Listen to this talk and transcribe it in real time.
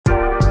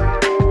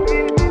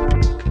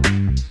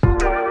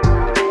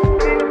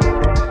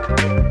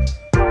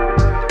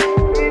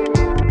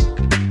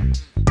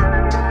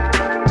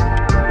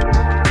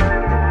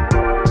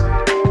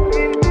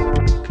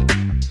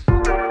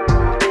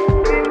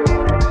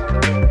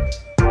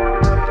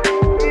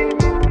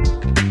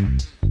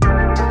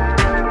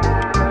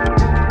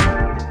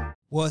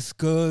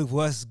good?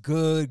 What's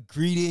good?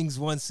 Greetings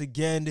once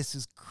again. This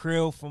is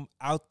Krill from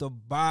Out the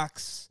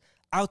Box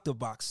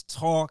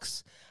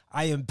Talks.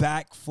 I am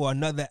back for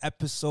another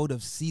episode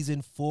of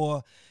season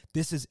 4.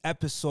 This is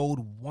episode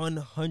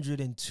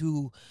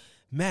 102.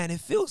 Man, it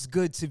feels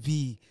good to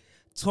be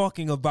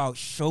talking about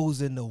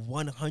shows in the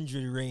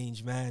 100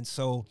 range, man.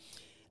 So,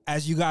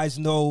 as you guys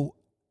know,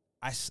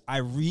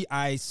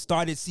 I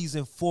started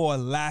season 4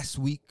 last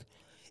week,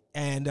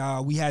 and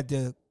we had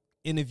the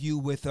interview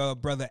with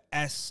brother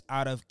S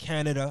out of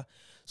Canada.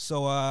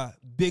 So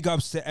big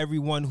ups to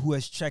everyone who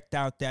has checked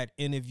out that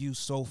interview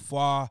so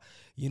far.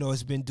 You know,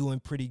 it's been doing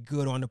pretty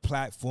good on the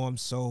platform.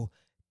 So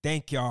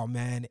thank y'all,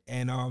 man.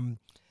 And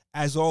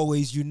as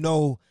always, you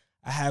know,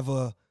 I have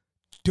a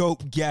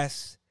dope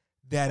guest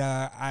that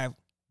I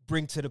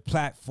bring to the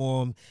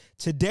platform.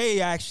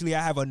 Today, actually,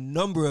 I have a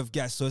number of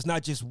guests. So it's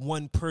not just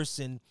one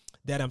person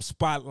that I'm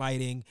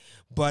spotlighting,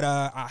 but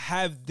I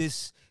have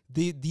these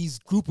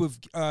group of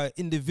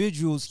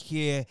individuals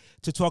here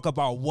to talk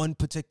about one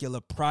particular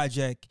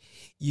project,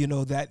 you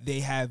know, that they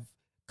have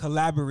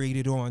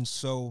collaborated on.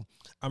 So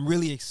I'm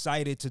really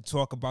excited to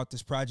talk about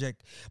this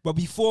project. But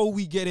before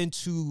we get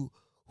into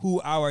who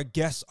our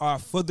guests are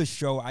for the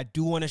show, I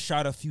do want to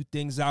shout a few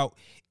things out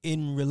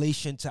in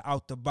relation to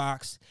Out the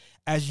Box.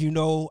 As you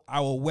know,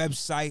 our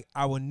website,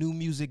 our new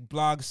music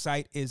blog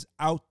site is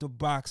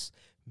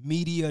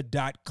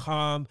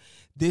outtheboxmedia.com.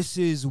 This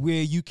is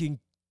where you can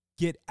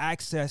get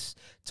access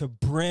to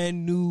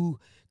brand new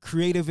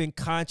creative and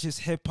conscious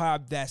hip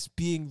hop that's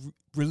being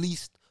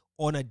released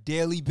on a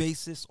daily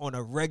basis, on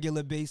a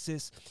regular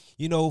basis.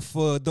 You know,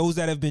 for those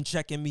that have been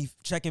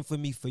checking for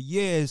me for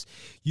years,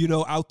 you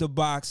know, Out the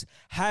Box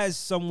has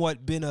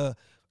somewhat been a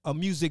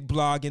music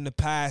blog in the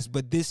past,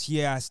 but this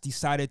year I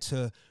decided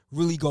to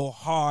really go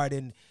hard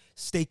and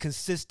stay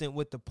consistent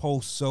with the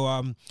posts.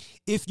 So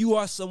if you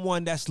are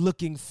someone that's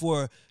looking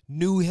for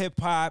new hip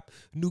hop,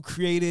 new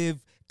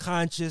creative,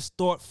 conscious,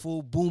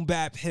 thoughtful, boom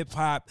bap hip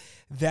hop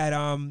that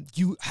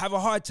you have a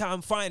hard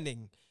time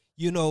finding,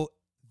 you know,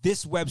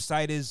 this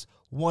website is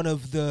one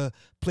of the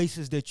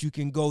places that you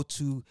can go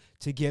to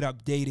get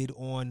updated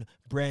on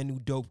brand new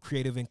dope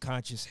creative and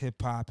conscious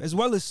hip hop, as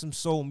well as some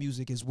soul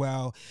music as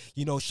well.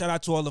 You know, shout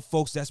out to all the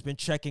folks that's been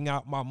checking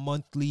out my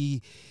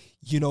monthly,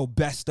 you know,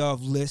 best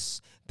of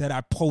lists that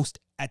I post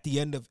at the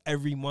end of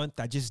every month.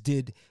 I just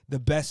did the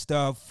best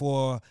of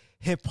for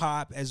hip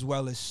hop as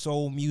well as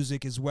soul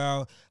music as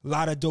well. A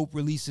lot of dope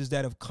releases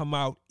that have come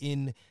out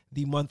in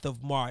the month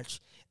of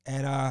March.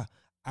 And I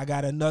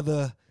got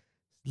another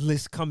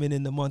list coming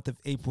in the month of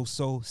April.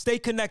 So stay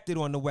connected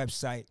on the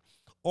website.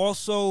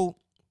 Also,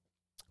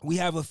 we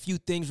have a few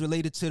things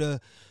related to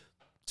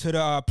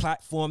the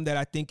platform that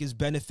I think is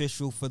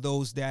beneficial for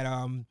those that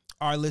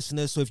our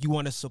listeners. So if you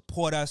want to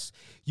support us,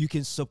 you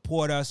can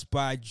support us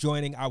by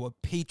joining our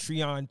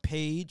Patreon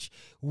page,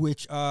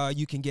 which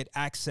you can get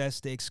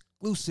access to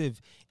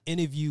exclusive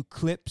interview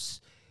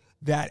clips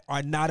that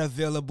are not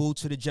available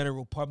to the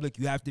general public.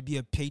 You have to be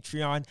a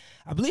Patreon.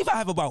 I believe I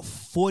have about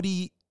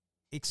 40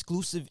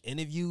 exclusive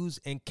interviews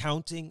and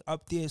counting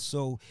up there.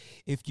 So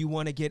if you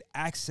want to get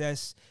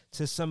access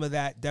to some of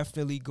that,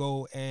 definitely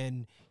go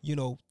and, you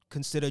know,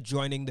 consider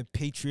joining the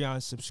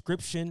Patreon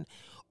subscription.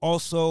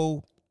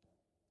 Also,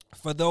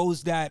 for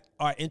those that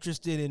are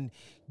interested in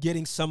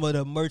getting some of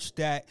the merch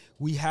that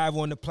we have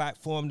on the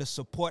platform to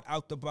support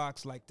Out the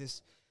Box, like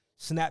this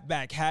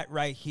snapback hat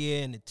right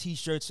here and the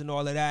t-shirts and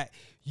all of that,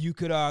 you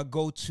could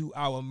go to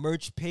our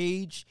merch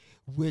page,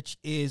 which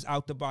is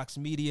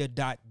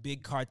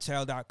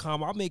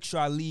outtheboxmedia.bigcartel.com. I'll make sure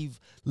I leave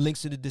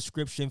links in the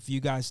description for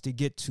you guys to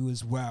get to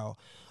as well.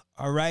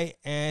 All right.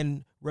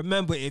 And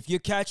remember, if you're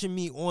catching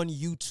me on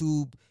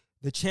YouTube,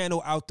 the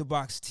channel Out the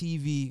Box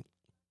TV,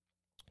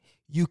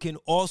 you can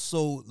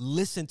also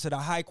listen to the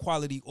high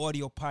quality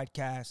audio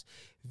podcast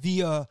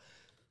via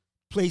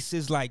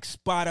places like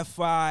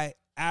Spotify,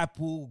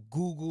 Apple,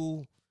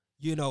 Google,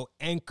 you know,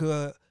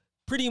 Anchor,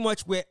 pretty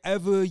much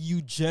wherever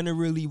you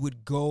generally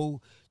would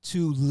go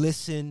to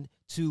listen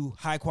to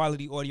high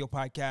quality audio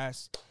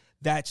podcasts.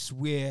 That's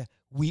where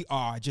we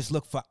are. Just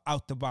look for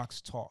Out the Box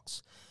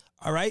Talks.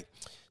 All right.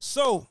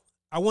 So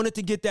I wanted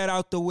to get that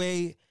out the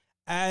way.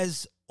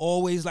 As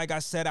always, like I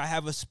said, I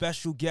have a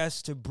special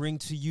guest to bring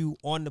to you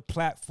on the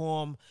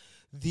platform.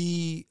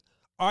 The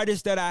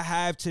artists that I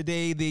have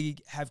today, they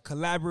have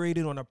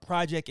collaborated on a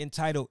project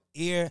entitled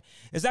Air.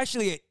 It's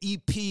actually an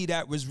EP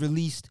that was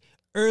released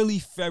early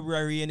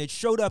February, and it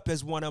showed up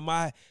as one of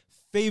my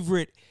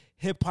favorite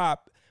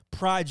hip-hop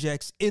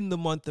projects in the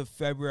month of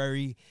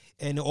February,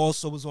 and it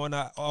also was on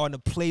a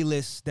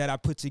playlist that I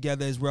put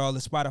together as well, the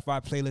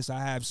Spotify playlist I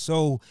have.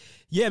 So,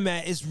 yeah,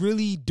 man, it's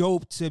really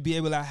dope to be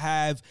able to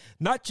have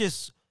not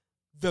just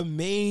the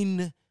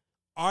main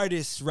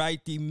artist,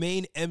 right, the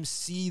main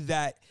MC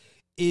that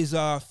is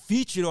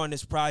featured on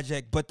this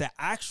project, but the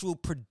actual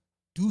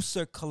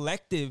producer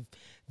collective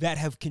that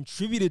have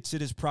contributed to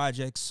this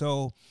project.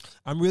 So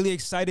I'm really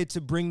excited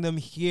to bring them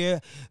here.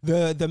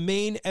 The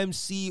main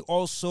MC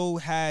also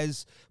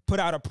has put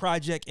out a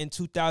project in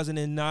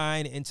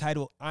 2009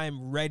 entitled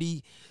I'm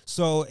Ready.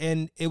 So,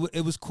 and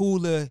it was cool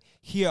to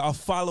hear a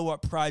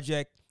follow-up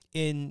project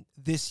in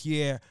this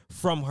year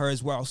from her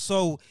as well.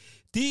 So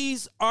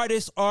these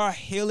artists are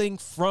hailing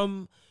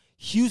from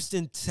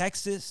Houston,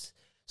 Texas.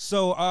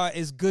 So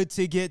it's good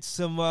to get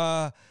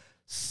some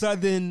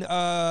Southern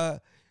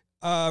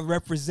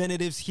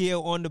representatives here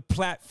on the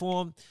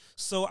platform.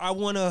 So I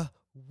want to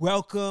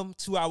welcome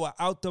to our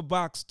Out the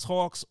Box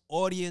Talks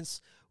audience,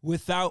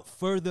 without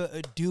further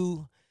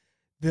ado,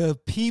 the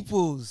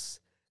peoples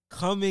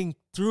coming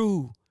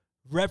through,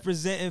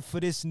 representing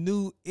for this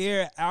new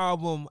Air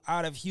album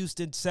out of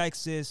Houston,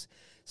 Texas,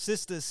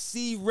 Sister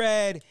C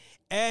Red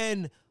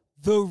and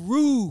The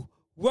Rue.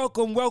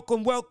 Welcome,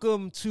 welcome,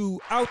 welcome to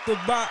Out the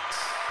Box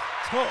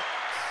Talks.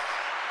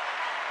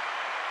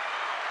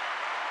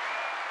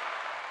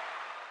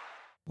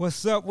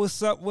 What's up,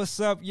 what's up, what's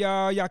up,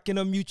 y'all? Y'all can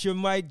unmute your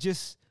mic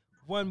just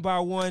one by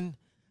one.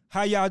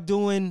 How y'all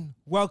doing?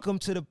 Welcome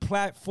to the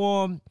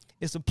platform.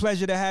 It's a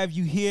pleasure to have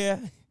you here.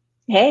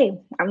 Hey,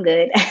 I'm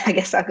good. I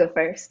guess I'll go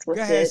first. Go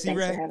What's ahead, good?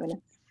 Thanks for C-Red. having us.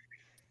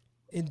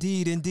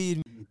 Indeed,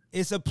 indeed.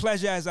 It's a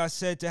pleasure, as I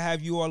said, to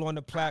have you all on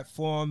the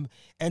platform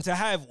and to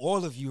have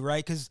all of you,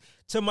 right? Because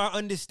to my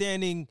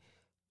understanding,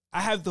 I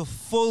have the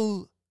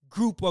full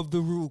group of the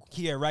Rue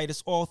here, right?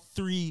 It's all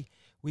three.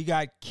 We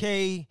got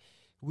Kay,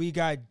 we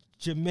got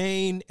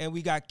Jermaine, and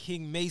we got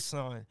King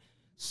Mason.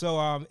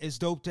 So it's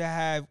dope to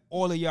have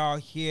all of y'all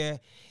here.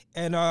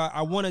 And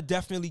I want to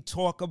definitely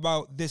talk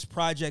about this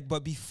project.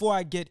 But before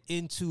I get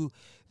into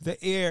the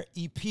Air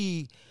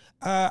EP,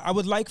 I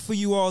would like for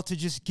you all to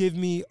just give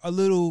me a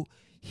little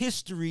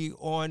history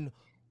on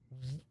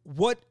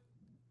what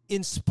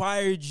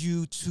inspired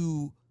you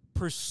to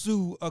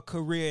pursue a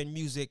career in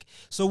music.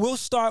 So we'll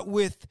start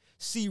with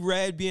C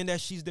Red, being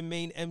that she's the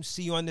main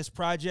MC on this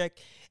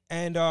project.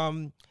 And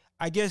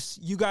I guess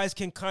you guys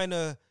can kind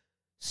of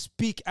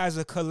speak as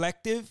a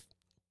collective,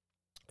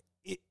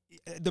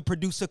 the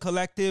producer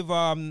collective,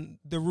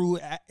 the Rue,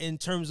 in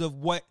terms of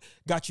what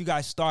got you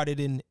guys started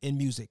in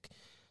music.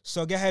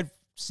 So go ahead,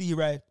 C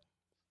Red.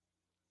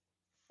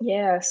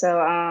 Yeah, so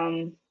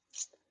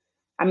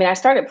I mean, I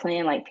started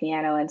playing like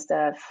piano and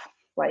stuff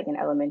like in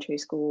elementary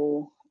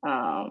school.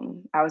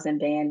 I was in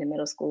band in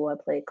middle school. I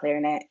played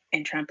clarinet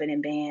and trumpet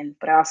in band,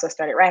 but I also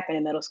started rapping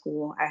in middle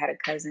school. I had a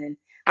cousin.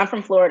 I'm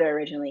from Florida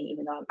originally,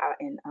 even though I'm out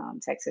in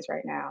Texas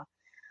right now.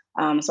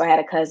 So I had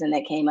a cousin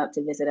that came up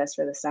to visit us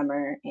for the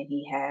summer, and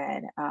he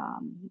had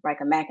like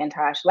a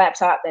Macintosh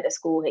laptop that a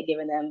school had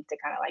given them to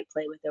kind of like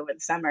play with over the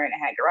summer, and it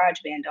had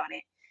GarageBand on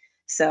it.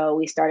 So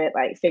we started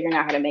like figuring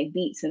out how to make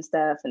beats and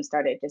stuff, and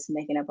started just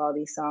making up all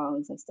these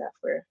songs and stuff.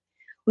 Where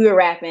we were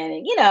rapping,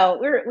 and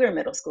we were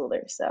middle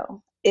schoolers,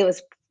 so it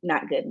was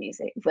not good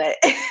music, but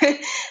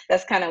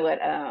that's kind of what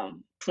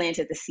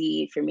planted the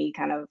seed for me,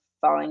 kind of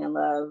falling in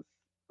love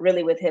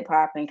really with hip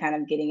hop and kind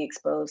of getting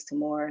exposed to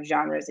more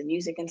genres of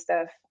music and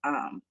stuff.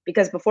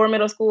 Because before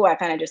middle school, I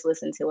kind of just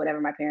listened to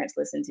whatever my parents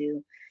listened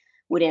to.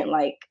 We didn't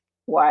like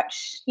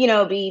watch, BET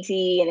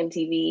and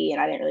MTV, and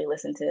I didn't really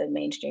listen to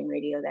mainstream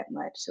radio that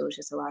much. So it was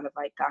just a lot of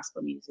like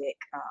gospel music,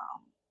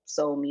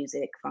 soul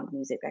music, funk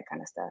music, that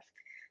kind of stuff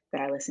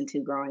that I listened to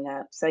growing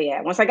up. So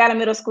yeah, once I got in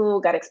middle school,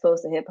 got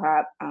exposed to hip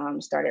hop,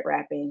 started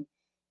rapping,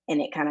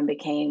 and it kind of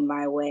became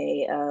my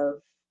way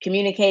of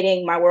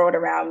communicating my world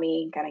around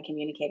me, kind of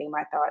communicating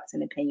my thoughts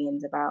and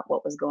opinions about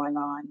what was going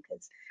on.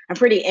 Because I'm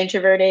pretty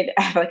introverted.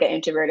 I have like an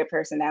introverted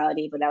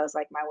personality, but that was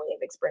like my way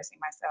of expressing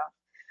myself.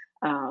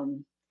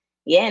 Um,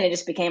 yeah, and it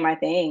just became my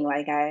thing.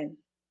 Like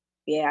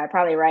yeah, I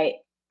probably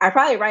write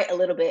a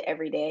little bit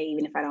every day,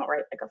 even if I don't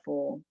write like a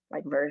full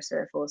like verse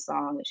or a full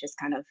song. It's just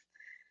kind of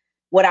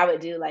what I would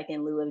do like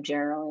in lieu of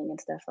journaling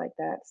and stuff like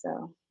that. So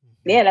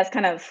Mhm. yeah, that's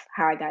kind of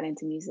how I got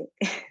into music.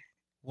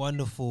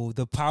 Wonderful.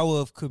 The power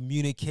of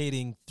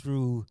communicating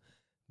through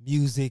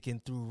music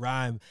and through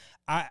rhyme.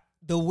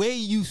 The way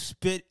you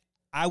spit,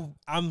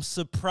 I'm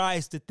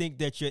surprised to think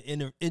that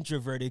you're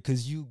introverted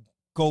because you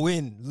go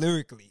in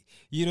lyrically.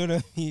 You know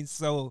what I mean?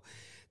 So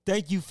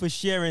thank you for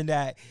sharing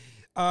that.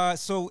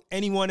 So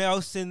anyone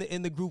else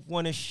in the group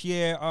want to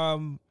share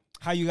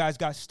how you guys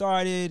got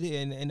started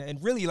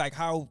and really like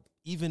how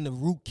even the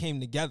root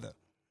came together?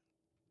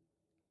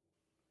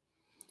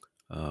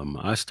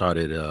 I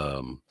started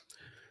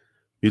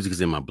music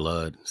is in my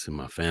blood. It's in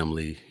my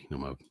family.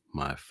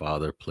 My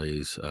father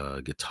plays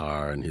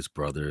guitar, and his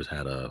brothers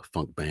had a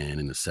funk band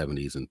in the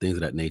 '70s and things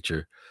of that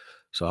nature.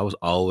 So I was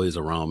always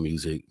around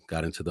music.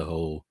 Got into the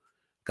whole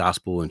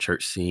gospel and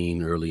church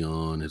scene early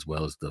on, as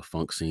well as the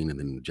funk scene and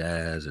then the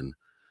jazz. And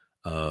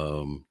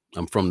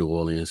I'm from New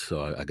Orleans,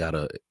 so I got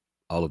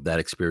all of that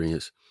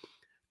experience.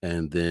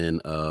 And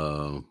then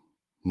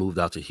moved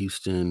out to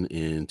Houston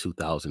in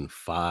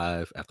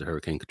 2005 after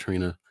Hurricane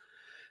Katrina.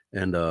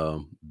 And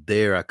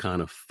there I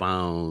kind of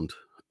found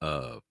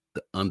the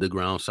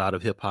underground side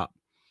of hip hop,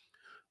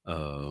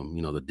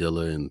 the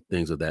Dilla and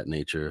things of that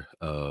nature.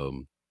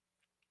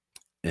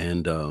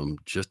 And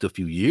just a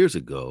few years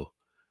ago,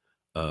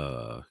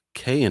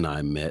 Kay and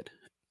I met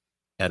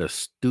at a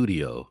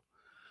studio.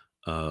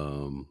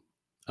 Um,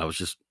 I was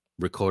just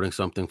recording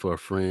something for a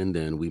friend,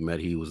 and we met.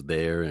 He was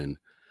there, and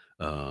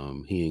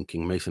he and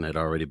King Mason had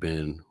already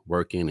been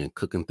working and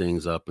cooking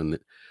things up, and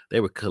they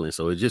were killing.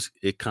 So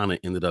it kind of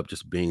ended up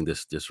just being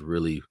this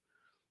really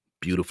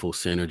beautiful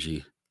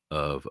synergy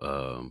of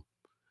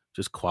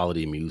just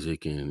quality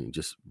music and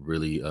just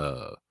really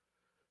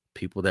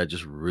people that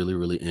just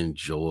really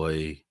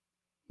enjoy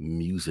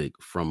music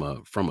from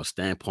a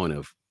standpoint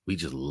of we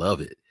just love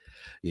it,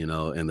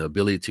 and the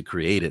ability to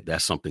create it,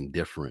 that's something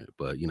different.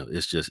 But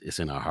it's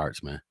in our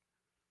hearts, man.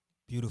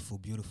 Beautiful,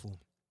 beautiful.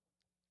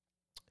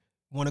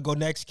 Want to go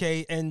next,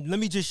 Kay? And let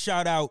me just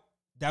shout out,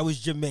 that was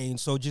Jermaine.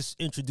 So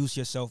just introduce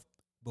yourself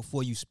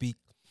before you speak,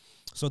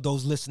 so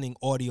those listening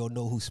audio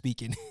know who's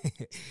speaking.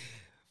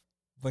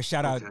 But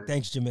shout out, Okay.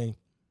 thanks, Jermaine.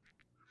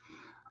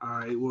 All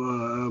right.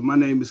 Well, my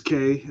name is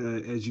Kay,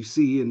 as you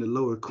see in the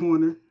lower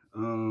corner.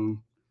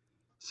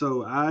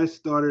 So I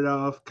started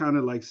off kind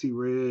of like C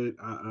Red,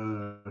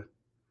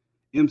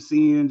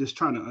 MCing, just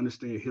trying to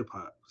understand hip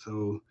hop.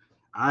 So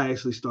I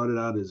actually started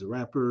out as a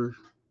rapper,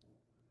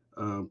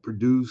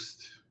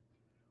 produced,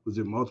 was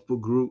in multiple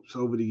groups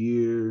over the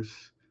years.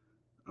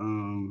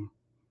 Um,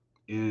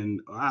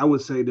 and I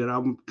would say that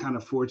I'm kind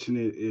of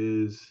fortunate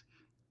is,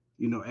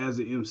 as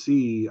an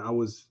MC, I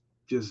was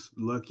just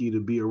lucky to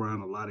be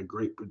around a lot of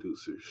great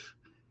producers.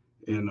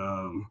 And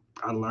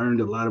I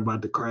learned a lot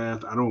about the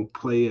craft. I don't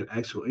play an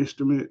actual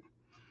instrument,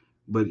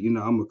 but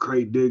I'm a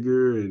crate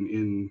digger,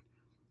 and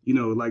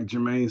like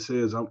Jermaine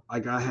says,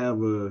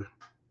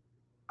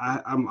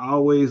 I'm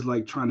always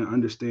like trying to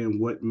understand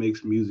what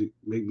makes music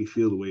make me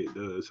feel the way it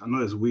does. I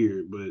know it's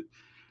weird, but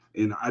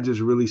and I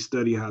just really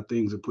study how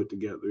things are put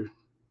together.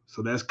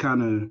 So that's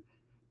kind of,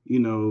 you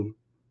know,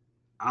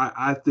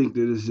 I think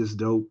that it's just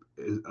dope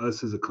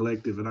us as a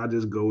collective, and I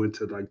just go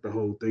into like the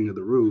whole thing of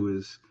the roux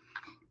is,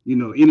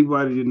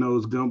 anybody that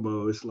knows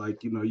gumbo, it's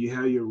like, you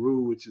have your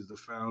roux, which is the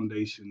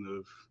foundation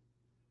of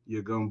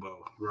your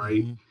gumbo,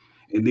 right?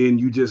 Mm-hmm. And then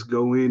you just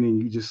go in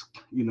and you just,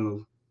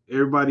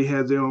 everybody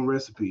has their own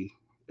recipe.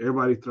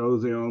 Everybody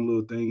throws their own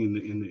little thing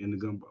in the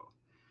gumbo.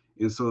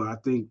 And so I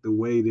think the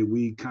way that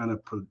we kind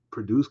of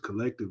produce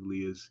collectively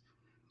is,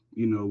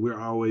 we're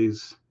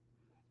always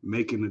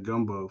making a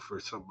gumbo for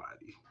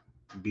somebody,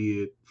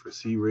 be it for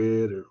C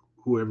Red or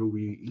whoever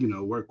we,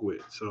 work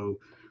with. So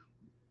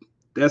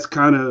that's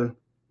kind of,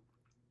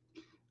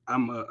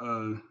 I'm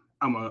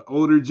I'm a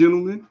older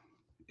gentleman,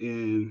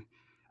 and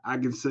I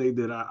can say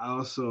that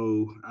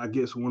I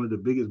guess one of the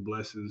biggest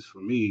blessings for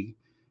me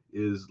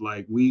is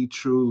like we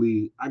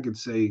truly, I could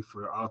say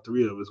for all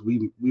three of us,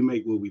 we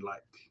make what we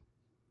like.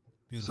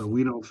 So Beautiful.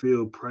 we don't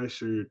feel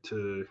pressure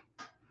to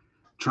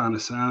try to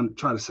sound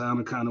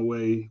a kind of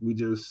way. We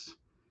just,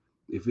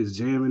 if it's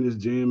jamming, it's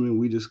jamming.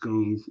 We just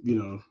gonna,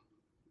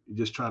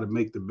 just try to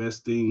make the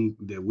best thing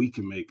that we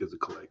can make as a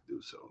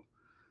collective. So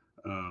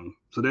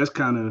that's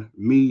kind of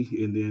me,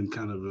 and then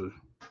kind of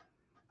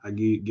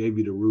gave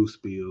you the roof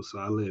spiel. So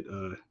I let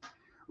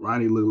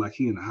Ronnie look like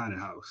he in the haunted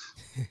house.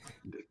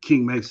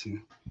 King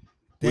Mason,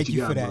 what Thank you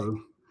you for got, that.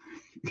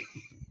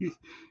 bro?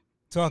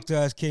 Talk to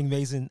us, King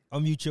Mason.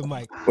 Unmute your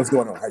mic. What's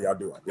going on? How y'all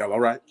doing? Y'all all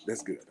right?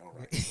 That's good. All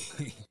right.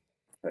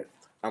 Hey,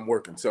 I'm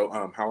working. So,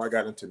 how I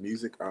got into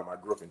music? I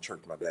grew up in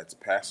church. My dad's a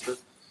pastor,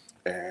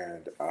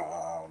 and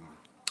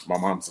my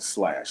mom's a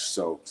slash.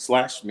 So,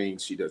 slash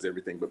means she does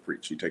everything but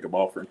preach. She take up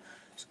offering,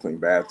 she clean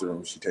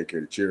bathrooms, she take care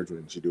of the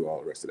children, she do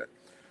all the rest of that.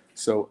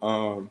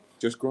 So,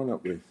 just growing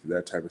up with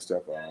that type of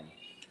stuff.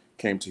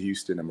 Came to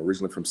Houston. I'm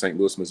originally from St.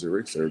 Louis,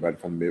 Missouri. So everybody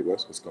from the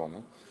Midwest, what's going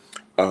on?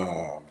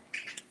 Um,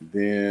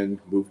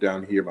 then moved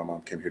down here. My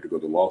mom came here to go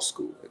to law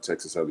school at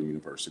Texas Southern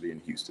University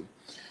in Houston.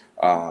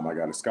 I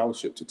got a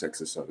scholarship to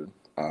Texas Southern,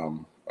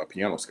 a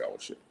piano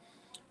scholarship.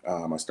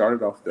 I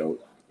started off though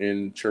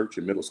in church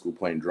and middle school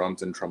playing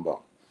drums and trombone.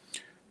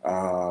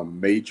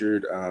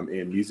 Majored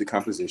in music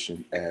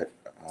composition at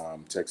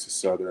Texas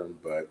Southern,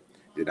 but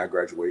did not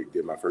graduate.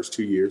 Did my first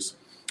 2 years.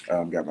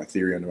 Got my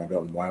theory under my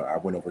belt, and while I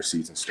went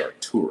overseas and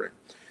started touring.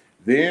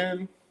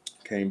 Then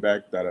came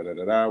back,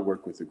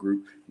 worked with a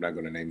group. I'm not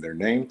going to name their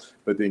name,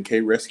 but then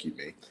Kay rescued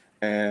me.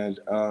 And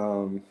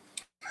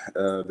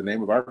the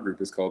name of our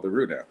group is called The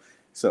Roux now.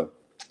 So,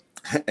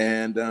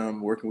 and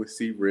working with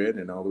C Red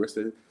and all the rest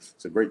of it,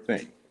 it's a great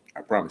thing.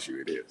 I promise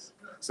you it is.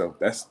 So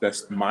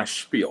that's my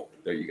spiel.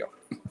 There you go.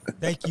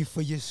 Thank you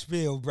for your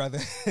spiel, brother.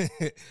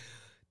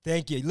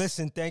 Thank you.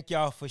 Listen, thank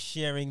y'all for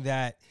sharing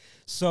that.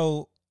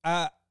 So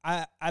I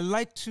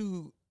like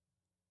to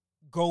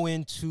go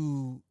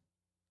into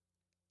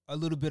a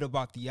little bit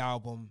about the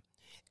album,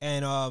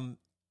 and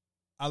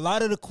a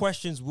lot of the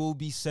questions will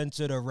be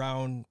centered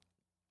around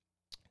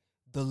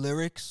the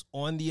lyrics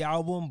on the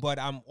album, but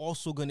I'm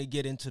also going to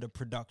get into the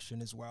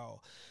production as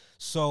well.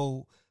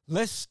 So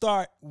let's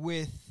start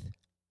with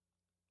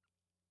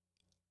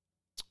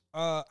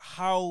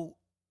how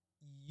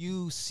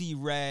you, C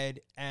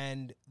Red,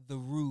 and the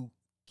Roux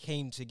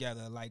came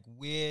together. Like,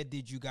 where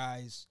did you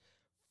guys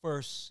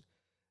first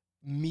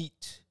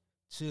meet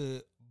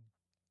to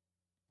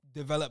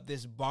develop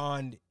this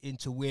bond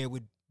into where it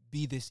would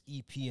be this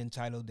EP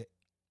entitled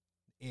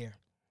Air?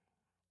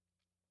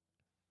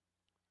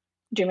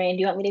 Jermaine, do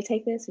you want me to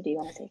take this, or do you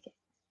want to take it?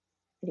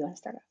 Or do you want to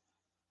start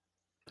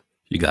off?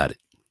 You got it.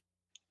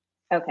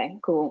 Okay,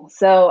 cool.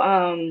 So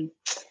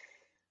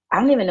I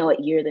don't even know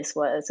what year this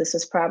was. This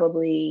was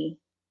probably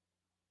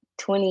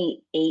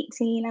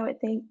 2018, I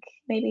would think,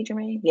 maybe,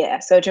 Jermaine. Yeah.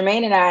 So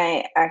Jermaine and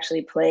I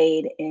actually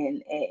played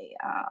in a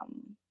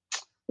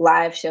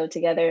live show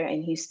together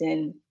in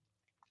Houston.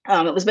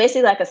 It was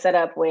basically like a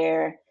setup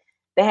where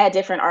they had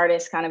different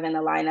artists kind of in the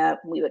lineup.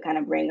 We would kind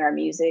of bring our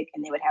music,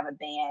 and they would have a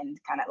band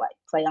kind of like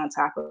play on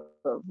top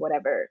of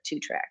whatever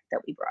 2-track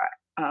that we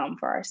brought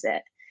for our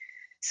set.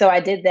 So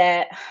I did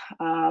that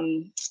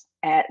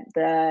at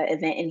the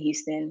event in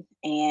Houston,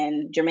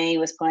 and Jermaine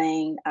was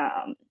playing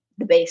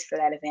the bass for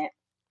that event.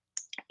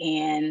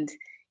 And,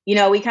 you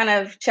know, we kind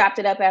of chopped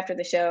it up after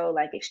the show,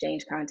 like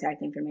exchanged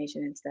contact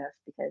information and stuff,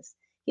 because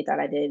he thought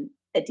I did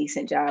a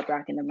decent job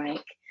rocking the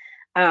mic.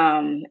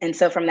 And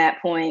so from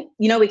that point,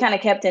 you know, we kind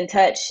of kept in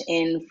touch,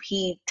 and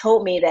he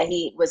told me that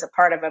he was a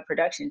part of a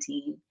production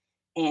team,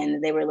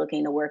 and they were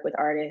looking to work with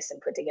artists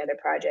and put together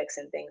projects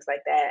and things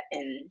like that.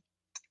 And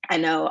I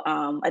know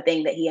a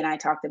thing that he and I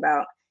talked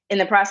about in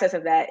the process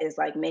of that is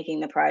like making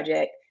the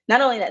project not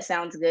only that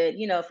sounds good,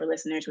 you know, for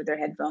listeners with their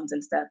headphones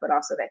and stuff, but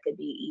also that could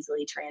be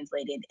easily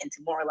translated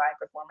into more live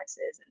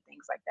performances and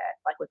things like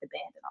that, like with the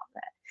band and all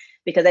that,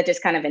 because that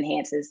just kind of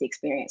enhances the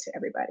experience for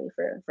everybody,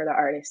 for the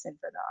artists and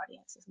for the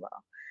audience as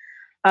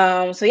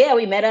well. So yeah,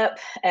 we met up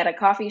at a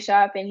coffee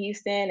shop in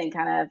Houston and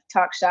kind of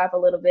talked shop a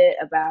little bit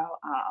about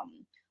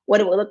what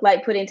it would look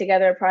like putting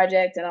together a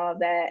project and all of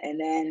that. And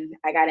then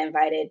I got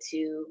invited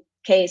to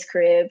Kay's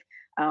crib.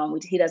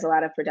 He does a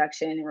lot of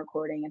production and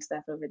recording and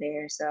stuff over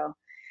there. So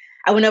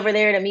I went over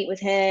there to meet with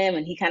him,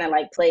 and he kind of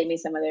like played me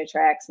some of their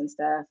tracks and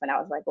stuff. And I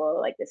was like, whoa,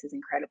 like this is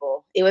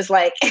incredible. It was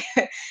like,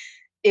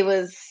 it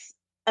was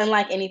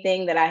unlike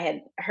anything that I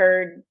had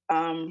heard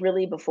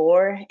really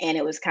before. And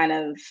it was kind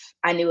of,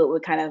 I knew it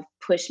would kind of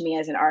push me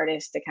as an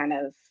artist to kind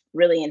of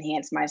really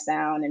enhance my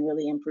sound and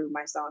really improve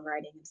my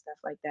songwriting and stuff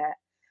like that.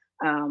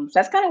 So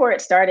that's kind of where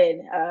it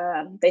started.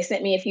 They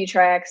sent me a few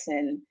tracks,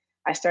 and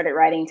I started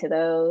writing to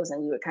those,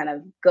 and we would kind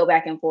of go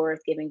back and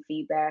forth, giving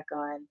feedback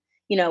on,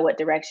 you know, what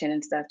direction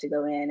and stuff to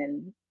go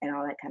in and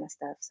all that kind of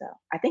stuff. So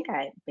I think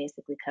I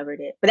basically covered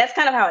it, but that's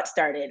kind of how it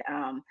started.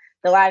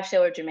 The live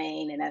show with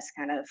Jermaine, and us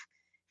kind of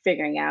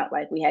figuring out,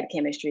 like, we had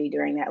chemistry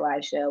during that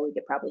live show. We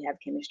could probably have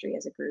chemistry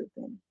as a group,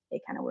 and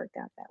it kind of worked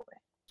out that way.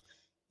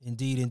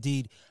 Indeed,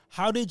 indeed.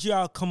 How did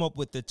y'all come up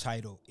with the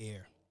title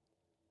Air?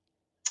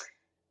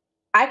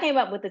 I came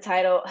up with the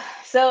title.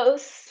 So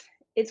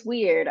it's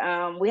weird.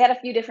 We had a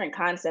few different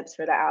concepts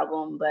for the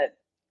album, but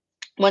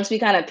once we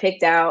kind of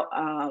picked out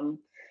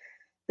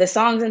the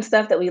songs and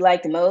stuff that we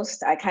liked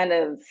most, I kind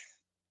of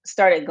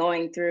started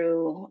going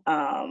through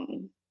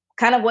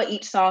kind of what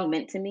each song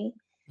meant to me.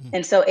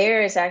 And so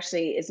AIR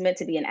is meant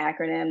to be an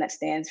acronym that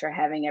stands for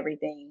having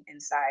everything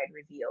inside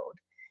revealed.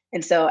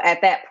 And so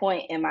at that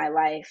point in my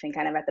life, and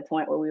kind of at the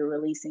point where we were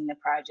releasing the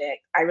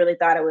project, I really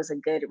thought it was a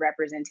good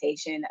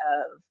representation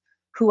of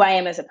who I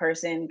am as a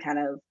person, kind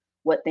of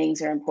what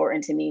things are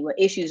important to me, what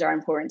issues are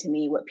important to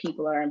me, what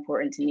people are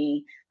important to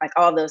me, like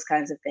all those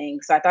kinds of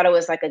things. So I thought it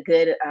was like a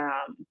good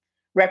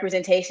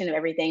representation of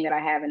everything that I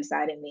have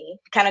inside of me.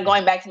 Kind of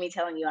going back to me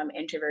telling you I'm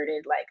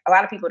introverted, like a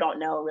lot of people don't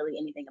know really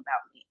anything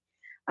about me.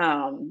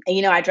 And,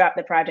 you know, I dropped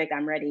the project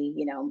I'm Ready,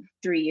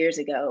 3 years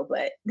ago,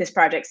 but this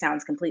project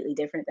sounds completely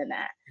different than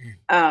that.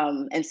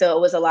 And so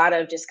it was a lot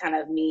of just kind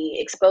of me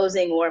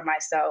exposing more of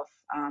myself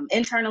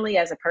internally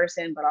as a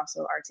person, but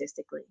also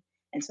artistically.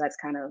 And so that's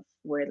kind of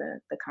where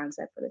the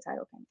concept for the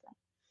title came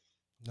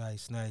from.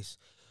 Nice, nice.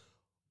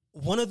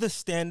 One of the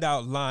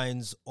standout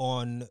lines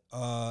on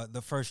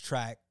the first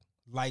track,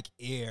 Like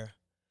Air,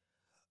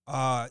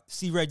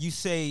 C-Red, you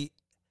say,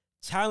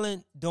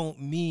 talent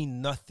don't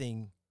mean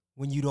nothing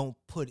when you don't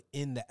put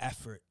in the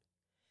effort.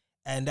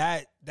 And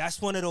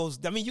that's one of those,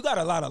 I mean, you got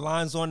a lot of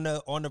lines on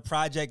the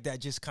project that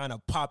just kind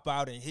of pop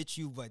out and hit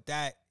you, but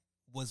that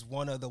was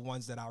one of the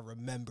ones that I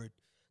remembered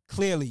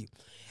clearly.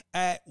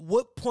 At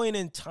what point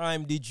in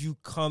time did you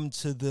come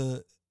to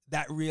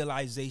that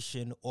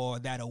realization or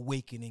that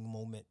awakening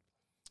moment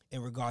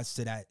in regards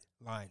to that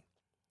line?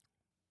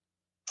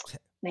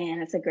 Man,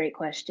 that's a great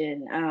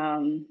question.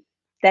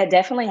 That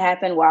definitely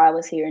happened while I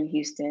was here in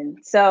Houston.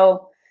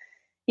 So,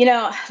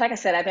 like I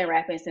said, I've been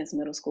rapping since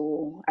middle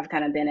school. I've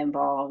kind of been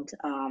involved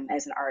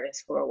as an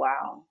artist for a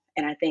while.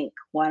 And I think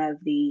one of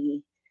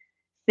the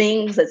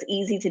things that's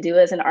easy to do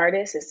as an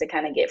artist is to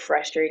kind of get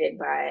frustrated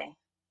by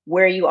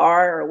where you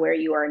are or where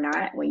you are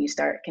not when you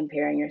start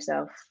comparing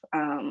yourself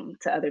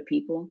to other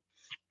people.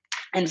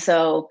 And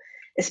so,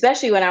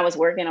 especially when I was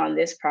working on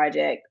this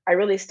project, I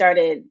really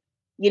started,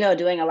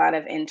 doing a lot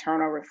of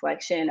internal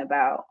reflection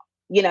about,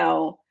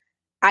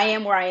 I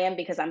am where I am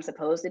because I'm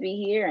supposed to be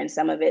here. And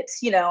some of it's,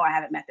 I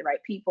haven't met the right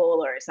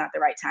people, or it's not the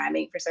right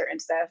timing for certain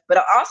stuff.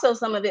 But also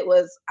some of it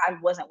was I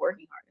wasn't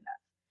working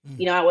hard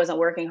enough. I wasn't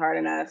working hard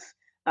enough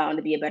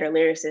to be a better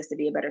lyricist, to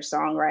be a better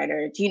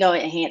songwriter, to,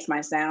 enhance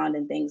my sound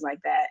and things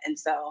like that. And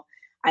so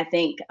I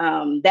think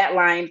that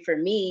line for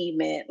me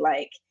meant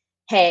like,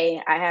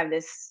 hey, I have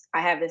this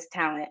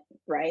talent,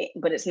 right?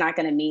 But it's not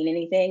going to mean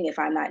anything if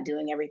I'm not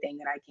doing everything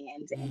that I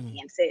can to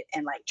enhance it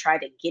and like try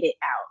to get it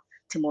out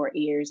to more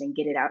ears and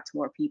get it out to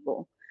more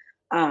people.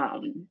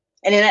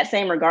 And in that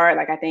same regard,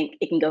 like I think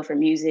it can go for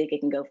music, it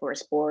can go for a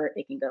sport,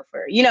 it can go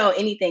for,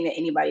 anything that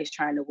anybody's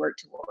trying to work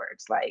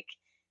towards. Like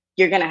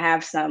you're going to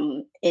have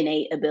some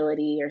innate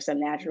ability or some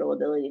natural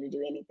ability to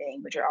do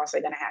anything, but you're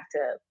also going to have to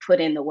put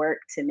in the work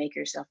to make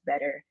yourself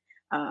better,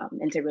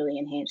 and to really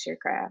enhance your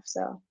craft.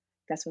 So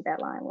that's what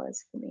that line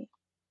was for me.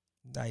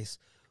 Nice.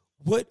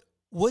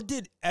 What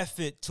did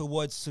effort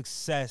towards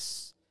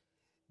success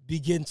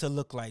begin to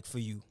look like for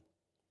you?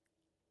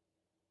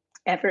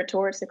 Effort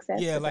towards success?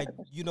 Yeah, like,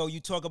 you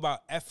talk about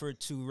effort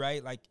too,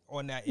 right? Like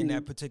on that, in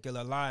that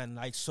particular line.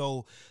 Like,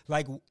 so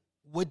like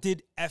what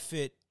did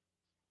effort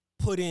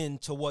put in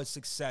towards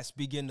success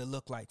begin to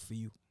look like for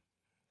you?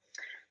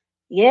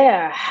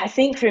 Yeah, I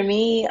think for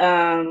me,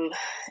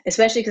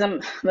 especially because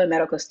I'm a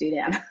medical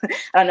student.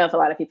 I don't know if a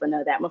lot of people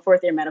know that. I'm a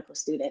fourth year medical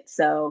student.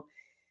 So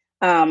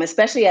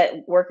especially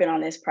at working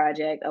on this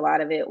project, a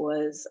lot of it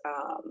was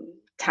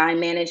time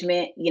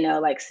management,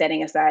 like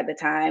setting aside the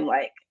time.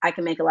 Like I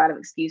can make a lot of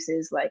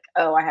excuses like,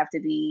 oh, I have to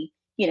be,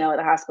 at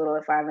the hospital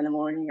at 5 a.m,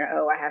 or,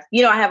 oh,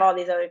 I have all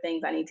these other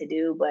things I need to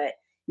do, but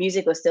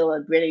music was still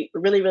a really,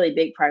 really, really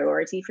big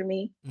priority for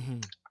me.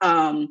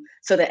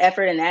 So the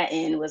effort in that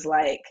end was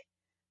like,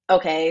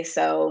 okay,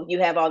 so you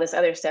have all this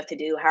other stuff to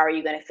do. How are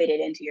you going to fit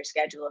it into your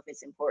schedule if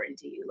it's important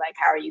to you? Like,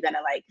 how are you going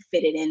to like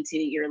fit it into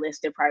your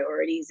list of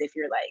priorities if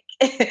you're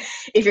like,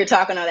 if you're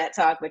talking all that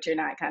talk, but you're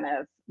not kind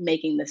of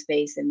making the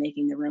space and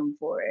making the room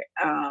for it?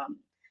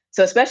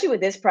 So especially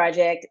with this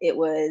project, it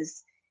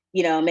was,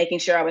 making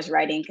sure I was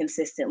writing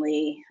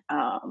consistently,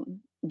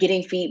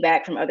 getting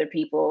feedback from other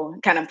people,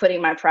 kind of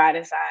putting my pride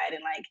aside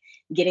and like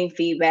getting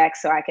feedback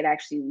so I could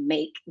actually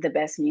make the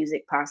best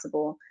music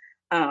possible.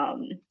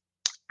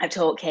 I've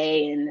told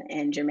Kay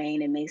and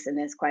Jermaine and Mason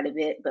this quite a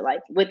bit, but like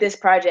with this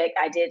project,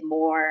 I did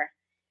more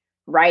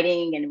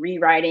writing and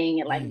rewriting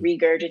and like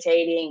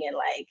regurgitating and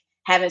like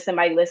having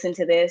somebody listen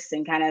to this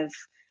and kind of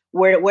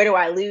where do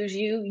I lose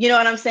you? You know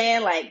what I'm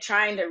saying? Like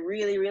trying to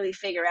really, really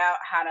figure out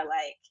how to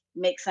like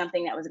make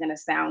something that was going to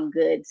sound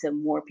good to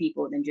more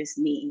people than just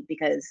me.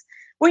 Because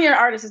when you're an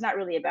artist, it's not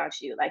really about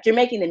you. Like you're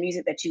making the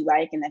music that you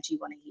like and that you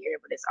want to hear,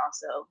 but it's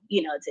also,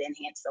 to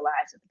enhance the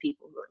lives of the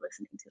people who are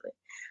listening to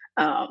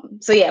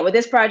it. So yeah, with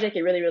this project,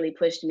 it really, really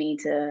pushed me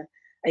to,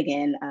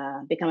 again,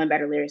 become a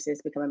better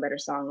lyricist, become a better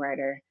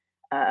songwriter,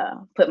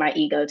 put my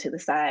ego to the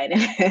side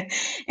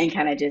and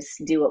kind of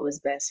just do what was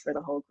best for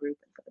the whole group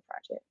and for the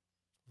project.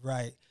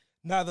 Right.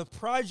 Now the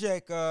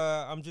project,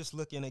 I'm just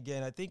looking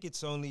again. I think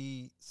it's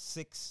only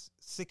six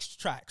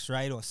tracks,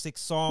 right? Or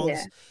 6 songs.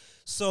 Yeah.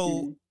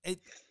 So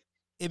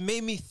it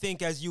made me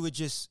think as you were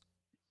just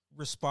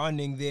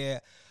responding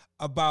there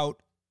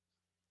about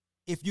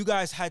if you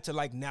guys had to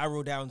like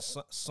narrow down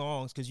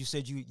songs, because you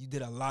said you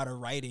did a lot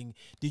of writing.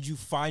 Did you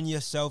find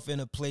yourself in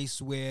a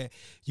place where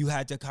you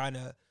had to kind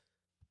of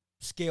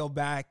scale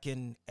back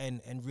and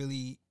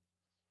really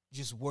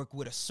just work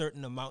with a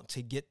certain amount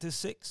to get to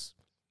 6?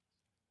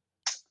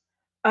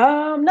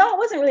 No, it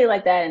wasn't really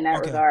like that in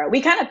that regard.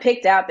 We kind of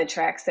picked out the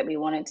tracks that we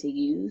wanted to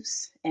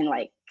use and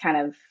like kind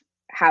of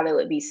how they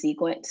would be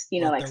sequenced,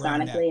 like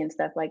sonically and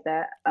stuff like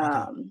that.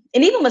 And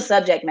even with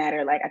subject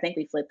matter, like I think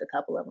we flipped a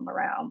couple of them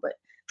around, but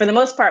for the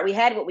most part, we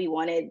had what we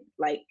wanted,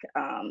 like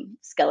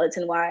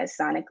skeleton wise,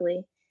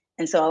 sonically.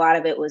 And so a lot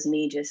of it was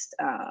me just,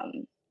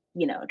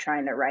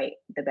 trying to write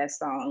the best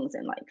songs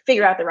and like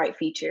figure out the right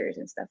features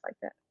and stuff like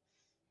that.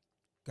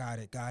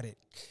 Got it.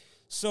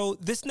 So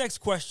this next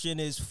question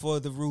is for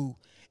the Rue,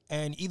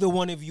 and either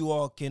one of you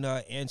all can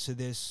answer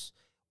this,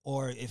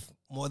 or if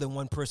more than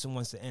one person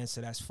wants to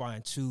answer, that's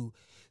fine too.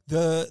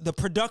 The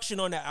production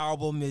on the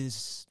album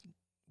is,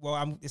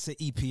 it's an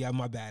EP.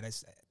 My bad.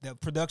 The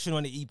production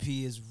on the EP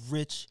is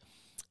rich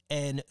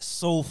and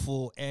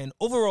soulful, and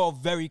overall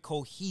very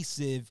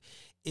cohesive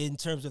in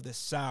terms of the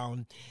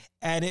sound,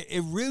 and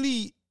it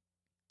really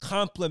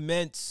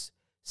complements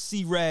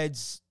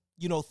C-Red's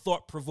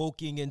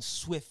thought-provoking and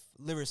swift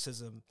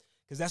lyricism,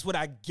 because that's what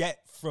I get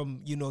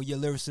from, your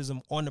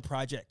lyricism on the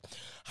project.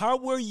 How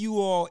were you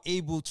all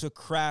able to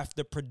craft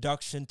the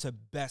production to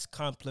best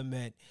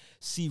complement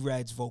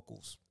C-Red's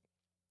vocals?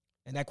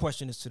 And that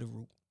question is to the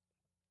Rue.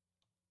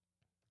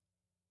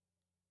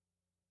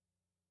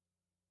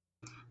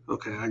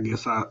 Okay, I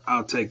guess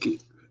I'll take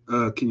it.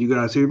 Can you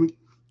guys hear me?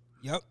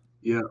 Yep.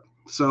 Yeah.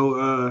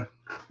 So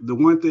the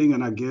one thing,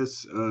 and I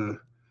guess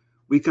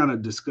we kind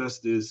of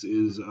discussed this,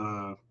 is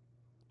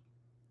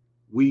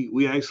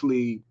we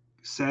actually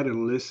sat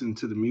and listened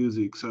to the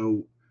music.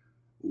 So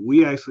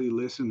we actually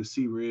listened to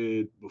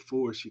C-Red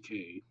before she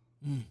came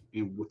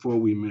and before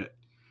we met.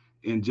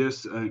 And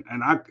just and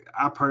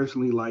I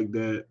personally like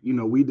that.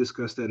 We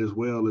discussed that as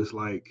well. It's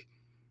like,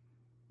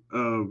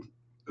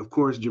 of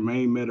course,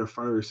 Jermaine met her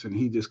first, and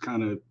he just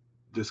kind of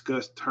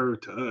discussed her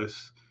to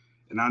us.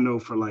 And I know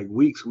for like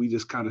weeks we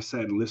just kind of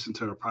sat and listened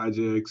to her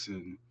projects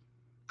and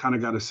kind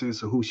of got a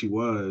sense of who she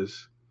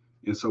was.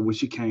 And so when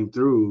she came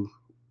through,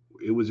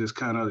 it was just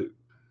kind of,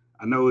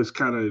 I know it's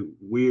kind of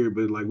weird,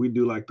 but like we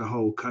do like the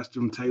whole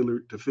custom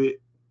tailored to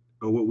fit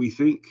or what we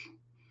think.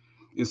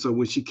 And so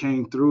when she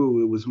came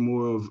through, it was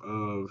more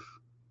of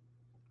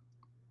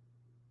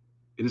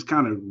and it's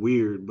kind of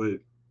weird, but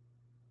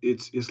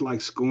it's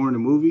like scoring a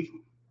movie.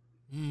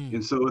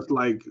 And so it's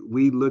like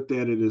we looked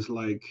at it as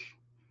like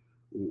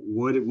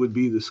what it would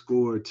be the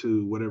score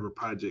to whatever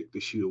project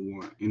that she would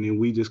want. And then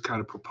we just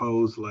kind of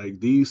proposed like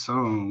these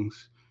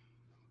songs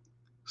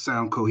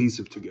sound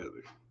cohesive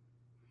together.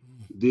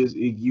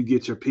 You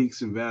get your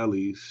peaks and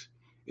valleys,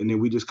 and then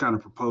we just kind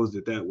of proposed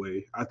it that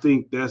way. I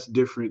think that's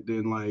different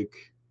than like,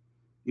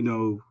 you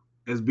know,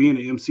 as being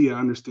an MC, I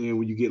understand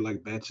when you get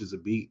like batches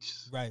of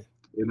beats. Right.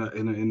 And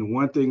the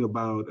one thing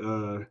about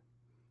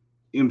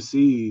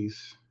MCs,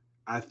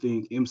 I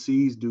think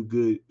MCs do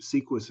good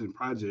sequencing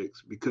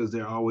projects because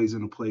they're always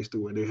in a place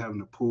to where they're having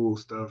to pull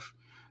stuff.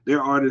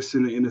 They're artists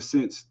in a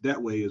sense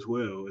that way as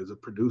well as a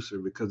producer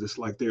because it's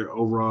like they're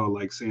overall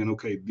like saying,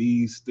 okay,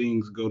 these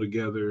things go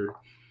together,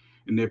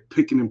 and they're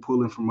picking and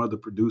pulling from other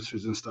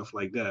producers and stuff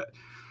like that.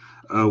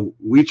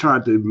 We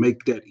tried to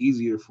make that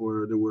easier for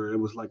her to where it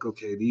was like,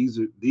 okay, these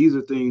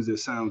are things that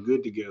sound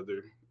good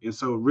together. And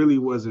so it really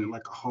wasn't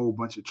like a whole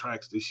bunch of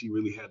tracks that she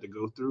really had to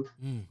go through.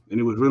 And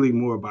it was really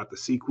more about the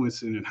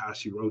sequencing and how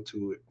she wrote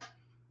to it.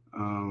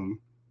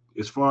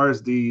 As far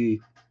as the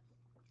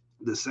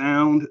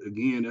sound,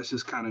 again, that's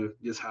just kind of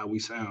just how we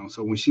sound.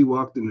 So when she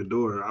walked in the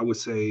door, I would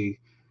say,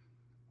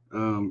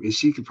 and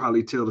she could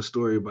probably tell the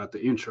story about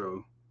the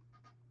intro,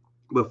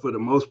 but for the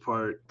most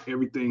part,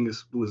 everything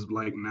was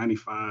like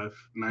 95,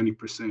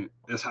 90%.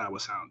 That's how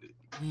it sounded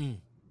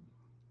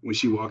when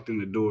she walked in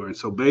the door. And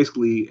so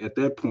basically at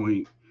that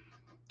point,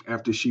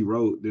 after she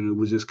wrote, then it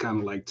was just kind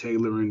of like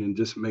tailoring and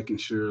just making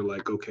sure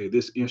like, okay,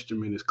 this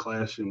instrument is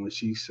clashing when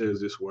she says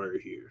this word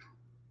here.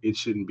 It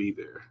shouldn't be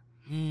there.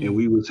 And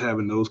we was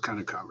having those kind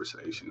of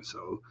conversations.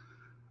 So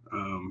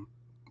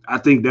I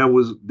think that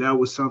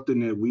was something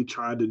that we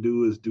tried to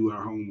do is do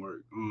our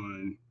homework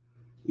on,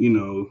 you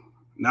know,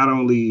 not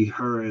only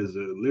her as a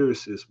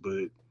lyricist,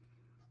 but,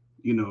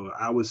 you know,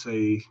 I would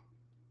say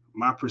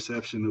my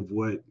perception of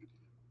what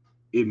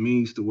it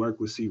means to work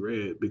with C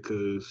Red,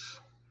 because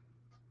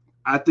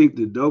I think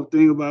the dope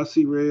thing about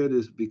C Red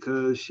is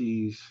because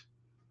she's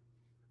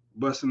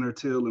busting her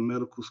tail in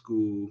medical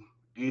school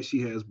and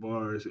she has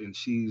bars and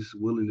she's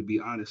willing to be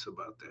honest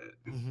about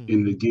that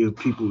and to give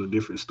people a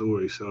different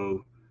story.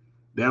 So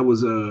that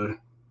was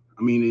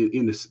I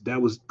mean,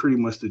 that was pretty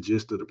much the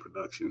gist of the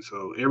production.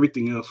 So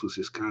everything else was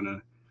just kind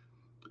of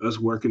us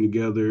working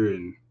together,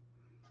 and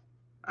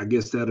I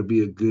guess that'll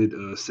be a good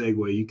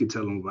segue. You can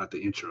tell them about the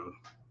intro.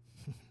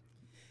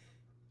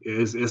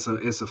 Yeah,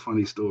 it's a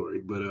funny story,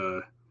 but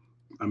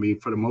I mean,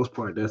 for the most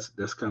part,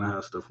 that's kind of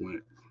how stuff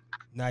went.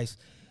 Nice.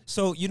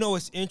 So you know,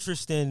 it's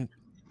interesting.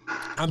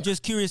 I'm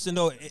just curious to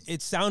know.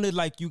 It sounded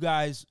like you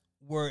guys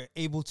were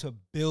able to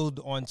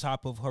build on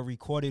top of her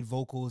recorded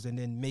vocals and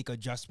then make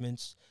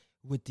adjustments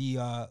with the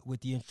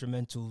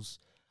instrumentals.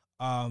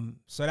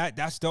 So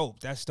that's dope.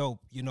 That's dope.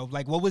 You know,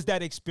 like what was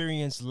that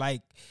experience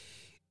like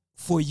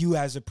for you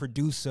as a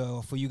producer,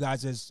 or for you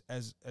guys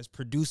as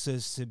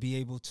producers to be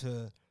able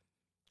to,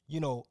 you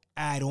know,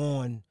 add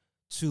on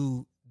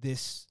to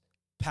this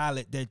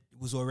palette that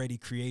was already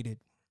created?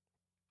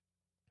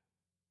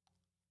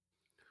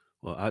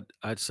 Well,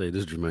 I'd say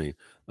this is Jermaine.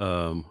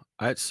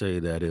 I'd say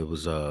that it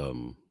was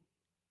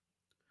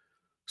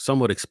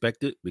somewhat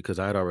expected because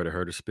I had already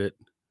heard her spit,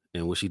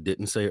 and what she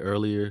didn't say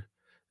earlier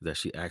that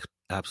she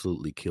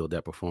absolutely killed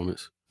that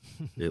performance.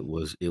 It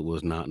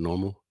was not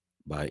normal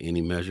by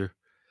any measure.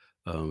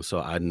 So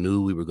I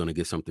knew we were going to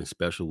get something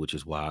special, which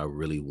is why I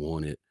really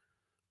wanted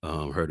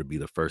her to be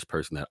the first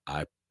person that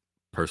I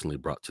personally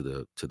brought to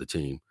the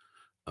team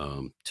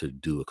to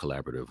do a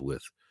collaborative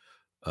with.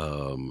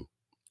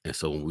 And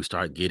so when we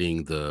start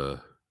getting the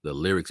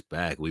lyrics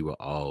back, we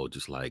were all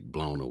just like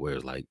blown away.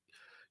 It's like,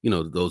 you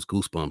know, those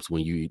goosebumps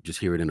when you just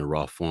hear it in a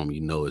raw form,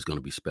 you know it's going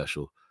to be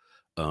special.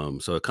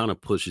 So it kind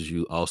of pushes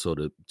you also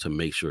to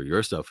make sure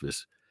your stuff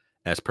is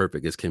as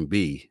perfect as can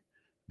be,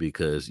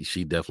 because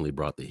she definitely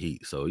brought the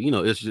heat. So, you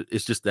know, it's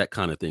just that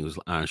kind of thing. It was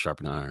iron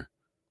sharpening iron.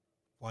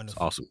 Wonderful.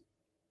 It's awesome.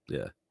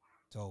 Yeah.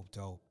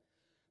 Dope.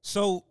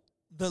 So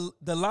the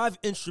live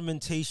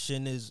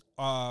instrumentation is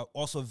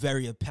also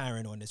very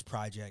apparent on this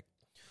project.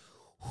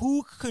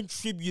 Who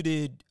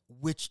contributed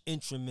which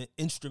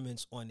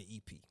instruments on the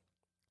EP?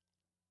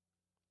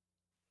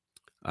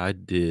 I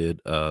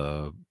did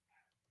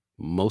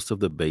most of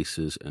the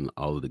basses and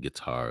all of the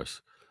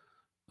guitars.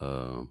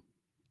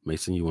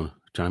 Mason, you want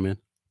to chime in?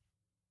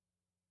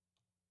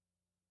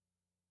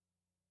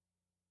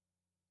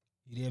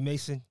 You there,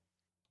 Mason?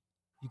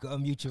 You can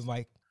unmute your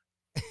mic.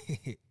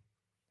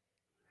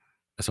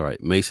 That's all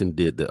right. Mason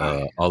did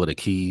all of the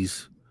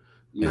keys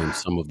and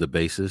some of the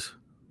basses.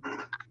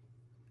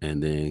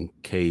 And then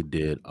Kay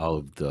did all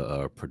of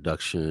the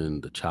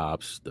production, the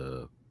chops,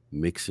 the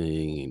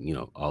mixing, and, you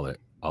know, all that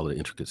all of the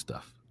intricate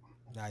stuff.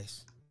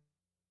 Nice.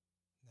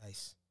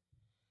 Nice.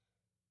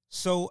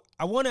 So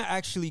I want to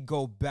actually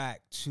go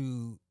back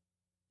to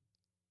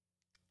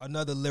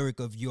another lyric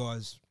of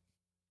yours,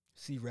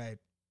 C Red.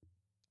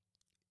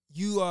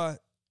 You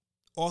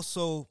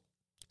also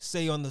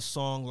say on the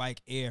song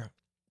Like Air,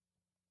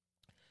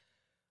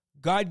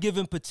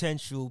 God-given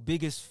potential,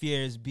 biggest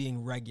fear is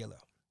being regular.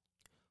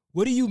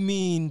 What do you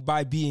mean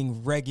by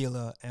being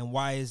regular, and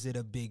why is it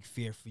a big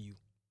fear for you?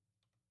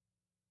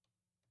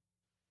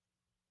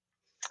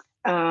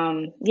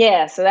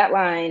 Yeah, so that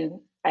line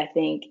I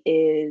think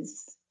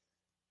is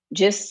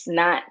just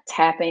not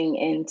tapping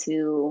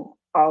into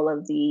all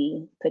of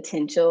the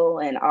potential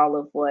and all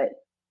of what,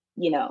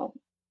 you know,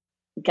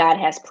 God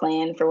has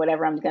planned for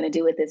whatever I'm going to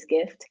do with this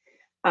gift.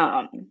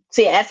 So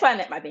yeah, that's what I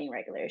meant by being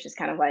regular. It's just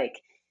kind of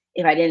like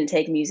if I didn't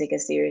take music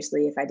as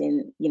seriously, if I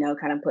didn't,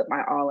 kind of put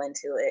my all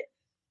into it,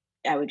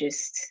 I would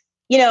just,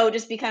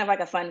 just be kind of like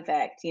a fun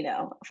fact,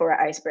 for an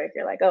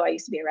icebreaker, like, oh, I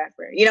used to be a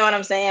rapper. You know what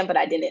I'm saying? But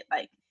I didn't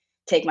like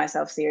take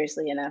myself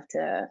seriously enough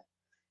to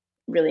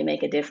really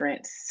make a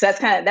difference. So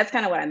that's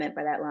kind of what I meant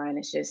by that line.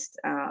 It's just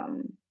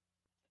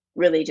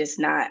really just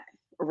not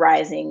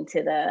rising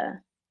to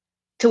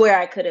where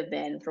I could have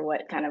been for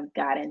what kind of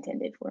God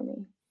intended for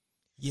me.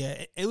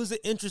 Yeah, it was an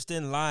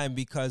interesting line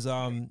because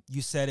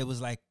you said it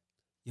was like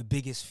your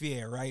biggest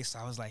fear, right? So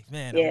I was like,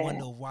 man, I Yeah.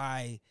 wonder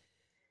why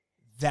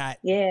that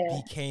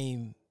Yeah.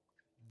 became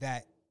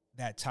that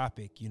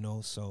topic,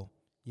 So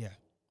yeah.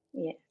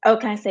 Yeah. Oh,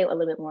 can I say a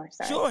little bit more?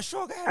 Sorry.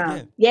 Sure, go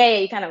ahead. Yeah,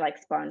 you kind of like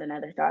spawned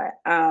another thought.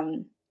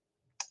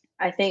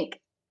 I think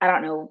I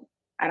don't know,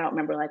 I don't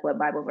remember like what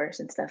Bible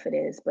verse and stuff it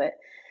is, but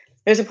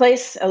there's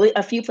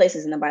a few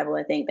places in the Bible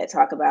I think that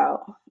talk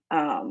about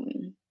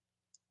kind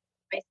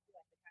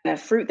of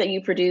fruit that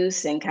you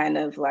produce and kind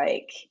of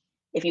like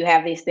if you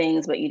have these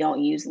things but you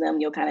don't use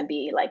them, you'll kind of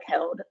be like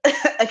held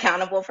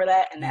accountable for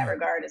that in that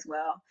regard as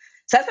well.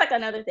 So that's like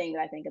another thing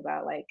that I think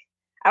about. Like,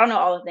 I don't know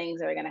all the things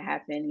that are gonna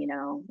happen,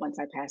 once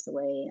I pass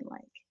away and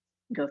like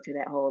go through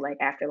that whole like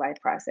afterlife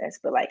process.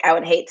 But like I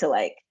would hate to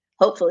like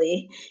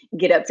hopefully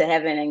get up to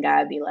heaven and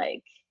God be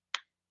like,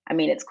 I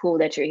mean, it's cool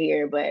that you're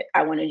here, but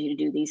I wanted you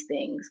to do these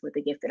things with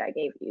the gift that I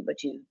gave you,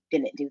 but you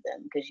didn't do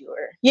them because you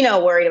were,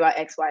 worried about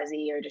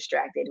XYZ or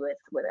distracted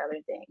with other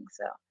things.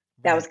 So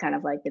that was kind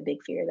of like the big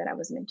fear that I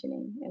was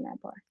mentioning in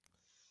that part.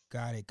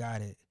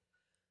 Got it.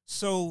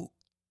 So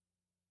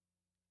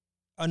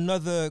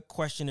another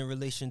question in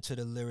relation to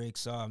the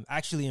lyrics,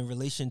 actually in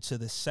relation to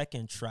the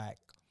second track,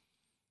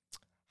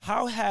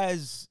 how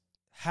has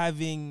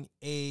having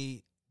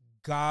a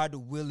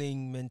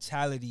God-willing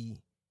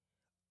mentality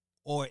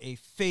or a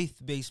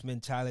faith-based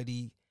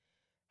mentality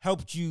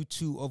helped you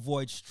to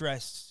avoid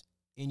stress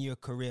in your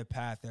career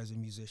path as a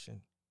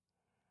musician?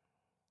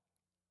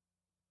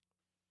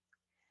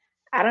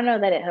 I don't know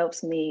that it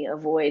helps me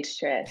avoid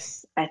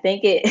stress. I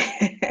think it,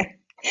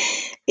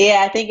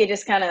 yeah, I think it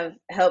just kind of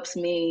helps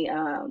me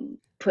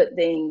put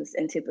things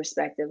into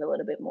perspective a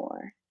little bit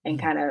more and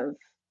kind of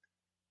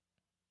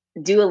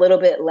do a little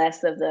bit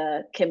less of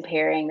the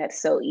comparing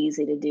that's so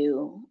easy to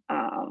do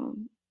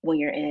when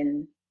you're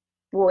in,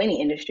 well,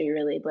 any industry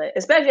really, but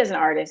especially as an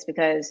artist,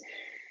 because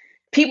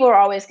people are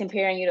always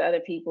comparing you to other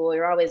people.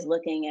 You're always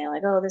looking at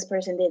like, oh, this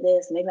person did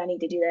this, maybe I need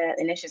to do that.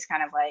 And it's just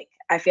kind of like,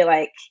 I feel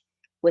like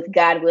with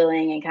God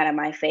willing and kind of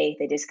my faith,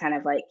 it just kind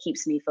of like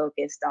keeps me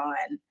focused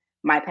on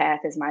my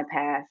path is my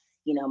path.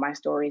 My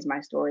story is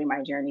my story,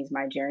 my journey is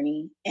my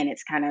journey. And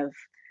it's kind of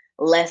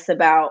less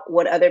about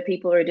what other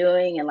people are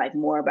doing and like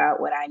more about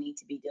what I need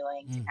to be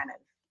doing to kind of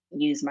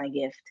use my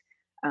gift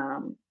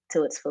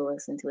to its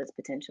fullest and to its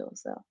potential.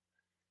 So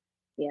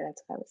yeah,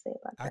 that's what I would say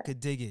about that. I could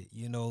dig it,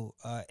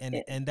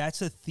 and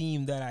that's a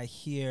theme that I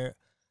hear.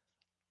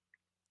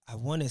 I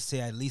want to say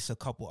at least a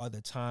couple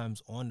other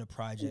times on the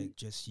project,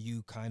 just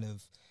you kind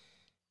of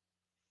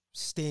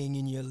staying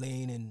in your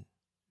lane and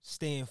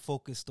staying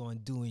focused on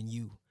doing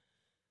you.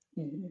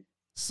 Mm-hmm.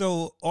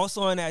 So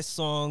also on that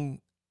song,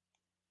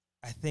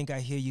 I think I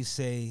hear you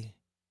say,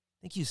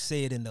 I think you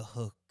say it in the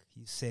hook.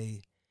 You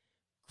say,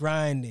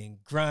 grinding.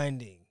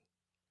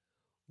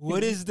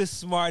 What is the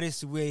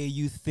smartest way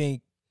you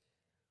think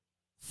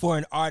for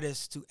an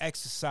artist to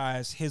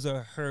exercise his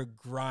or her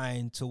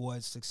grind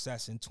towards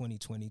success in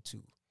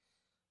 2022?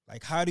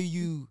 Like,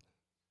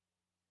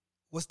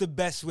 what's the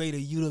best way to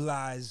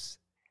utilize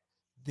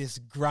this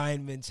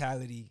grind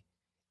mentality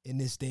in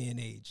this day and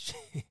age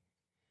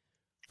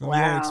from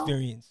your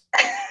experience?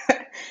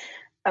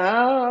 I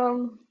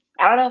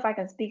don't know if I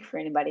can speak for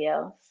anybody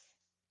else.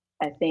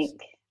 I think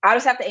I'll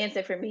just have to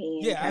answer for me.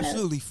 Yeah,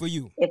 absolutely, for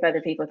you. If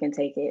other people can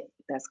take it,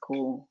 that's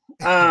cool.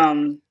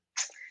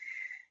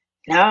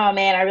 No,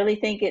 man, I really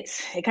think it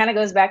kind of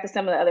goes back to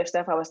some of the other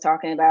stuff I was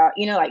talking about,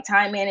 like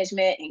time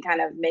management and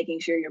kind of making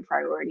sure your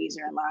priorities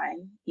are in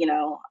line.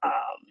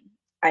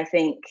 I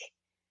think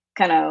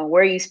kind of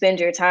where you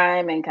spend your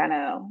time and kind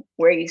of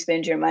where you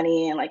spend your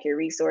money and like your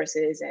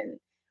resources and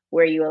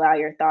where you allow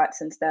your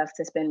thoughts and stuff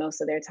to spend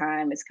most of their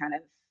time is kind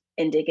of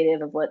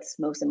indicative of what's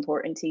most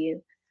important to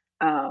you.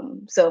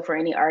 So for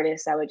any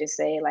artist, I would just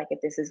say like if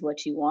this is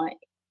what you want,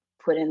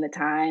 put in the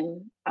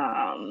time.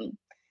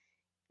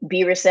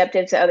 Be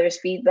receptive to others'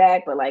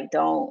 feedback, but like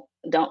don't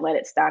let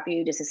it stop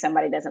you just as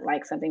somebody doesn't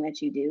like something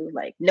that you do.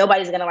 Like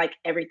nobody's gonna like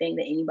everything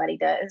that anybody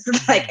does.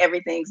 Like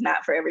everything's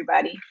not for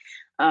everybody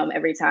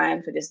every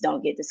time. So just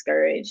don't get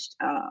discouraged.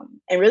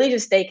 And really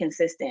just stay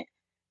consistent.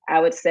 I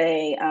would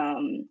say,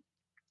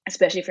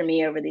 especially for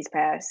me over these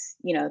past,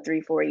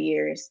 3-4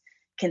 years,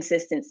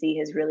 consistency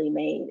has really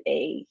made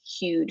a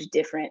huge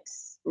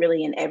difference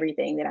really in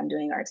everything that I'm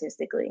doing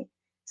artistically.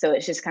 So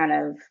it's just kind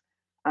of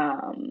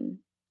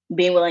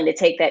being willing to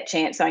take that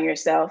chance on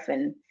yourself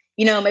and,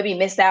 maybe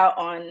miss out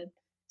on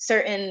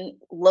certain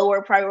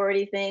lower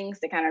priority things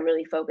to kind of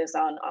really focus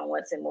on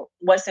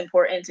what's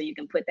important so you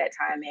can put that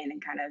time in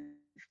and kind of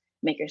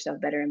make yourself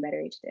better and better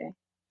each day.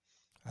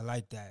 I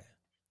like that.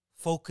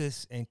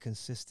 Focus and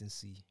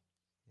consistency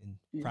and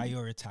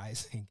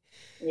prioritizing.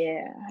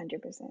 Yeah,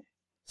 100%.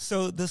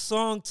 So the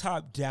song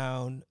Top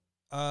Down,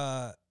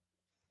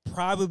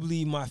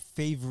 probably my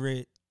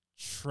favorite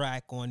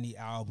track on the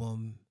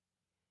album.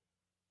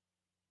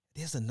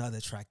 There's another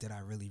track that I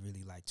really,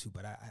 really like too,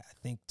 but I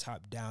think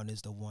Top Down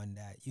is the one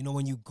that,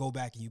 when you go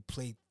back and you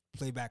play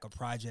back a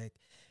project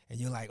and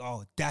you're like,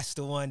 oh, that's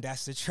the one,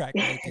 that's the track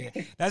right there.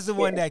 That's the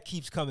one that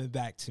keeps coming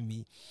back to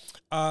me.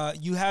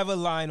 You have a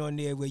line on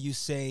there where you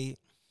say,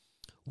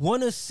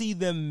 want to see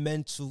them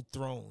mental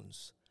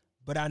thrones,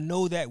 but I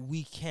know that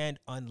we can't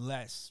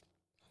unless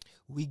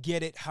we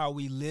get it how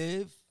we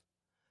live,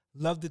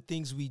 love the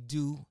things we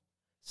do,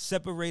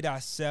 separate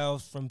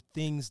ourselves from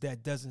things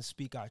that doesn't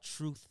speak our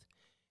truth.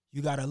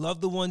 You got to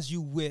love the ones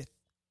you with,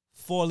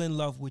 fall in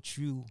love with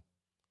you,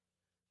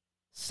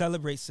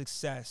 celebrate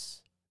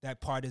success. That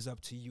part is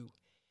up to you.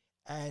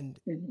 And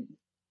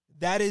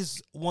that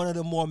is one of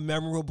the more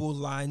memorable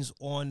lines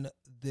on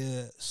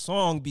the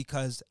song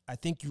because I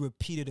think you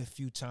repeat it a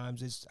few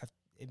times.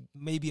 It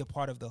may be a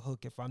part of the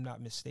hook if I'm not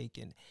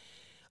mistaken.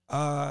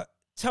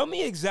 Tell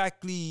me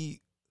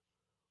exactly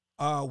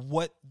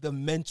what the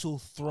mental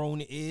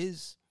throne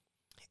is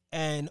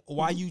and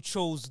why you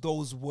chose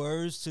those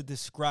words to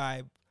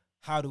describe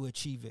how to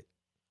achieve it.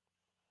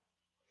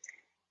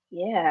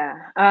 Yeah.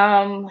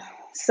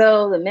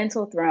 So the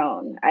mental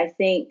throne, I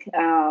think,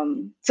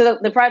 so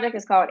the project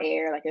is called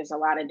AIR. Like there's a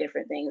lot of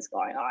different things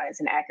going on.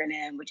 It's an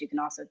acronym, but you can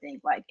also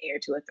think like heir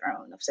to a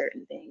throne of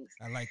certain things.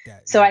 I like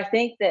that. So I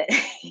think that,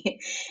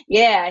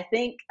 I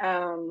think,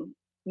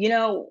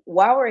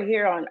 while we're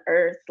here on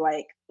Earth,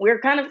 like we're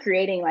kind of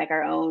creating like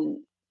our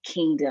own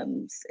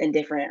kingdoms in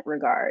different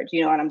regards.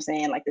 You know what I'm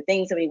saying? Like the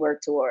things that we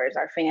work towards,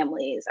 our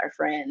families, our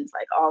friends,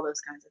 like all those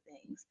kinds of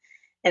things.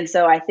 And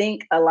so I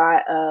think a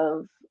lot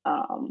of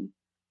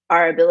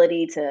our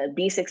ability to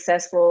be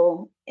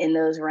successful in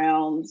those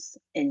realms,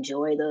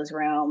 enjoy those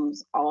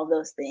realms, all of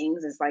those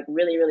things is like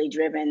really, really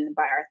driven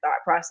by our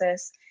thought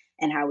process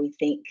and how we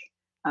think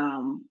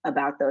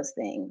about those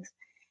things.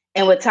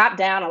 And with Top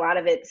Down, a lot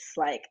of it's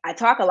like I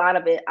talk a lot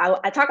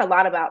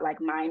about like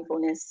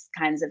mindfulness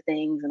kinds of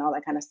things and all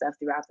that kind of stuff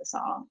throughout the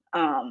song.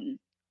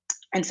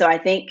 And so I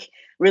think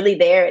really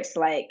there it's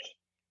like,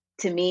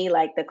 to me,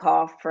 like the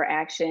call for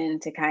action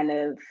to kind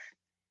of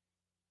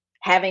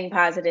having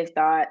positive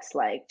thoughts,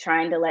 like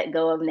trying to let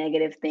go of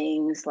negative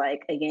things,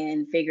 like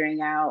again,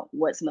 figuring out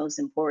what's most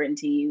important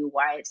to you,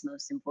 why it's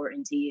most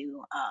important to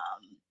you,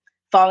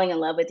 falling in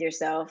love with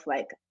yourself.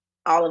 Like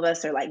all of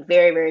us are like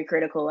very, very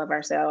critical of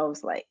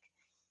ourselves, like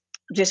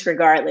just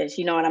regardless,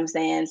 you know what I'm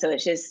saying? So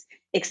it's just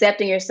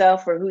accepting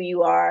yourself for who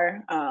you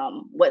are,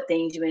 what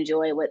things you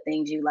enjoy, what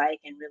things you like,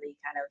 and really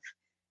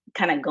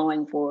kind of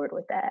going forward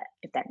with that,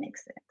 if that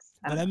makes sense.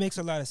 No, that makes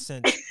a lot of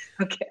sense.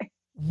 Okay.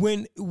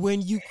 When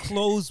you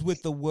close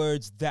with the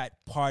words, that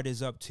part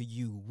is up to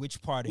you,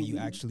 which part are you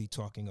actually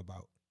talking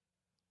about?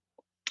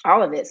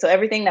 All of it. So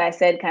everything that I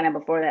said kind of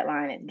before that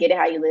line is get it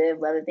how you live,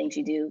 love the things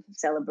you do,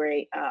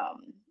 celebrate,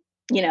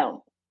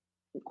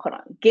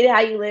 get it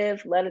how you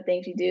live, love the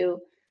things you do,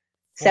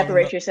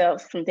 separate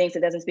yourself from things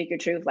that doesn't speak your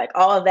truth. Like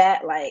all of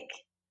that, like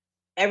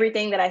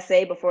everything that I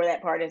say before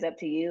that part is up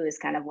to you is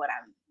kind of what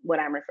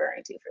I'm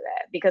referring to for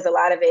that, because a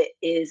lot of it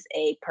is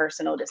a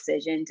personal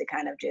decision to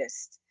kind of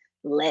just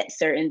let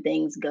certain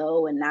things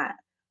go and not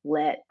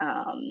let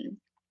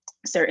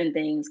certain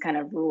things kind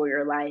of rule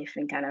your life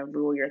and kind of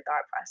rule your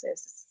thought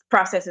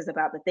processes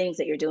about the things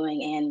that you're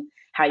doing and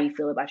how you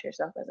feel about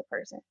yourself as a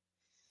person.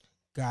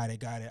 Got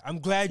it. I'm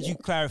glad you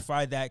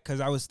clarified that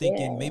because I was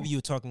thinking maybe you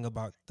were talking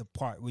about the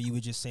part where you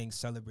were just saying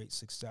celebrate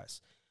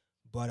success.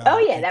 But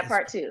that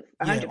part too.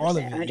 100%. All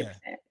of it, 100%.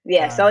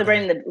 Yeah,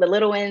 celebrating the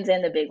little wins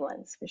and the big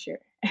ones for sure.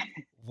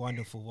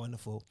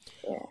 Wonderful.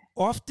 Yeah.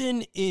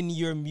 Often in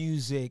your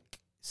music,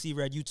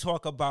 C-Red, you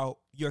talk about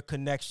your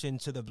connection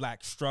to the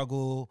Black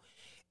struggle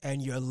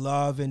and your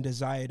love and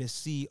desire to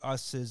see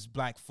us as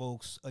Black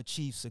folks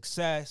achieve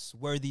success,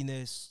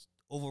 worthiness,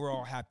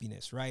 overall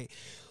happiness, right?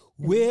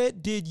 Where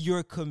did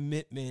your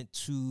commitment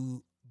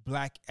to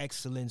Black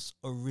excellence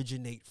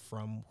originate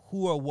from?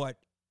 Who or what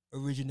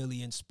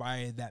originally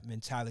inspired that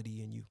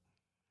mentality in you?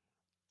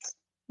 It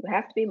would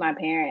have to be my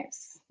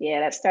parents. Yeah,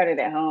 that started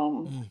at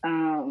home. As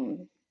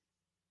long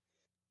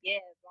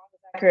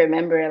as I can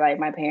remember like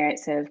my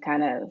parents have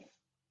kind of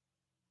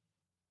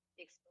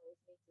exposed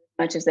me to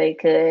as much as they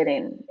could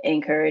and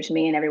encouraged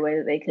me in every way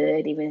that they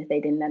could, even if they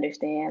didn't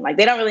understand. Like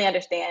they don't really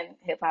understand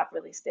hip hop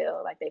really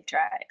still. Like they've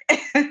tried,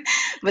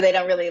 but they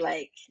don't really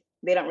like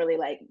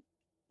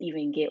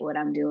even get what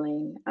I'm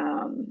doing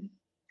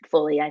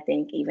fully. I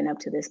think even up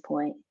to this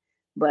point.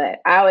 But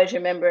I always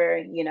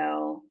remember,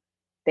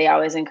 they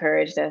always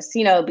encouraged us,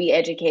 be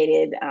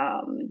educated,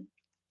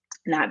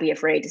 not be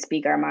afraid to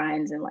speak our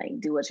minds and like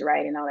do what's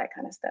right and all that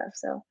kind of stuff.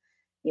 So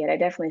yeah, that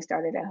definitely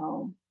started at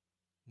home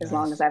as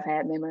long as Nice. I've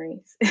had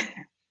memories.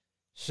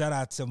 Shout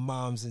out to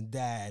moms and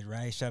dad,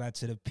 right? Shout out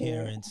to the Yeah.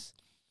 parents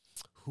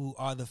who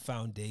are the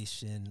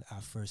foundation,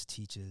 our first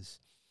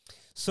teachers.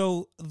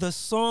 So the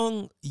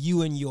song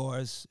You and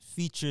Yours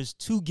features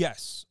two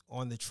guests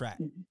on the track,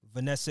 Mhm.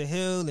 Vanessa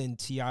Hill and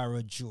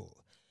Tiara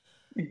Jewel.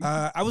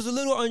 Mhm. I was a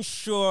little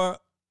unsure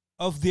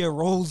of their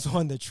roles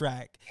on the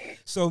track.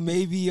 So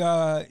maybe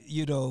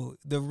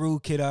the Rue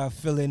could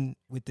fill in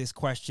with this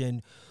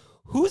question.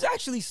 Who's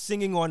actually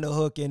singing on the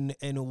hook and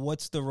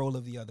what's the role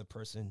of the other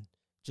person?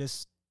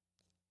 Just,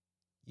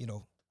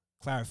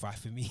 clarify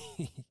for me.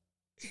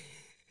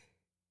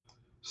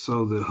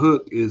 So the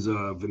hook is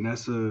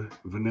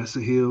Vanessa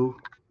Hill,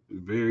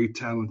 very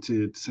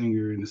talented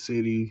singer in the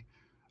city.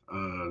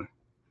 Uh,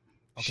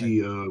 Okay.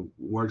 she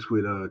works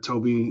with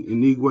Toby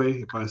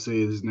Inigwe, if I say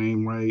his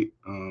name right.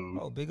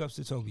 Oh, big ups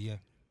to Toby, yeah.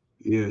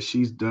 Yeah,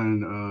 she's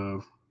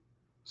done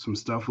some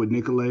stuff with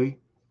Nicolay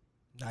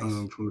Nice.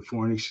 from the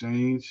Foreign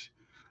Exchange.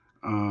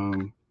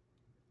 Um,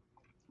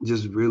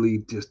 just really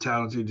just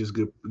talented, just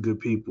good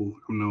people.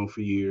 I've known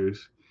for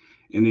years.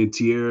 And then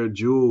Tierra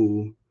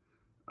Jewel,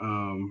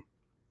 um,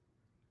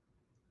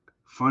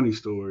 funny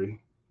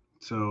story.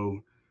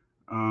 So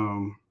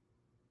um,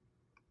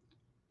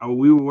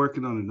 we were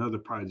working on another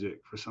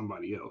project for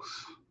somebody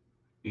else,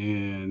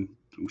 and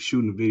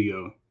shooting a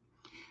video.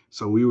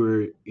 So we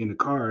were in the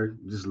car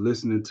just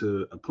listening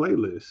to a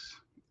playlist,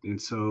 and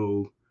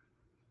so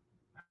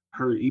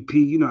her EP,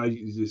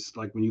 it's just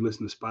like when you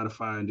listen to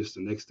Spotify and just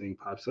the next thing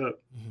pops up.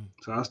 Mhm.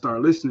 So I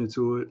started listening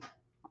to it.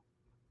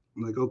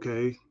 I'm like,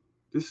 okay,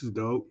 this is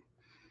dope.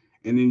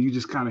 And then you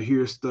just kind of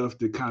hear stuff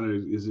that kind of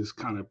is just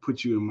kind of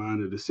put you in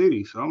mind of the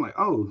city. So I'm like,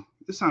 oh,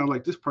 this sounds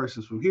like this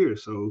person's from here.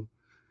 So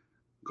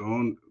go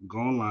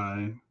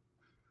online,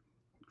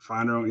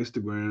 find her on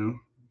Instagram.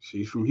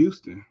 She's from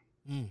Houston.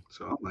 Mm.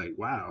 So I'm like,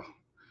 wow.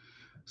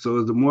 So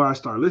as the more I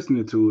start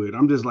listening to it,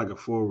 I'm just like a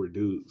forward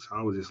dude. So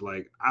I was just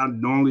like, I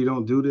normally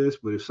don't do this,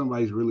 but if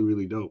somebody's really,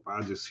 really dope,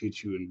 I'll just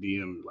hit you and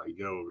DM like,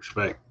 yo,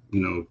 respect,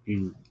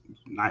 you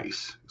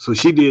nice. So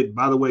she did,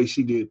 by the way,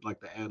 she did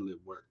like the ad lib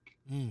work.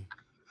 Mm.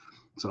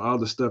 So all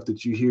the stuff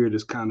that you hear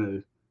that's kind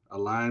of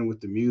aligned with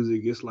the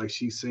music, it's like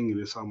she's singing,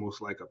 it's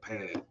almost like a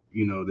pad,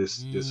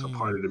 this a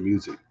part Mm. of the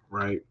music,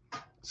 right?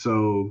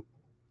 So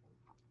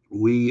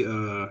we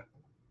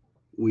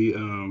we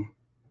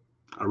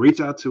I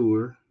reach out to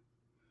her,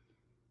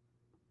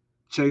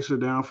 chase her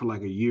down for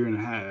like a year and a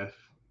half,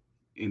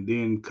 and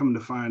then come to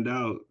find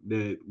out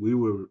that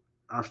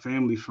our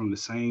family's from the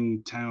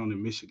same town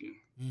in Michigan.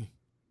 Mm.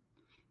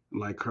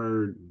 Like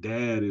her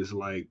dad is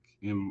like,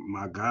 and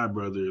my god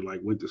brother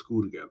like went to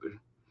school together.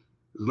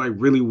 It's like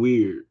really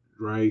weird,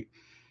 right?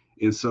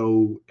 And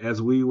so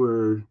as we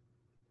were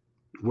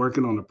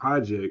working on the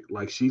project,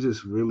 like she's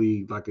just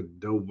really like a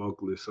dope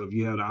vocalist. So if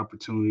you have the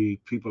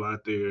opportunity, people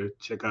out there,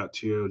 check out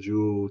Tierra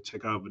Jewel,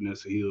 check out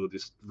Vanessa Hill.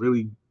 Just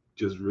really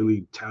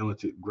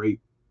talented,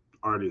 great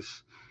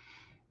artists.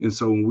 And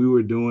so when we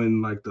were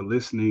doing like the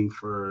listening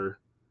for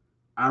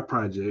our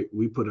project,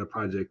 we put a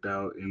project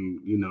out, and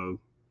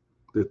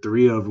the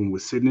three of them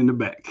was sitting in the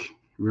back.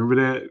 Remember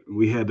that?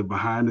 We had the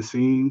behind the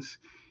scenes,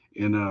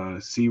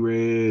 and C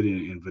Red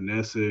and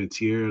Vanessa and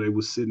Tierra, they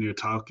was sitting there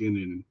talking,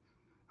 and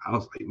I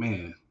was like,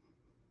 man,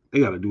 they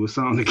got to do a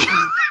song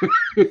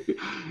together.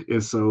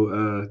 And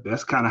so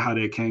that's kind of how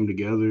that came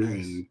together.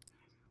 Nice. And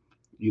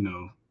you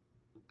know,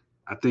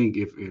 I think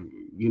if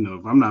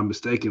I'm not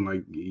mistaken,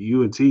 like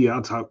you and T,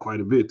 y'all talk quite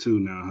a bit too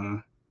now,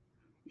 huh?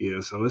 Yeah.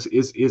 So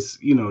it's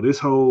this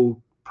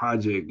whole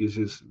project is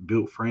just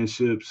built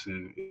friendships,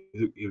 and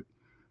it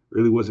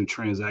really wasn't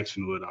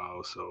transactional at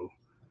all. So,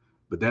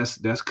 but that's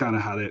kind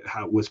of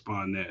how what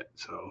spawned that.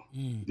 So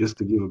Mm. just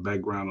to give a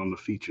background on the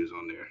features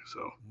on there.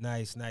 So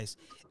Nice, nice.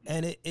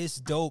 And it's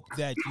dope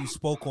that you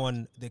spoke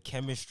on the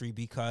chemistry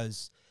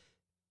because,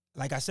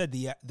 like I said,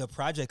 the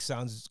project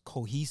sounds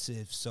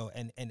cohesive. So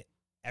and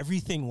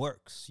everything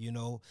works.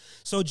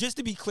 So just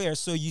to be clear,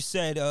 so you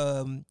said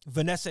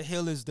Vanessa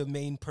Hill is the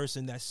main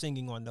person that's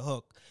singing on the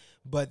hook,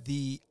 but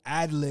the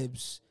ad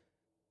libs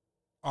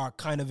are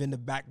kind of in the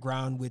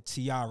background with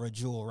Tiara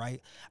Jewel,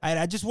 right? And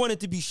I just wanted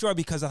to be sure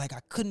because I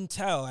couldn't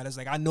tell. I was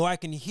like, I know I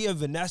can hear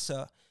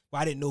Vanessa, but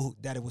I didn't know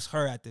that it was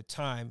her at the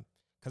time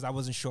because I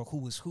wasn't sure who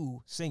was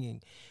who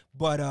singing.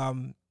 But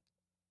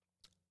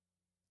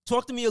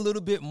talk to me a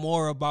little bit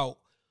more about,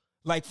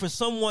 like, for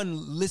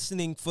someone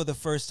listening for the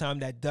first time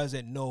that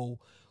doesn't know,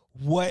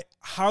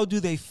 how do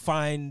they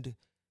find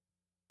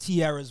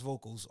Tiara's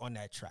vocals on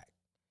that track?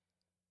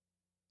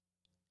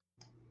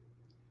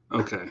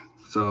 Okay,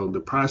 so the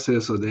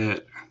process of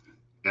that,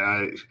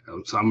 I,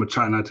 so I'm gonna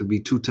try not to be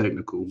too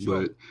technical,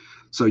 Sure. but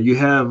so you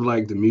have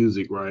like the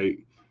music, right?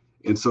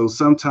 And so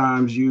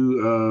sometimes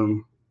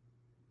you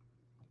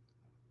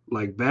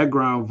like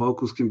background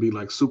vocals can be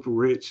like super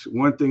rich.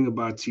 One thing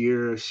about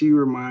Tierra, she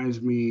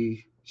reminds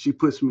me, she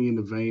puts me in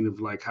the vein of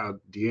like how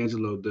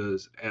D'Angelo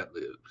does ad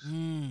libs.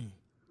 Mm.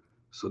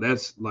 So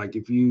that's like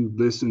if you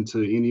listen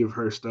to any of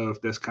her stuff,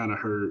 that's kind of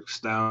her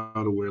style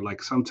to where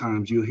like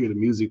sometimes you'll hear the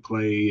music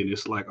play and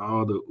it's like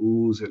all the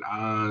oohs and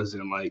ahs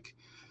and like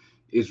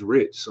it's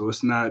rich. So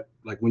it's not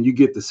like when you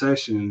get the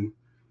session,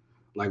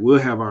 like we'll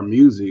have our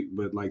music,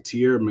 but like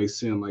Tierra may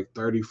send like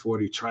 30,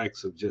 40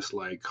 tracks of just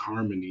like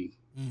harmony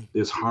Mm.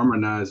 that's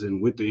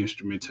harmonizing with the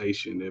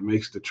instrumentation that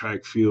makes the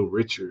track feel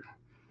richer.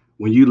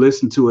 When you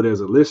listen to it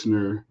as a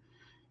listener,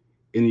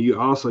 and you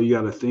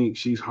got to think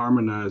she's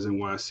harmonizing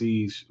while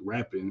she's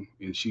rapping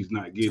and she's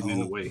not getting in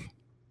the Dope. way.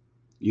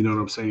 You know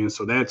what I'm saying?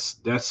 So that's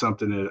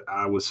something that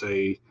I would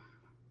say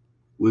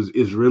was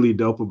is really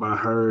dope about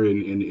her,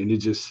 and it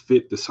just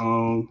fit the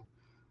song.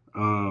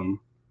 Um,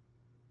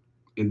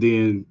 and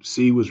then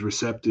C was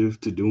receptive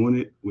to doing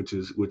it, which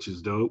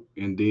is dope.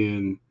 And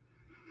then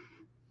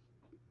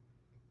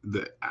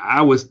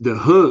the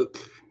hook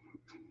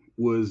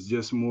was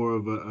just more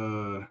of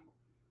a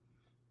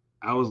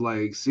I was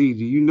like, "See,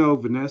 do you know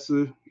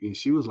Vanessa?" And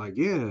she was like,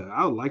 "Yeah,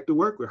 I would like to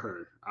work with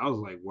her." I was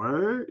like,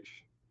 "Word."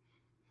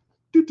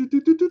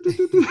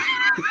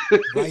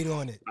 Right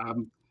on it.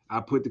 I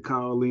put the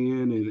call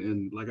in,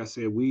 and like I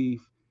said,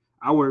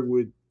 I worked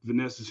with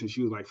Vanessa since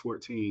she was like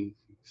 14.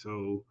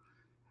 So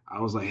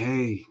I was like,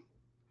 "Hey,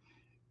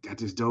 got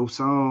this dope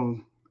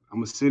song. I'm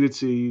gonna send it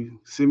to you.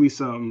 Send me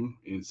something."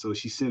 And so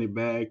she sent it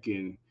back,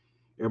 and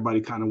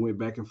everybody kind of went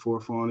back and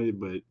forth on it,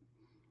 but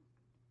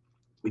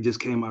it just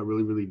came out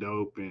really, really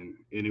dope, and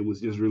it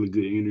was just really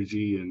good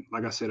energy. And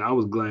like I said, I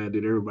was glad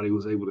that everybody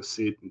was able to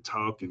sit and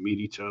talk and meet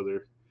each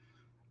other.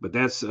 But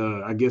that's,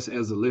 I guess,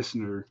 as a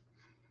listener,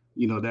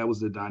 that was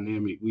the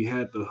dynamic. We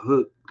had the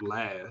hook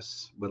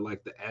last, but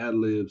like the ad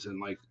libs and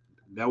like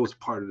that was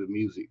part of the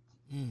music.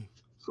 Mm.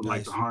 So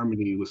like the Nice.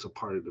 harmony was a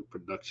part of the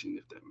production,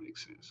 if that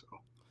makes sense. So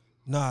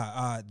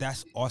Nah,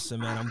 that's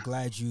awesome, man. I'm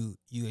glad you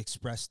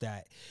expressed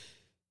that.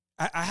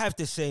 I have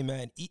to say,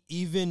 man,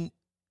 even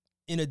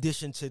in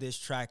addition to this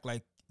track,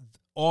 like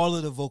all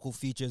of the vocal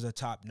features are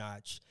top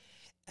notch,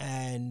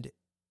 and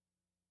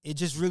it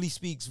just really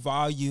speaks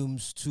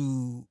volumes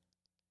to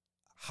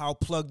how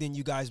plugged in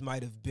you guys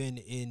might have been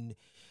in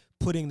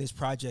putting this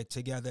project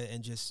together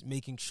and just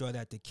making sure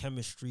that the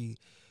chemistry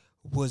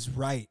was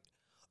right.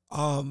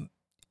 Um,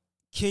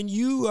 can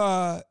you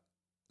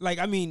like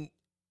I mean,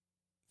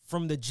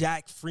 from the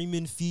Jack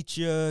Freeman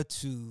feature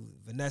to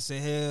Vanessa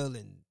Hill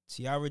and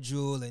Tiara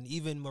Jewel and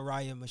even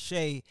Mariah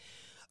Mache,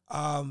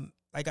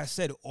 like I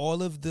said,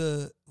 all of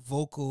the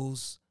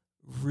vocals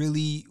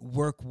really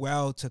work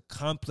well to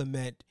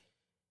complement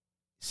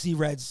C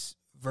Red's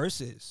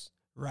verses,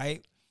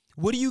 right?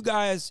 What do you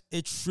guys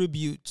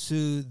attribute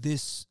to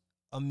this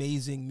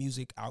amazing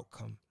music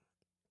outcome?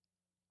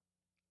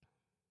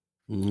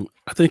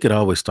 I think it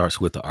always starts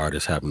with the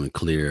artist having a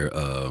clear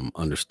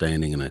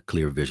understanding and a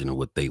clear vision of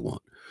what they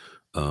want.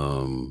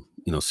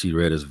 C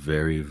Red is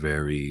very,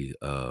 very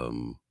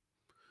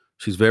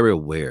she's very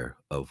aware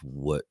of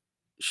what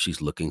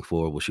she's looking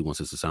for, what she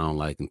wants it to sound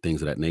like, and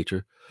things of that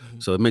nature.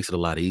 Mhm. So it makes it a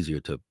lot easier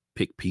to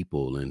pick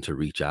people and to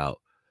reach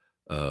out.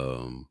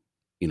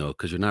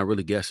 Because you're not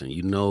really guessing.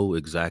 You know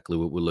exactly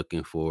what we're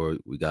looking for.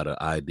 We got an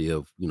idea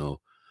of,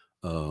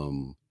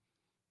 um,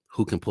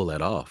 who can pull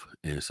that off.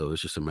 And so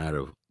it's just a matter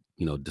of,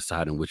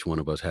 deciding which one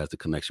of us has the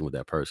connection with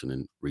that person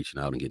and reaching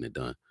out and getting it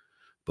done.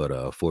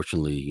 But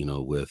fortunately,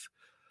 with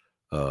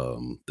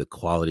the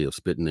quality of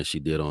spitting that she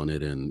did on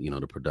it, and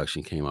the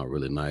production came out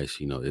really nice.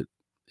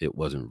 It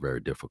wasn't very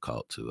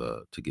difficult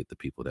to get the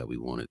people that we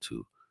wanted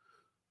to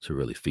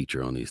really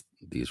feature on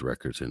these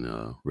records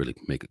and really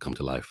make it come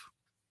to life.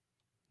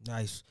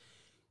 Nice.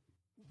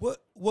 What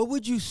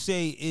would you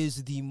say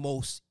is the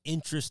most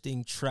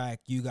interesting track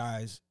you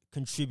guys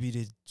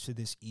contributed to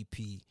this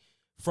EP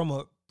from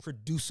a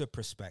producer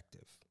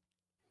perspective?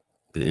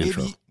 The And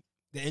intro. maybe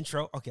the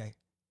intro. Okay,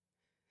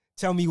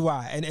 tell me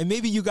why. And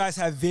maybe you guys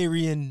have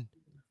varying,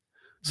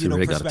 See,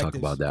 Ray got to talk perspectives.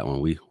 about that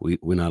one.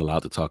 We're not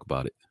allowed to talk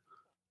about it.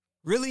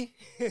 Really?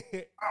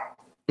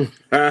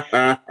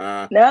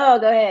 No,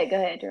 go ahead,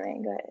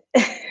 Dorian. Go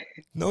ahead.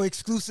 No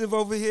exclusive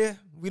over here.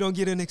 We don't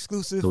get an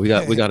exclusive. So we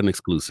got an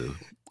exclusive.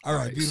 All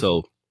right,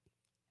 So beautiful.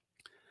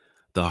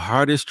 the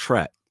hardest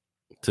track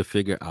to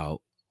figure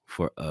out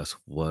for us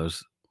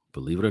was,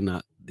 believe it or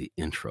not, the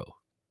intro.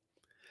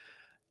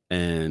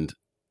 And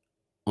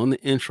on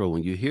the intro,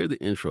 when you hear the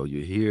intro,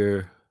 you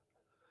hear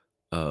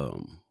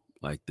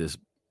like this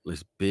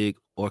big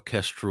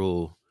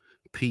orchestral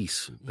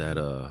piece that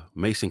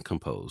Mason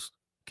composed.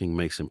 King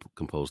Mason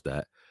composed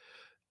that.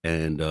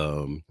 And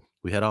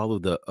we had all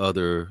of the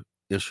other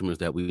instruments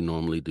that we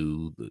normally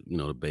do,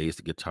 the bass,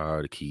 the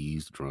guitar, the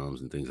keys, the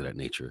drums, and things of that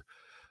nature.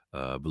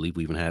 I believe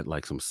we even had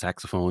like some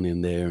saxophone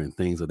in there and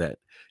things of that.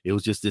 It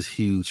was just this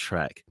huge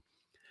track.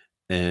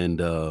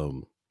 And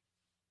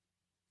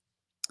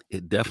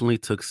it definitely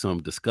took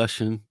some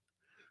discussion,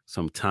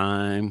 some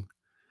time,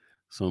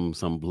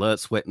 some blood,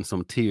 sweat, and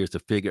some tears to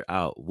figure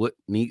out what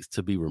needs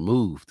to be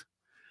removed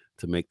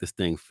to make this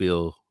thing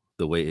feel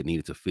the way it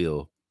needed to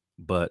feel.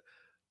 But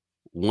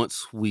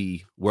once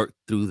we worked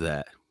through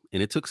that,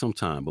 and it took some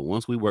time, but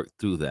once we worked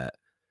through that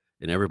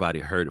and everybody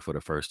heard it for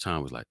the first time,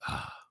 it was like,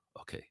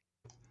 okay,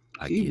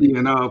 I He get it.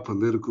 being all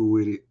political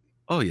with it.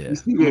 Oh yeah, You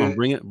see come on,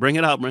 that? bring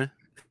it out, man.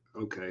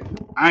 Okay,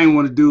 I ain't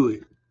want to do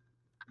it.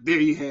 There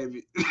you have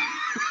it.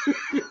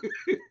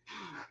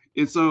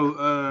 And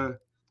so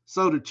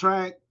the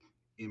track,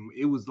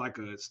 it was like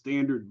a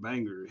standard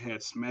banger. It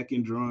had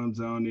smacking drums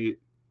on it.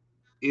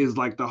 Is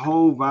like the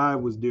whole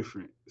vibe was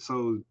different.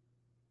 So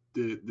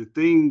the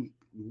thing,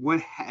 what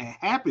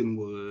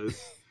happened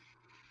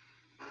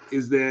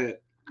is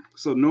that,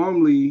 so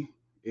normally,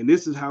 and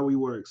this is how we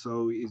work.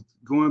 So it's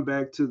going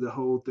back to the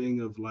whole thing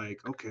of like,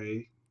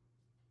 okay,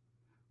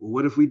 well,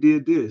 what if we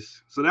did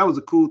this? So that was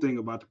a cool thing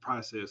about the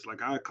process.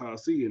 Like I called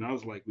C and I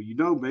was like,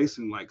 well,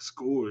 Mason like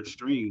scores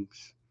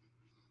strings.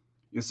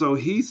 And so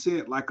he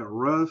sent like a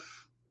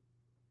rough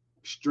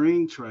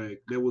string track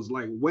that was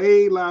like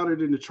way louder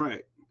than the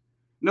track.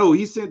 No,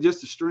 he sent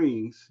just the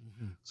strings.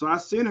 Mm-hmm. So I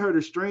sent her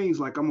the strings,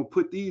 like I'm gonna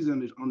put these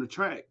on the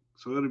track.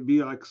 So it'll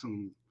be like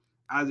some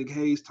Isaac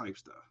Hayes type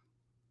stuff.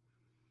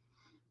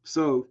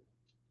 So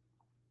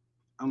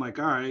I'm like,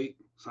 all right.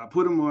 So I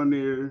put them on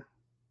there.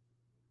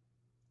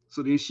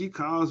 So then she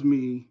calls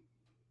me.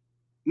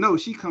 No,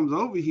 she comes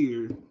over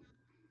here.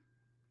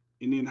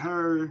 And then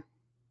her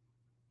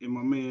and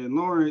my man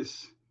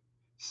Lawrence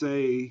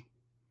say,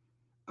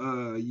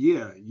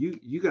 yeah,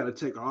 you gotta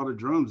take all the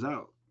drums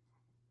out.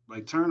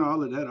 Like turn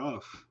all of that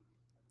off.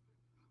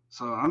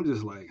 So I'm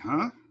just like,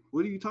 huh?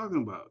 What are you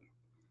talking about?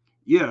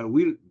 Yeah,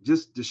 we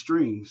just the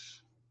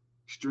strings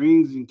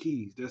and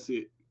keys. That's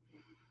it.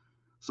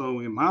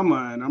 So in my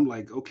mind, I'm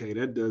like, okay,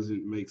 that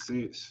doesn't make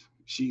sense.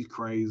 She's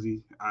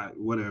crazy.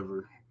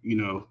 Whatever,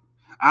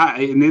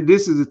 and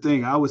this is the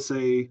thing I would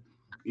say,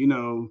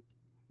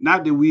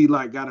 not that we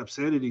like got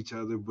upset at each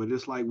other, but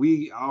it's like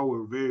we all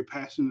were very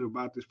passionate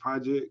about this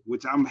project,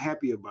 which I'm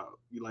happy about.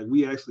 Like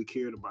we actually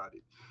cared about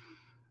it.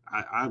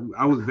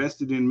 I was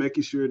vested in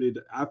making sure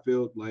that I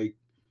felt like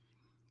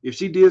if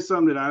she did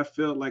something that I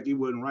felt like it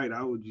wasn't right,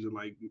 I would just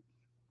like,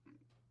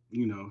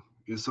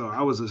 and so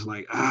I was just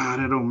like, that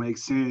don't make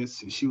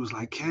sense. And she was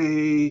like,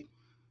 hey,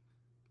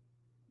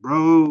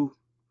 bro,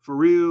 for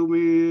real,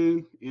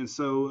 man. And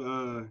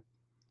so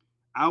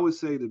I would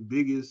say the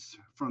biggest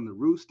from the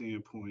Root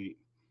standpoint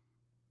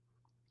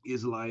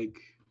is like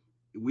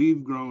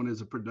we've grown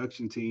as a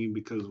production team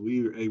because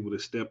we were able to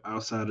step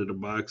outside of the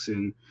box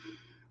and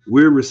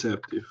we're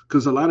receptive.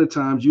 Because a lot of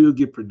times you'll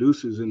get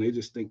producers and they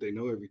just think they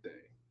know everything,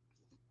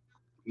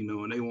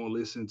 and they won't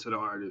listen to the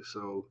artist.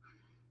 So,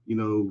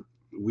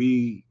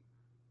 we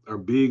are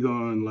big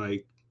on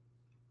like,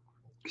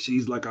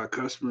 she's like our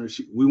customer.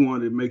 We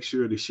wanted to make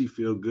sure that she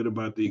feel good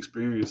about the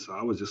experience. So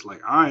I was just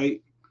like, all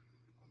right,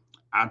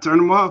 I'll turn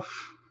them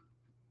off.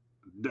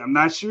 I'm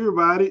not sure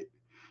about it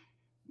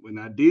when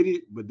I did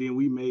it, but then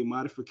we made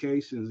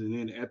modifications. And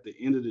then at the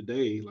end of the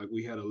day, like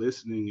we had a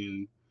listening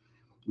and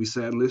we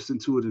sat and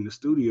listened to it in the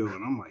studio.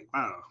 And I'm like,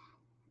 wow,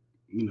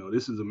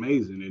 this is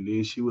amazing. And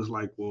then she was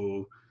like,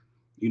 well,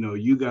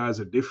 you guys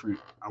are different.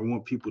 I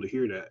want people to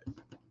hear that.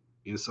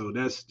 And so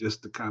that's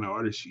just the kind of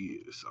artist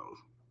she is. So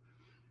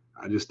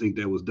I just think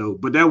that was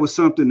dope. But that was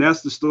something,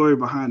 that's the story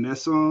behind that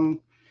song.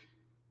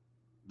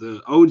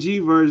 The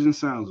OG version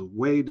sounds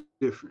way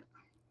different.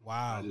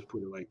 Wow. I just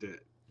put it like that.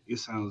 It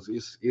sounds,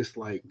 it's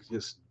like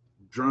just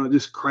drum,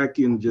 just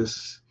cracking,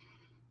 just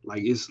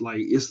like it's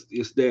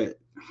that.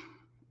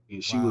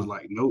 And she was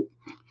like, nope.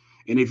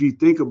 And if you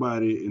think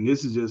about it, and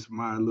this is just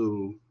my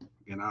little,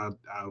 and I'll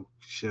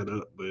shut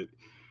up, but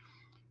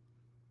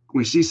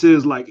when she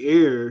says like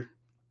air,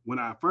 when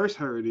I first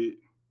heard it,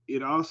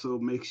 it also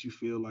makes you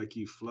feel like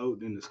you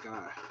float in the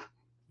sky.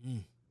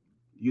 Mm.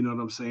 You know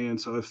what I'm saying?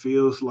 So it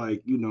feels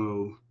like,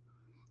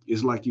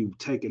 it's like you've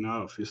taken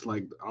off. It's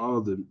like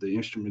all the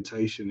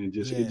instrumentation and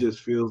just, It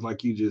just feels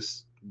like you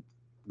just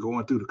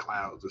going through the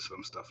clouds or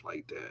some stuff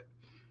like that.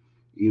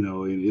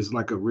 And it's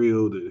like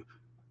the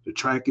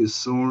track is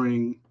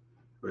soaring,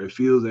 or it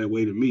feels that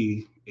way to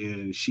me.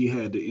 And she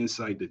had the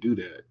insight to do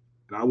that.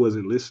 And I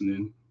wasn't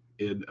listening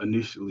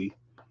initially.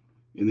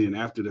 And then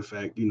after the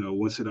fact,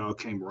 once it all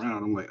came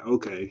around, I'm like,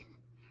 okay,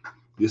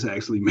 this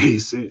actually made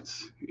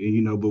sense.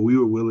 And, but we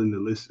were willing to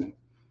listen.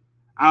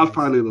 I was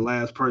probably the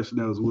last person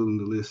that was willing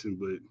to listen,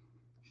 but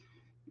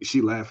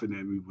she laughing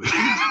at me.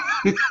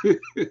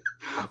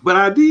 But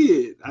I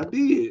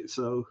did.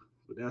 So,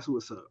 but that's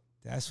what's up.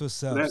 That's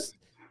what's up.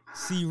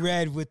 C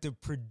Red with the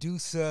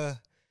producer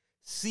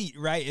seat,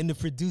 right? In the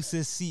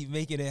producer seat,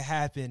 making it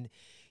happen.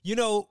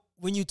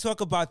 When you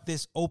talk about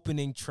this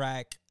opening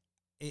track,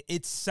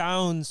 it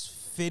sounds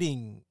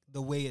fitting,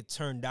 the way it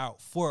turned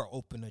out for an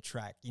opener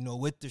track, you know,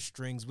 with the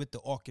strings, with the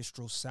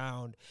orchestral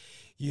sound,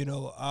 you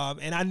know.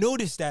 And I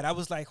noticed that. I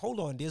was like, hold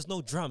on, there's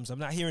no drums. I'm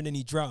not hearing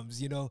any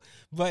drums, you know.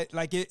 But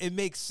like it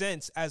makes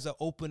sense as an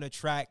opener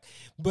track.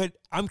 But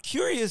I'm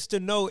curious to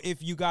know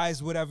if you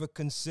guys would ever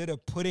consider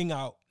putting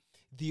out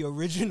the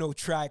original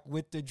track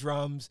with the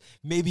drums,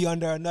 maybe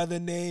under another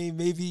name,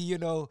 maybe, you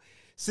know,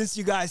 since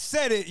you guys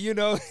said it, you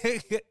know,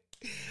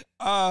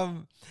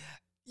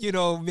 you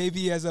know,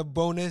 maybe as a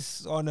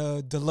bonus on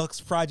a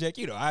deluxe project,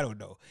 you know, I don't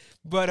know.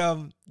 But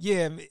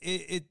yeah,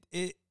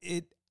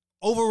 it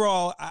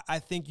overall, I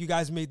think you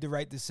guys made the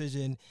right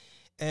decision.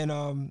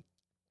 And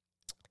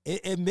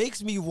it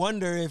makes me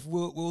wonder if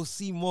we'll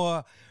see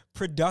more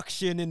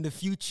production in the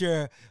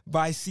future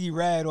by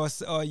C-Red,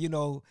 or you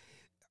know,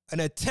 an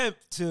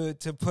attempt to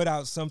put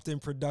out something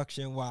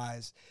production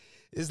wise.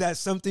 Is that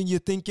something you're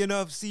thinking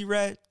of,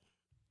 C-Red?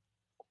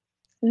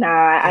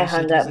 Nah, I Or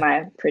hung should you up say?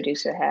 my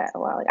producer hat a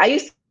while ago. I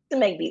used to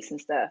make beats and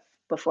stuff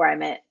before I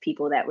met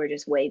people that were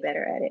just way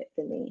better at it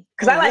than me.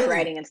 Because Oh, I like really?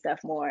 writing and stuff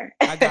more.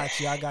 I got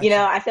you. I You got know,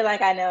 you. I feel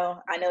like I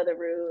know the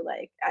root.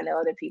 Like I know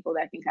other people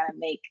that can kind of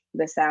make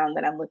the sound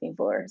that I'm looking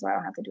for, so I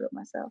don't have to do it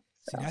myself.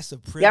 See, So that's a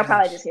y'all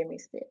probably privilege. just hear me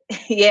spit.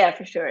 Yeah,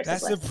 for sure, it's a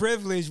That's a blessing.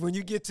 privilege when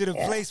you get to the Yeah,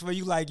 place where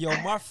you like, yo,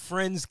 my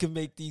friends can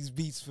make these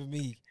beats for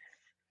me.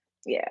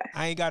 yeah.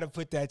 I ain't got to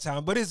put that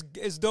time. But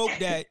it's dope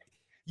that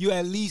you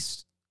at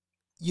least,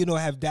 you know,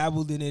 have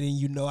dabbled in it and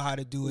you know how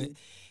to do it. Mm.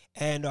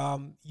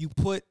 And you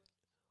put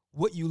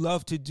what you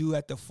love to do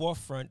at the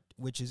forefront,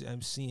 which is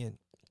MCing.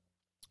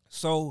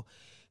 So,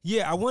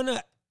 yeah, I want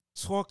to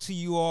talk to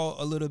you all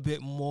a little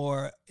bit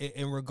more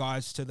in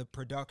regards to the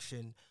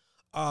production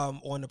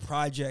on the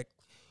project.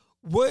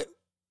 What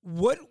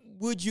what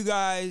would you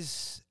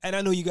guys? And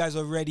I know you guys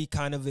already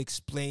kind of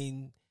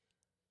explained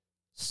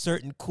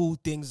certain cool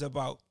things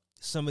about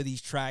some of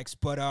these tracks,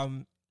 but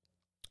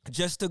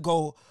just to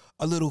go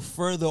a little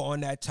further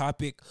on that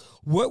topic,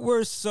 what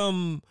were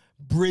some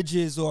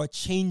bridges or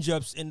change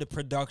ups in the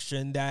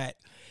production that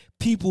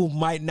people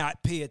might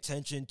not pay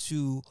attention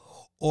to,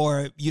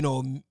 or, you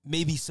know,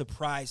 maybe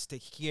surprised to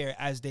hear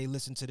as they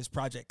listen to this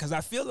project? Because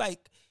I feel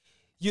like,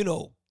 you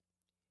know,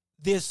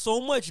 there's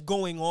so much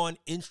going on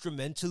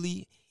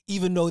instrumentally,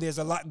 even though there's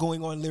a lot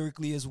going on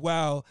lyrically as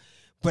well.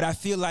 But I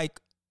feel like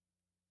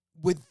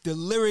with the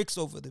lyrics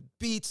over the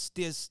beats,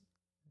 there's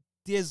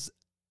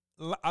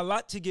a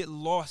lot to get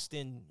lost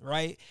in,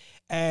 right?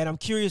 And I'm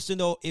curious to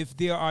know if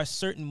there are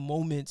certain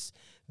moments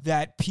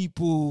that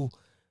people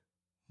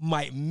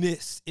might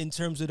miss in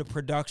terms of the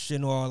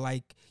production, or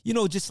like, you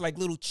know, just like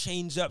little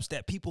change ups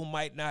that people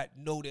might not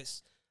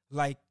notice.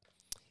 Like,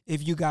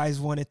 if you guys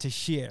wanted to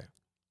share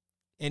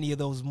any of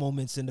those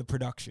moments in the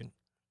production.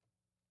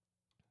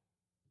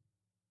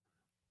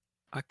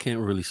 I can't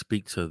really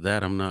speak to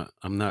that. I'm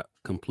not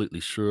completely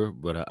sure,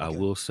 but I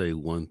Okay. will say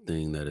one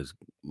thing that is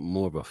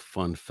more of a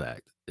fun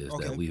fact is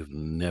that Okay. we have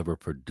never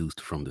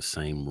produced from the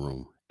same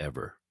room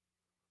ever.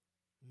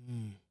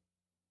 Mm.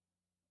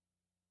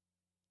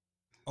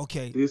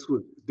 Okay.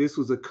 This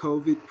was a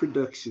COVID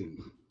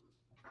production.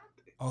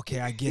 Okay.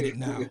 I get it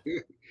now.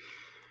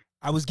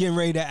 I was getting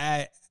ready to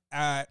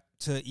add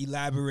to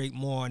elaborate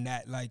more on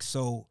that. Like,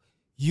 so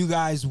you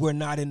guys were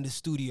not in the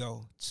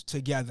studio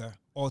together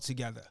all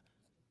together.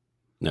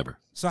 Never.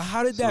 So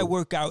how did that So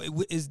work out?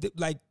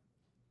 Like,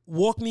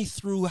 walk me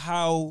through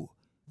how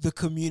the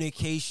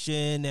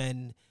communication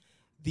and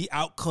the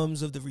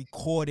outcomes of the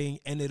recording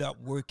ended up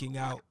working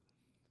out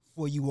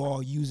for you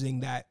all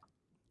using that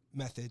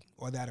method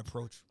or that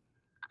approach.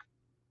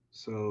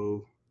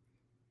 so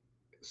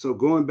so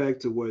going back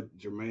to what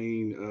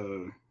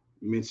Jermaine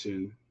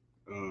mentioned,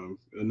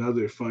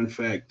 another fun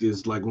fact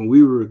is like when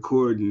we were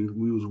recording,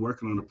 we was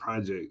working on a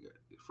project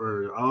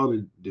for all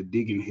the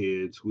digging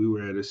heads. We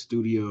were at a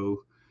studio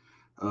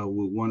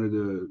with one of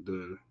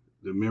the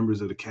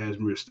members of the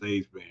Kashmir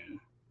Stage Band,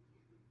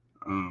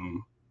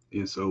 um,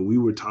 and so we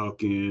were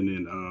talking,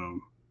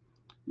 and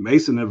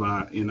Mason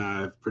and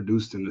I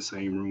produced in the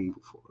same room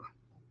before.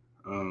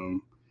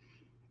 Um,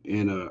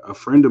 and a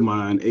friend of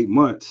mine, 8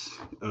 months,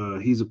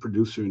 he's a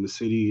producer in the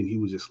city, and he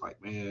was just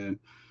like, man,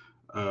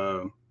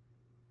 uh,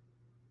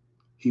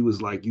 he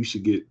was like, you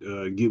should get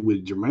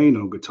with Jermaine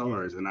on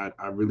guitars, and I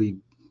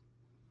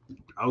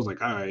was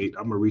like, all right,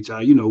 I'm gonna reach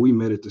out. You know, we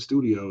met at the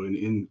studio,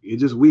 and it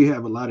just we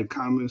have a lot in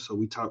common, so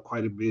we talk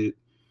quite a bit.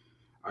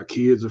 Our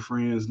kids are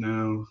friends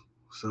now,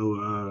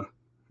 so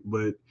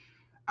but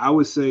I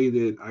would say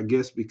that I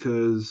guess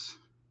because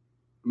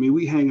I mean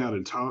we hang out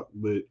and talk,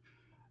 but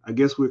I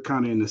guess we're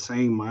kind of in the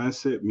same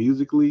mindset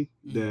musically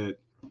Mm. that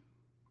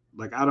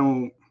like I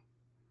don't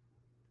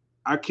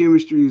our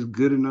chemistry is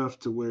good enough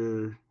to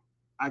where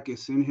I can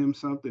send him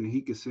something and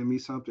he can send me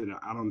something and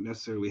I don't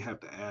necessarily have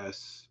to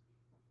ask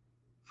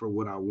for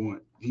what I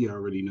want. He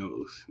already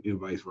knows and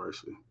vice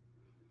versa.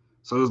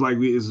 So it's like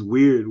it's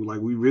weird.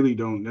 Like we really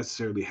don't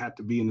necessarily have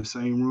to be in the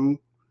same room,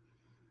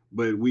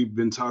 but we've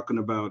been talking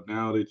about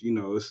now that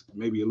it's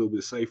maybe a little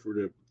bit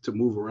safer to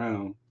move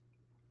around.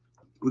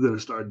 We're gonna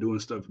start doing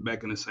stuff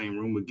back in the same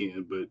room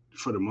again. But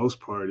for the most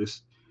part,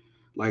 it's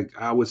like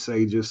I would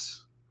say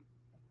just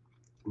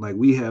like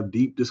we have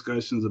deep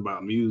discussions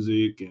about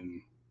music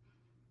and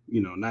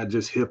not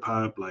just hip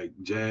hop, like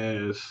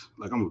jazz.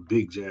 Like I'm a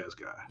big jazz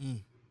guy,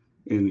 Mm.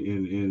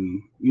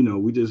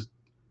 and we just,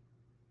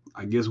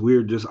 I guess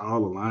we're just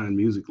all aligned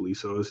musically.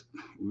 So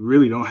we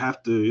really don't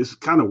have to. It's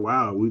kind of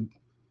wild.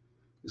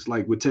 It's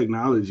like with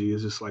technology,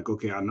 it's just like,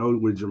 okay, I know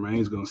what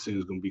Jermaine's gonna sing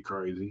is gonna be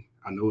crazy.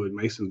 I know what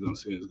Mason's gonna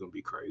sing is gonna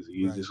be crazy.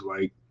 It's Right. just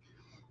like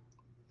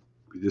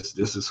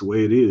this is the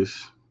way it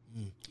is.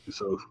 Mm. And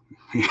so,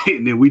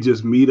 and then we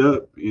just meet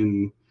up,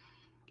 and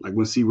like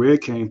when C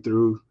Red came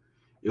through,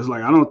 it was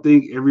like I don't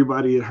think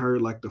everybody had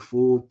heard like the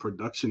full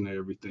production of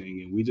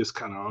everything, and we just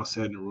kind of all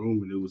sat in the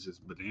room, and it was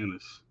just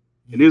bananas.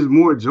 And Mm. there's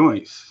more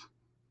joints,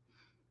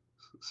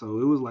 so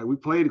it was like we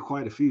played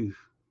quite a few.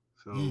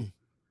 So Mm.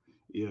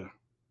 yeah,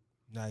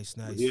 Nice,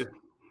 but yeah. nice.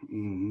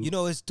 Hmm. You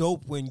know, it's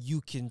dope when you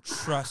can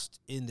trust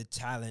in the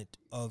talent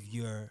of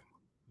your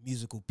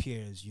musical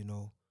peers,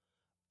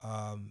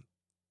 um,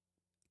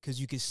 because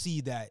you can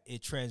see that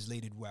it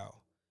translated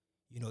well,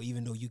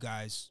 even though you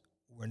guys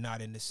were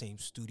not in the same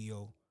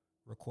studio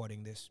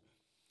recording this.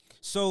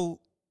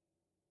 So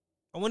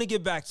I want to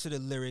get back to the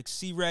lyrics.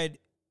 C Red,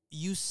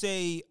 you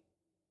say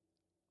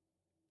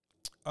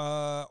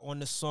on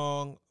the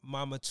song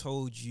Mama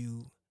Told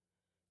You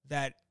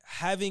that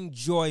having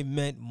joy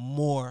meant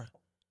more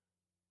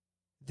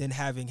than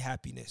having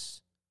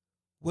happiness.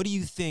 What do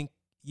you think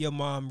your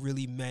mom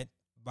really meant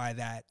by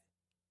that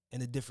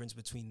and the difference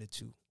between the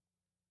two,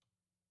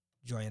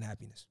 joy and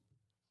happiness?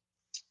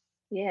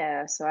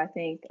 Yeah, so I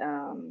think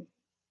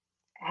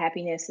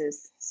happiness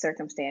is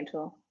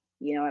circumstantial.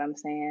 You know what I'm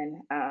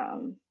saying?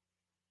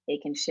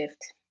 It can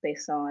shift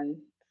based on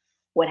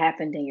what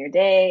happened in your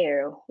day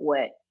or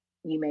what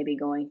you may be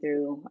going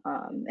through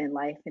in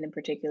life in a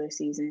particular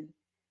season.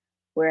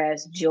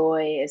 Whereas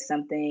joy is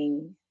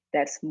something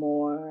that's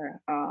more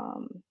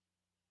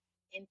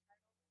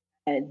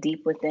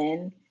deep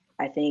within.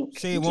 I think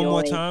Say it one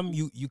more joy. time.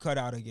 You cut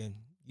out again.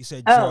 You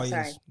said Oh, joy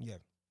sorry. is yeah.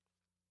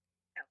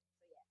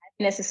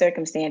 Happiness is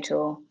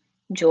circumstantial.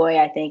 Joy,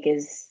 I think,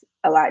 is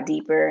a lot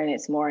deeper and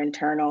it's more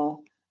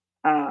internal.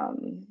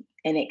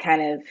 And it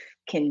kind of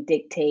can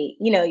dictate,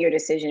 your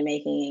decision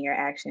making and your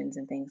actions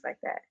and things like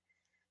that.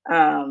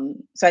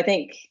 So I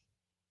think,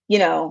 you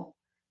know,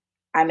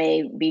 I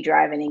may be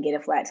driving and get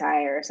a flat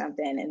tire or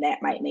something, and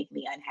that might make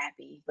me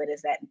unhappy. But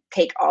does that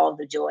take all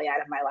the joy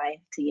out of my life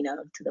to,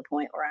 to the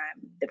point where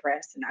I'm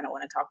depressed and I don't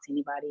want to talk to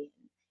anybody?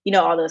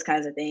 All those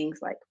kinds of things.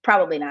 Like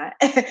probably not.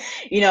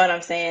 You know what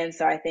I'm saying?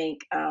 So I think,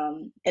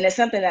 and it's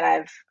something that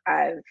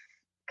I've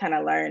kind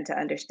of learned to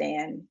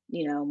understand,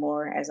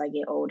 more as I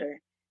get older.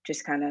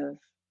 Just kind of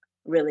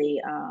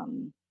really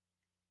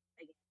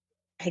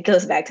it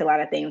goes back to a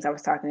lot of things I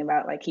was talking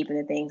about, like keeping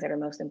the things that are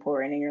most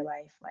important in your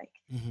life, like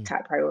Hmm.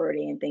 top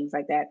priority and things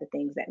like that, the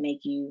things that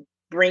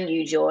bring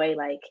you joy,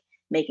 like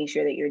making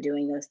sure that you're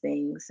doing those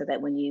things so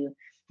that when you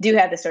do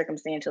have the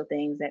circumstantial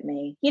things that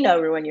may,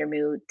 ruin your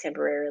mood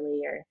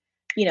temporarily or,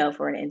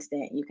 for an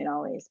instant, you can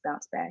always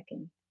bounce back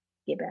and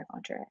get back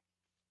on track.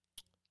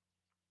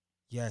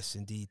 Yes,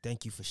 indeed.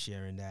 Thank you for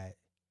sharing that.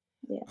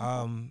 Yeah. No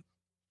problem. Um,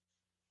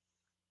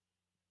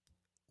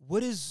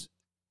 what is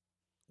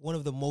one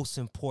of the most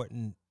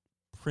important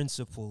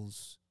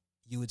principles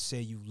you would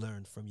say you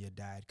learned from your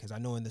dad? Because I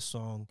know in the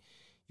song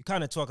you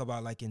kind of talk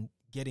about like in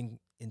getting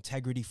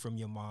integrity from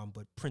your mom,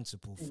 but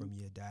principle Mm. from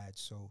your dad.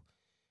 So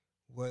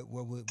what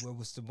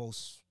was the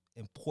most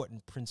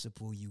important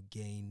principle you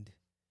gained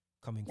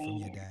coming from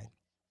your Man. dad?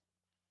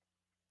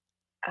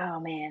 Oh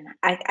man.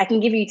 I can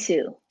give you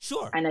two.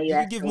 Sure, I know you you could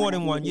asked give for one. more I than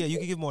can give one. you Yeah, you two.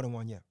 could give more than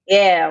one. Yeah.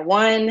 Yeah,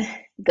 one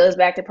goes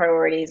back to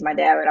priorities. My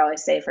dad would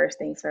always say first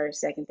things first,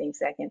 second things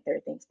second,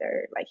 third things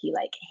third. Like he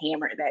like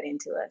hammered that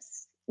into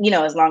us,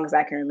 as long as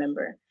I can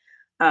remember.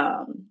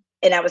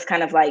 And that was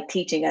kind of like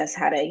teaching us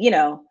how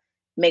to,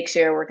 make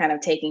sure we're kind of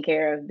taking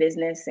care of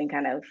business and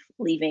kind of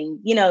leaving,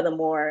 the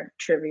more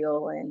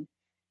trivial and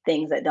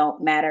things that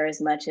don't matter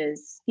as much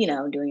as,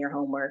 doing your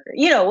homework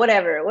or,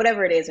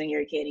 whatever it is when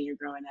you're a kid and you're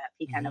growing up.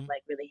 He kind of Mm-hmm.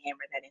 like really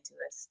hammered that into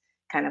us,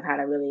 kind of how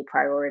to really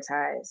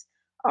prioritize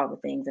all the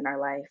things in our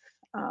life.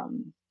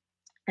 Um,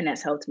 and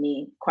that's helped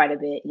me quite a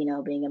bit,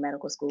 being in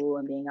medical school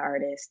and being an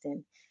artist.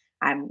 And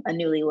I'm a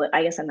newlywed.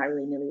 I guess I'm not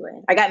really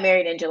newlywed. I got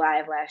married in July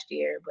of last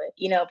year, but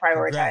Congrats.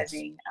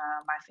 prioritizing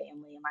my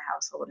family and my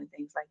household and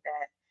things like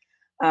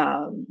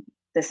that.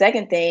 The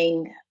second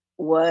thing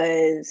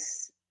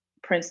was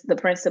the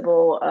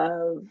principle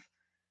of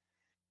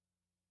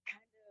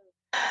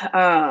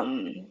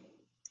um,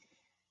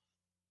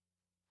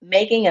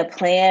 making a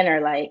plan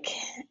or like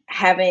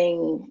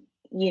having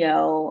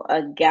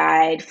a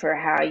guide for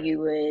how you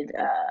would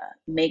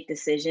make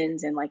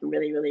decisions in like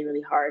really really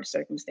really hard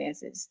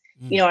circumstances.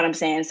 You Mm. know what I'm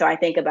saying? So I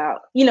think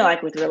about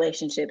like with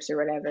relationships or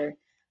whatever.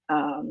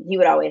 He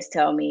would always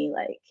tell me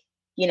like,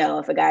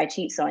 if a guy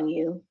cheats on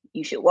you,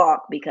 you should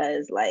walk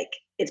because like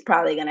it's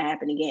probably going to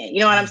happen again. You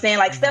know what I'm Mm. saying?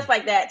 Like Mm-hmm. stuff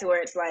like that, to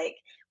where it's like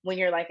when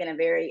you're like in a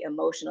very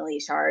emotionally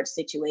charged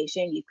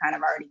situation, you've kind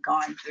of already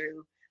gone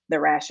through the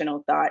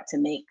rational thought to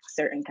make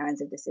certain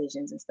kinds of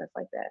decisions and stuff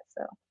like that.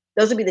 So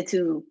those would be the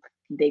two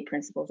big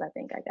principles I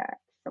think I got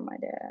from my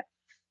dad.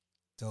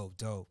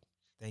 Dope.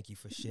 Thank you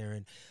for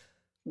sharing.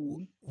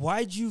 Mhm.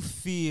 Why'd you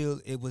feel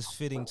it was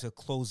fitting to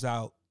close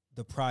out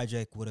the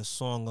project with a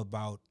song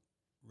about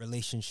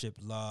relationship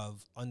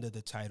love under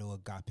the title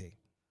Agape?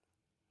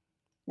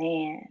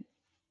 Man.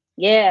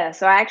 Yeah,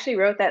 so I actually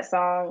wrote that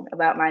song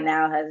about my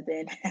now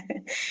husband.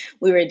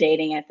 We were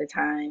dating at the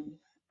time.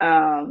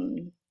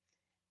 Um,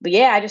 but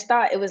yeah, I just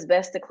thought it was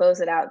best to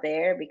close it out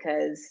there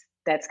because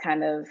that's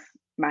kind of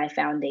my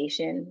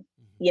foundation,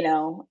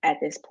 at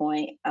this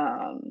point.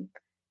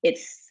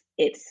 It's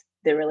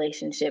the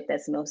relationship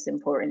that's most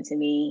important to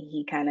me.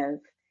 He kind of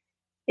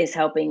is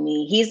helping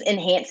me. He's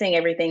enhancing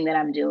everything that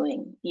I'm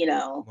doing,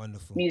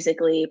 Wonderful.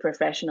 musically,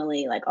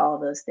 professionally, like all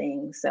those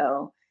things.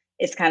 So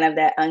it's kind of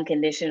that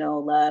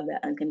unconditional love,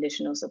 that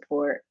unconditional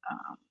support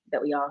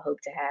that we all hope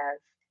to have.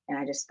 And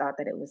I just thought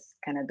that it was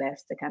kind of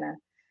best to kind of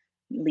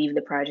leave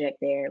the project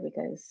there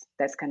because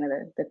that's kind of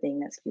the thing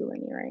that's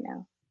fueling me right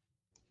now.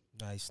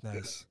 Nice.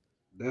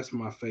 That's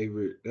my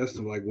favorite. That's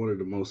like one of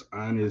the most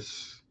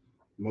honest,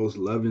 most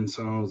loving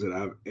songs that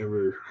I've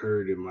ever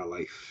heard in my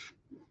life.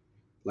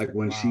 Like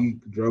when Wow. she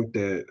wrote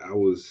that, I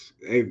was,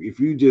 if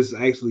you just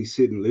actually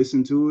sit and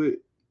listen to it,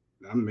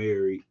 I'm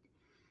married,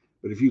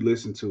 but if you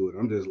listen to it,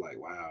 I'm just like,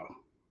 wow,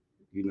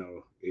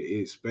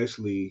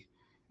 especially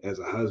as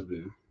a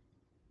husband,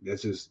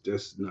 that's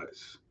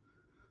nuts.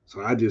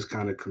 So I just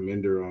kind of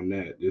commend her on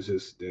that. This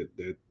is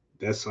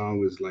that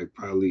song is like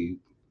probably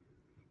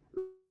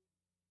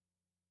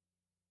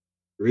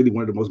really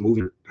one of the most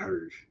moving I've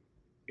heard,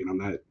 and I'm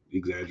not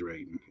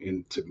exaggerating.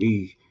 And to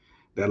me,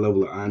 that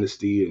level of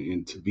honesty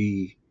and to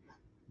be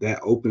that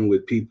open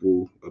with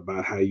people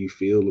about how you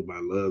feel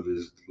about love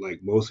is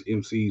like most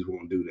MCs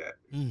won't do that.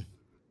 Mm,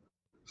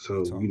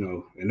 real So, talk.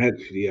 and that,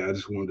 yeah, I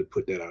just wanted to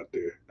put that out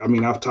there. I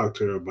mean, I've talked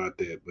to her about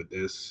that, but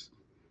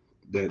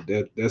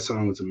that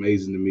song was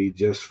amazing to me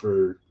just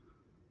for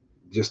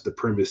just the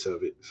premise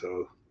of it.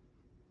 So,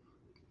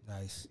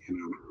 Nice. you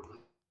know,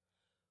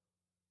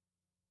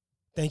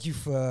 Thank you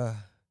for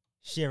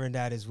sharing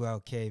that as well,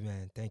 Kay,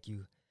 man. Thank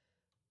you.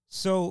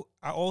 So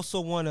I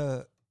also want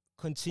to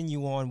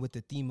continue on with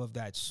the theme of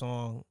that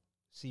song,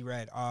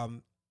 C-Red.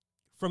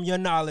 From your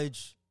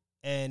knowledge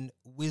and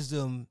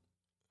wisdom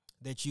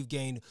that you've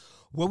gained,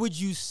 what would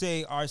you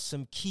say are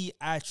some key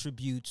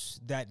attributes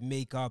that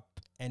make up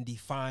and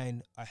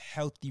define a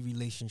healthy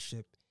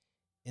relationship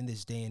in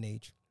this day and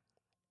age?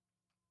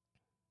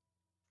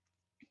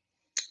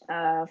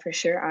 For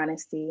sure,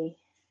 honesty.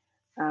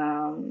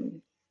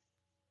 Um,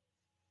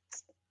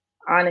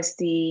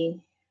 Honesty,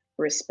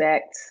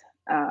 respect,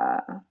 uh,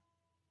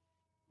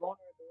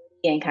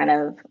 vulnerability, and kind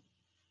of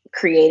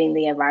creating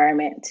the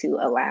environment to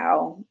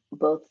allow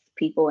both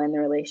people in the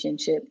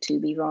relationship to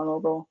be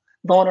vulnerable,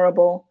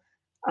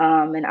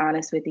 and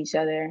honest with each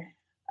other.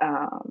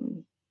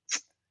 Um,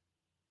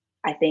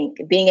 I think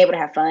being able to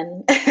have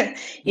fun,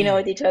 Mm,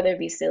 with each other,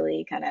 be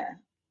silly, kind of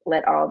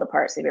let all the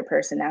parts of your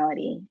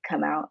personality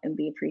come out and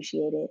be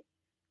appreciated.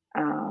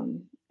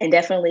 And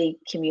definitely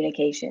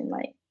communication,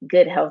 like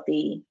good,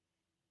 healthy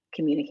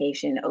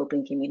communication,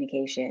 open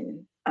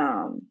communication,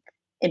 and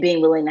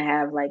being willing to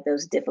have like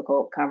those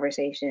difficult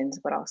conversations,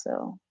 but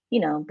also,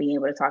 being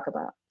able to talk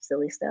about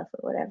silly stuff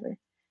or whatever.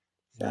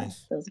 So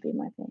nice. those would be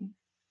my things.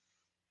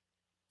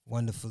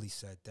 Wonderfully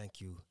said. Thank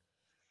you.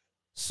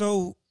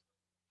 So,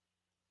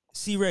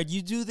 C-Red,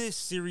 you do this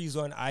series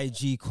on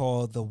IG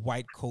called the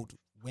White Coat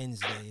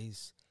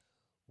Wednesdays,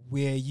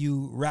 where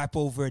you rap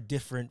over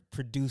different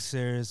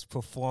producers'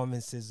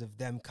 performances of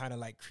them kind of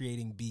like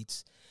creating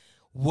beats.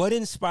 What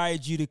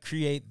inspired you to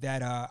create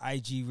that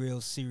IG Reel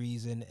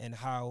series, and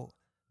how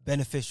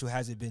beneficial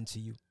has it been to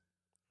you?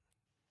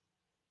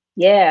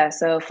 Yeah.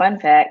 So fun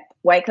fact,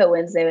 White Coat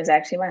Wednesday was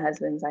actually my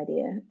husband's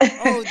idea.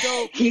 Oh,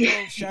 dope, He-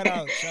 dope. Shout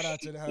out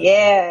to the husband.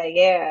 yeah,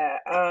 yeah.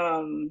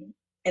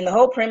 And the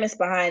whole premise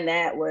behind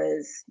that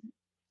was,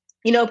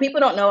 people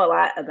don't know a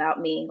lot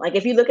about me. Like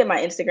if you look at my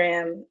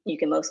Instagram, you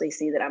can mostly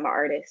see that I'm an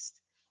artist.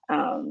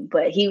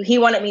 But he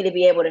wanted me to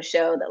be able to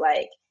show that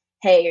like,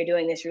 hey, you're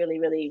doing this really,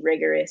 really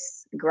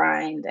rigorous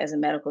grind as a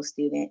medical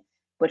student,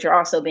 but you're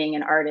also being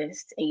an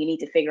artist and you need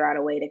to figure out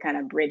a way to kind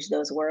of bridge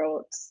those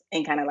worlds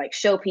and kind of like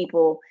show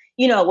people,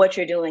 what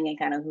you're doing and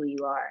kind of who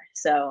you are.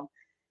 So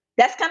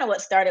that's kind of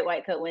what started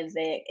White Coat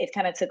Wednesday. It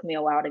kind of took me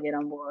a while to get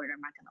on board. I'm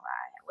not gonna lie.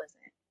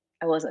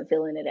 I wasn't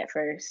feeling it at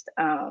first.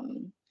 But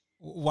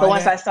Why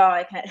once I that? saw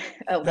it, kind of,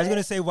 oh, I go was gonna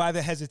ahead. say, why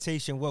the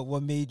hesitation?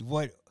 What made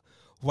what?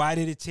 Why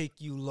did it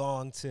take you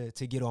long to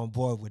get on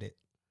board with it?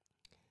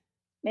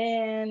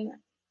 Man,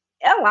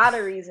 a lot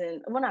of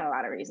reasons. Well, not a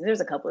lot of reasons. There's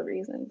a couple of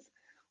reasons.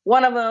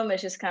 One of them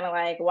is just kind of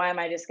like, why am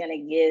I just gonna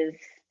give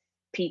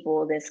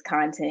people this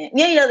content?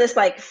 Yeah, this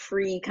like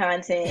free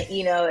content,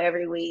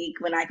 every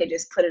week when I could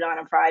just put it on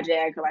a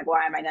project, or like,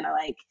 why am I gonna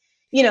like,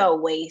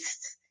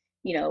 waste,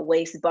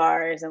 waste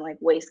bars and like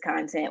waste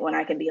content when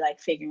I can be like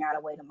figuring out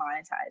a way to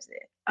monetize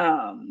it.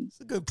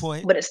 It's a good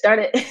point. But it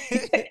started,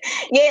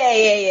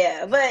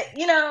 yeah. But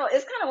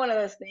it's kind of one of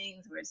those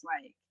things where it's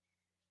like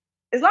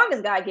as long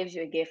as God gives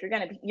you a gift,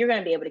 you're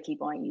gonna be able to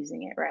keep on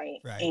using it, right?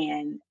 Right.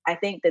 And I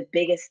think the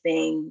biggest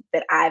thing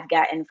that I've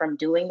gotten from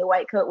doing the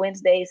White Coat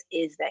Wednesdays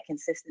is that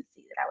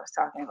consistency that I was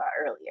talking about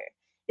earlier.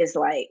 It's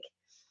like,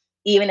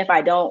 even if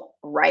I don't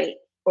write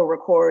or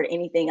record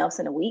anything else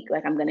in a week,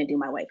 like, I'm gonna do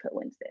my White Coat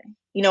Wednesday.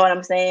 You know what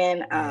I'm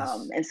saying?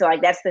 Yes. And so,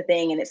 like, that's the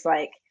thing. And it's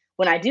like,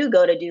 when I do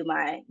go to do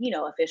my,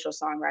 official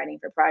songwriting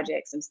for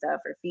projects and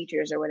stuff or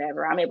features or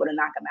whatever, I'm able to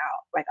knock them out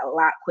like a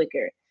lot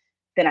quicker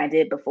than I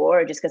did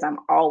before, just because I'm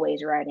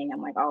always writing.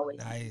 I'm like always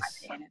using my Nice.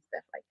 pen and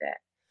stuff like that.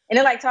 And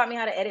it like taught me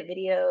how to edit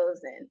videos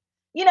and,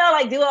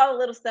 like do all the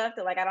little stuff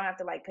that like I don't have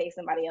to like pay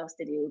somebody else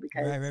to do,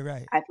 because Right, right,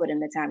 right. I put in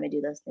the time to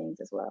do those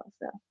things as well.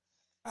 So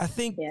I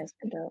think yeah, it's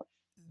been dope.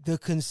 the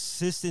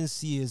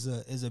consistency is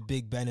a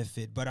big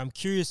benefit, but I'm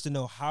curious to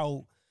know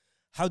how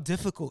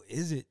difficult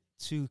is it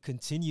to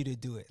continue to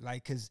do it?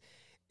 Like, cause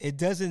it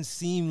doesn't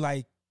seem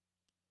like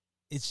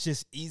it's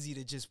just easy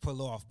to just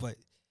pull off, but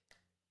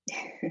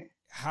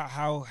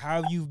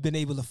how you've been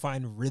able to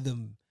find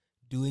rhythm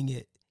doing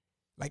it,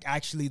 like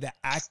actually the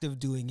act of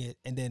doing it,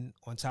 and then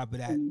on top of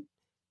that, Mm.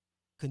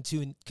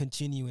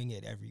 continuing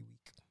it every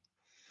week.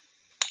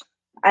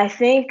 I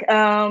think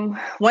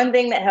one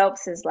thing that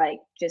helps is like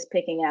just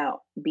picking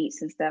out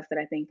beats and stuff that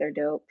I think they're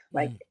dope.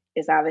 Like, Mm.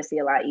 it's obviously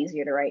a lot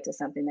easier to write to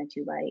something that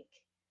you like.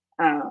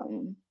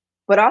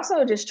 But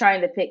also just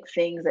trying to pick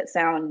things that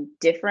sound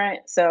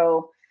different,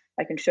 so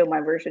I can show my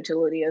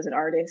versatility as an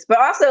artist. But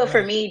also for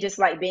Right. me, just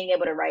like being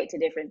able to write to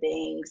different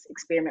things,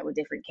 experiment with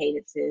different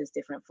cadences,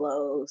 different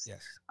flows,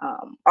 Yes.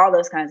 all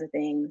those kinds of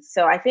things.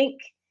 So I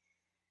think,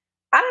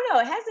 I don't know,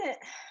 it hasn't,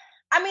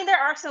 I mean, there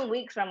are some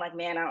weeks where I'm like,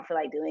 man, I don't feel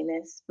like doing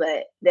this,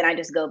 but then I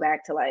just go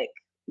back to like,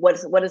 what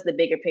is the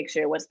bigger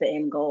picture? What's the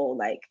end goal?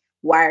 Like,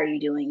 why are you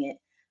doing it?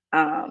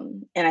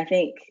 And I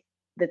think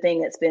the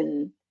thing that's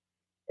been,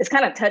 it's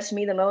kind of touched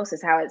me the most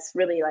is how it's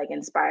really like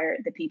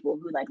inspired the people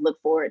who like look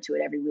forward to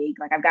it every week.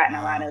 Like, I've gotten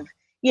a lot Wow.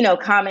 of,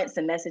 comments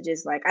and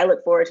messages like, I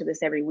look forward to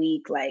this every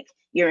week. Like,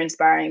 you're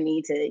inspiring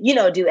me to,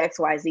 do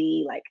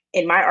XYZ, like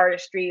in my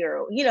artistry,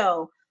 or,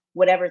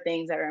 whatever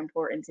things that are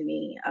important to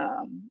me.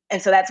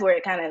 And so that's where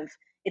it kind of,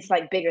 it's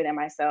like bigger than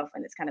myself,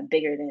 and it's kind of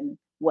bigger than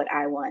what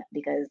I want,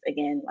 because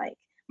again, like,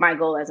 my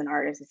goal as an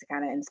artist is to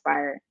kind of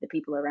inspire the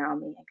people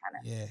around me and kind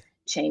of Yeah.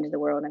 change the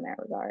world in that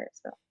regard.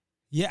 So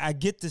Yeah, I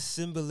get the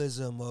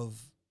symbolism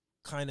of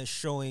kind of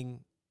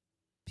showing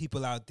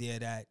people out there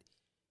that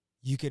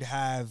you could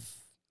have,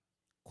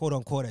 quote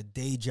unquote, a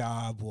day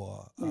job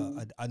or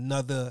mm,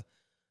 another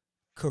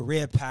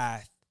career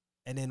path,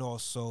 and then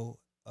also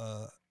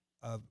a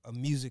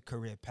music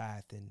career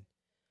path, and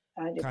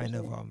kind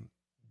of 100%.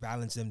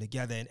 balance them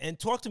together. And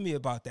talk to me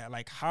about that.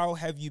 Like, how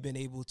have you been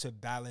able to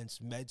balance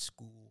med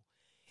school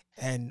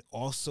and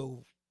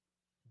also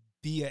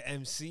be a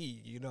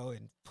MC,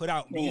 and put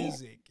out Man,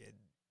 music and,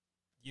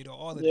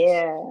 all of this?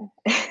 yeah.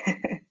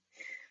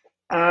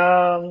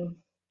 um,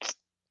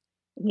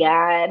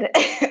 God,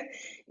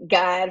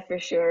 God for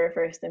sure,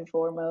 first and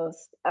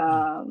foremost.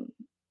 Mm.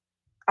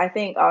 I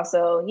think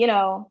also,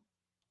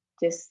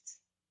 just,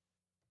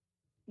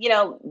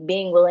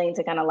 being willing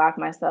to kind of lock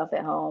myself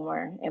at home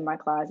or in my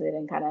closet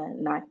and kind of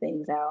knock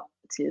things out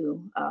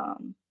too.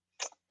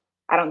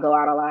 I don't go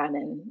out a lot,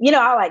 and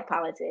I like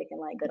politic and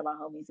like go to my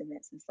homies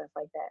events and stuff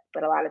like that.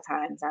 But a lot of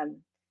times I'm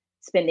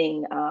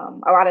spending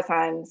a lot of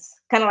times,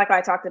 kind of like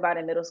I talked about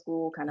in middle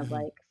school, kind of Hmm.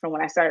 like from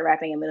when I started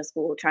rapping in middle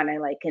school, trying to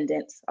like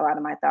condense a lot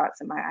of my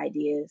thoughts and my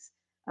ideas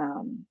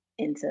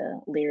into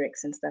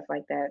lyrics and stuff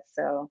like that.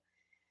 So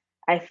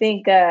I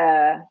think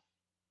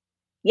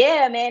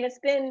yeah, man, it's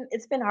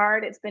been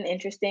hard. It's been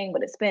interesting,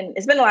 but it's been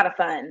a lot of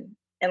fun.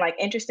 And like,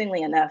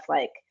 interestingly enough,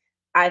 like,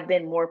 I've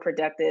been more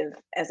productive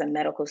as a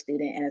medical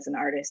student and as an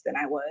artist than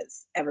I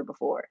was ever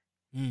before.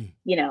 Mm.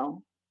 You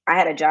know, I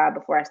had a job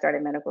before I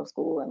started medical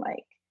school, and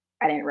like,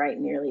 I didn't write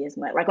nearly as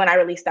much. Like, when I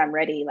released I'm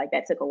Ready, like,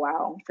 that took a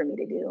while for me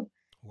to do.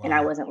 And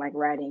I Wow. wasn't like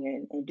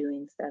writing and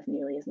doing stuff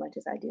nearly as much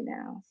as I do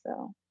now.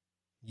 So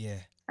Yeah.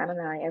 I don't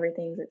know, like,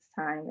 everything's its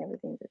time,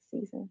 everything's its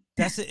season.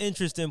 That's an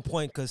interesting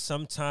point, because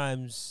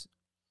sometimes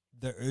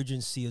the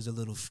urgency is a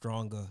little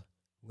stronger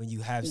when you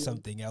have Mm.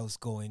 something else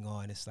going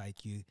on. It's like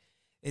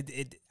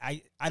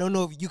I don't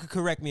know if you could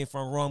correct me if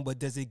I'm wrong, but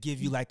does it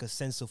give you like a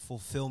sense of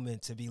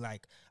fulfillment to be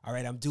like, all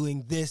right, I'm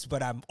doing this,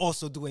 but I'm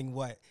also doing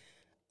what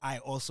I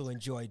also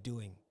enjoy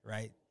doing,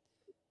 right?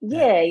 That,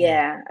 Yeah,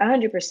 yeah, yeah,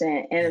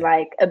 100%. And yeah.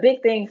 like, a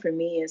big thing for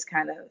me is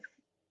kind of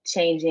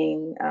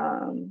changing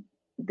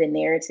the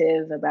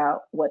narrative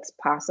about what's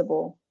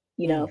possible,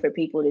 Mm, for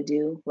people to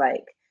do.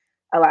 Like,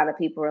 a lot of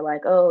people are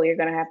like, "Oh, you're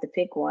gonna have to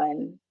pick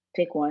one,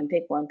 pick one,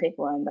 pick one, pick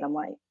one." But I'm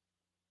like,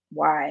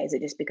 why? Is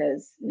it just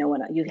because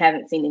you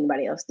haven't seen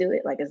anybody else do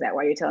it? Like, is that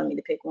why you're telling me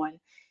to pick one?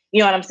 You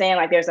know what I'm saying?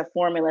 Like, there's a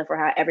formula for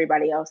how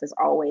everybody else has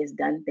always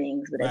done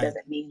things, but that right.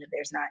 doesn't mean that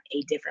there's not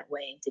a different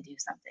way to do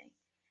something.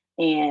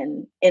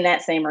 And in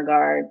that same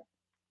regard,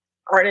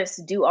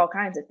 artists do all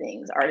kinds of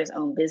things. Artists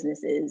own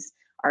businesses,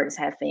 artists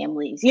have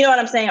families. You know what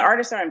I'm saying?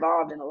 Artists are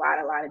involved in a lot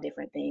of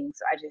different things.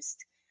 So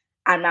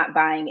I'm not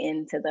buying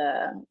into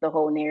the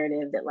whole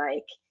narrative that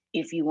like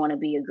if you want to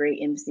be a great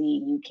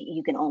MC,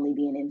 you can only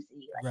be an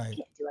MC. Like Right. you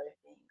can't do other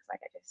things. Like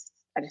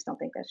I just don't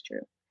think that's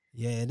true.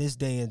 Yeah, in this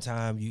day and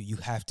time, you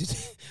have to.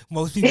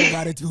 Most people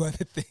got to do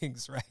other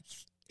things, right?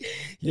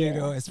 You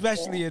know, Yeah,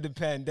 especially yeah, in the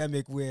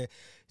pandemic where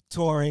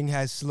touring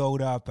has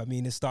slowed up. I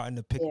mean, it's starting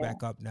to pick yeah,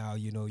 back up now.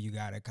 You know, you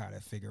got to kind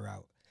of figure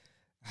out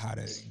how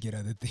to get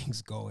other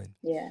things going.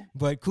 yeah.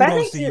 But But I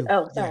kudos think to too. you.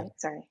 Oh, Yeah.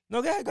 sorry.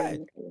 No, go ahead. Go I didn't ahead.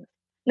 mean to cut you off.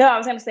 No, I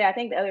was gonna say I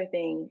think the other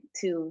thing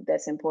too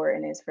that's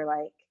important is for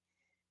like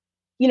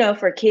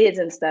for kids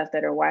and stuff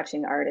that are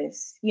watching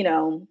artists.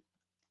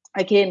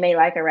 A kid may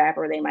like a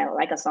rapper, they might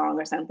like a song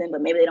or something,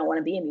 but maybe they don't want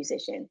to be a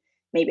musician.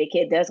 Maybe a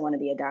kid does want to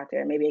be a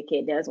doctor. Maybe a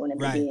kid does want to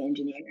Right. be an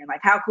engineer. And like,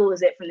 how cool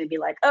is it for them to be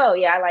like, oh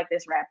yeah, I like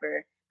this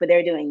rapper, but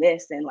they're doing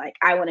this, and like,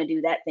 I want to do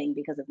that thing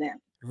because of them.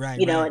 Right.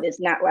 Right. And it's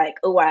not like,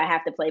 oh, I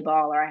have to play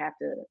ball or I have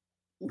to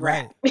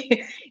rap. Right.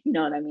 You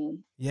know what I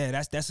mean? Yeah,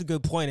 that's a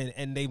good point.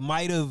 And they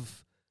might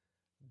have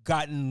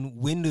gotten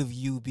wind of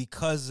you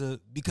because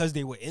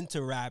they were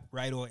into rap,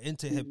 right, or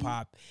into hip Hmm.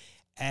 hop,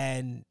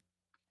 and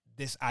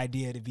this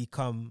idea to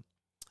become,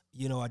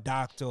 a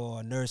doctor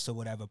or a nurse or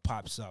whatever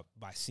pops up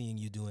by seeing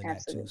you doing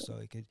that too. Absolutely, So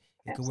it could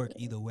work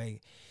absolutely. either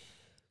way.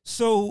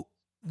 So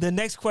the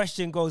next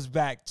question goes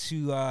back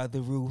to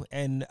the Rue,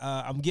 and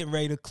I'm getting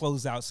ready to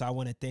close out. So I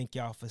want to thank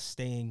y'all for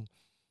staying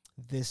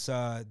this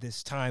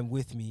time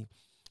with me.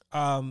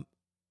 Um,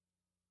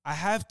 I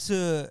have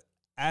to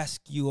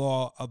ask you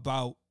all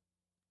about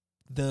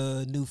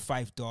the new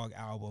Fife Dog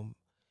album,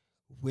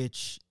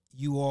 which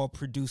you all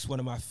produced one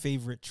of my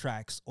favorite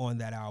tracks on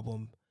that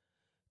album,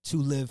 To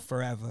Live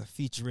Forever,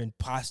 featuring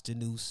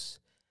Posdnuos,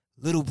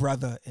 Little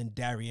Brother, and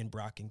Darian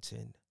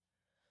Brockington.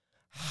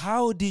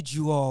 How did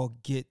you all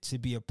get to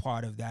be a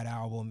part of that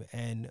album,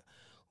 and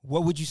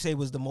what would you say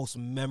was the most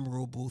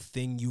memorable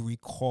thing you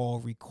recall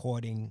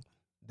recording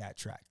that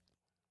track?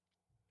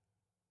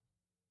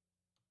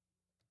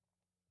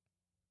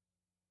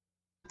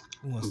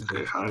 Who wants to go?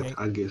 Okay, Okay.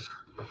 I guess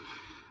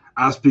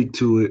I'll speak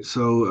to it.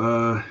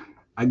 So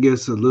I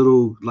guess a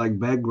little like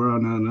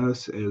background on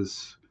us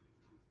as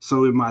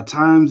so in my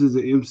times as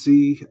an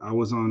MC, I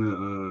was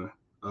on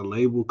a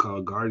label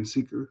called Garden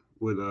Seeker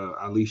with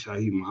Ali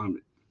Shaheed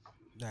Muhammad.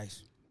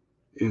 Nice.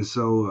 And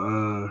so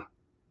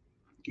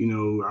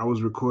I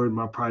was recording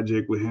my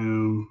project with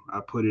him. I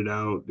put it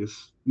out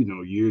this,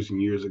 years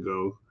and years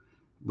ago.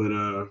 But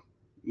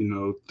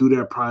through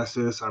that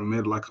process I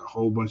met like a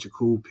whole bunch of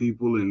cool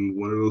people, and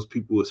one of those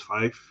people was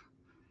Fife.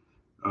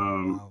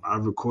 Wow.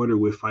 I've recorded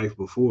with Fife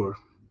before,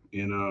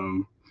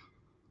 and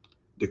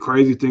the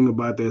crazy thing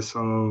about that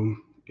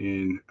song,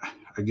 and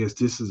I guess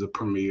this is a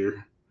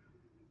premiere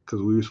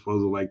because we were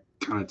supposed to like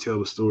kind of tell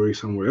the story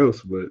somewhere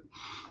else, but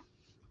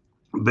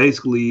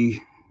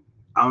basically,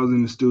 I was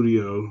in the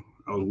studio,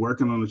 I was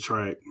working on the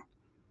track,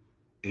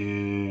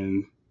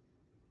 and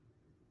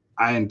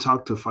I hadn't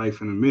talked to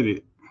Fife in a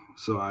minute,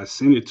 so I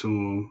sent it to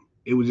him.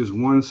 It was just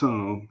one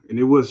song, and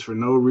it was for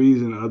no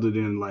reason other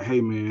than like,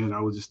 "Hey man,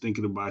 I was just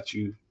thinking about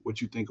you.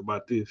 What you think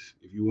about this?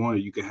 If you want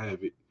it, you can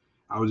have it."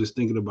 I was just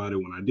thinking about it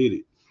when I did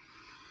it.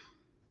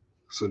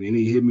 So then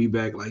he hit me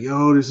back like,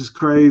 "Yo, this is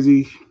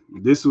crazy.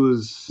 This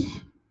was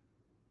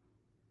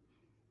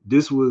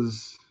this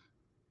was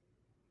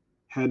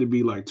had to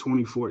be like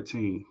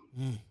 2014.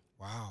 Mm,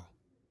 wow.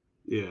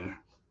 Yeah.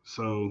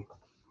 So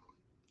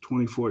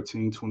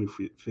 2014,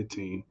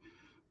 2015.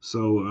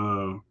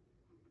 So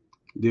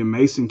then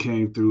Mason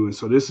came through, and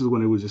so this is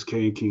when it was just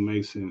K and King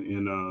Mason,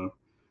 and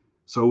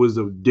so it was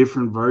a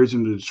different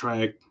version of the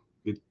track.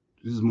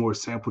 This is more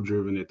sample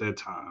driven at that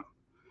time,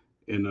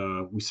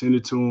 and we sent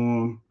it to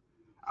him.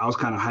 I was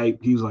kind of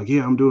hyped. He was like,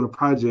 "Yeah, I'm doing a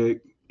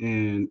project,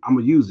 and I'm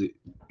gonna use it,"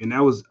 and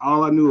that was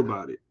all I knew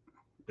about it.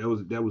 That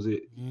was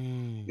it.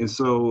 Mm, And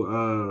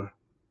so,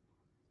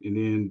 and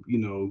then you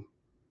know,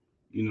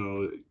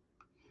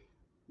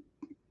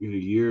 in a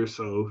year or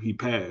so, he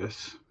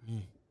passed,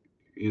 mm,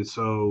 and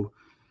so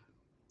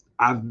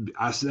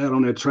I sat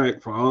on that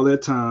track for all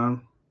that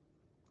time.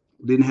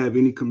 Didn't have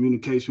any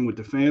communication with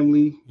the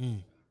family,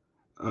 mm.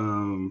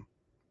 um,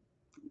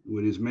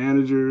 with his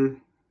manager.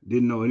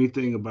 Didn't know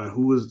anything about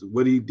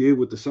what he did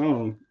with the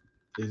song.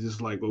 It's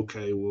just like,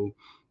 okay, well,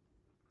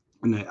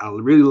 and I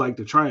really like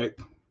the track,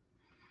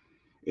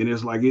 and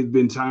it's like it's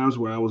been times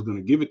where I was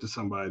gonna give it to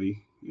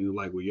somebody, and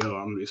like, well,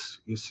 yo, it's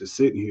just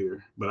sitting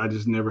here, but I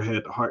just never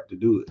had the heart to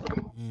do it.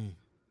 Mm.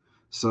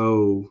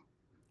 So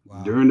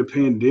Wow. during the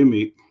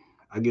pandemic,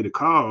 I get a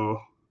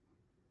call,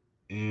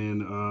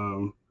 and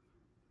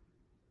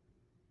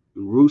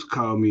Roos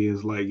called me and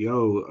is like,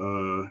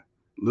 yo,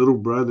 little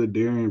brother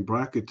Darian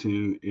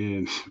Brockington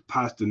and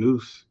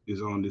Posdnuos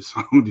is on this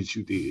song that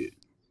you did.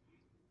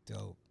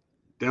 Dope.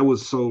 That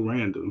was so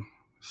random.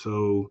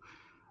 So,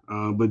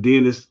 but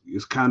then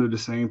it's kind of the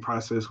same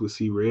process with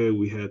C Red.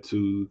 We had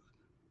to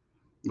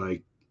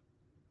like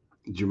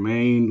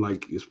Jermaine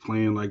like is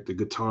playing like the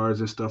guitars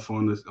and stuff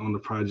on the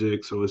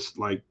project, so it's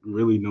like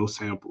really no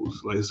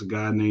samples. Like it's a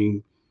guy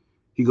named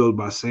he goes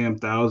by Sam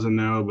Thousand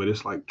now, but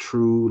it's like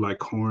true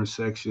like horn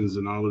sections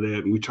and all of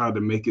that. And we tried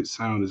to make it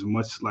sound as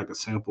much like a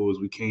sample as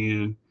we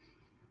can.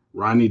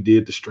 Ronnie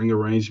did the string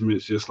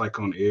arrangements just like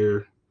on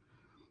air.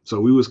 So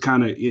we was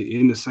kind of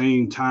in the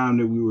same time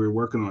that we were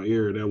working on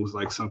air. That was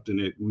like something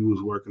that we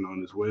was working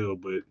on as well.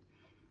 But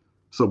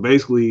so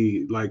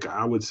basically, like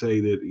I would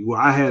say that, well,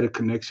 I had a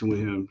connection with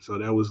him. So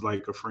that was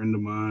like a friend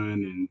of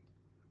mine, and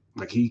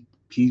like he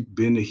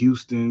been to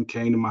Houston,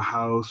 came to my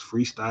house,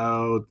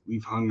 freestyled.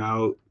 We've hung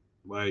out.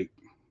 Like,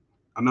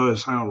 I know it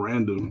sounds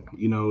random,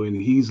 and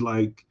he's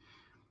like,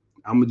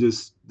 I'm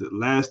just, the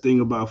last thing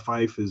about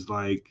Fife is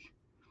like,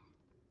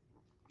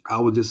 I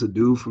was just a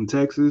dude from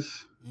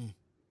Texas, Mm.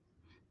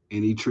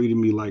 and he treated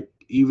me like,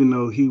 even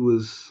though he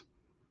was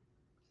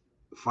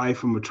Fife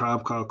from a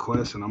Tribe Called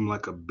Quest, and I'm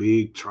like a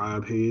big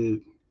Tribe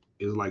head.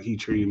 It's like he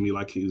treated me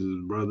like he was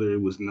his brother.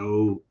 It was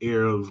no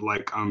air of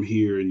like I'm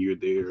here and you're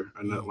there,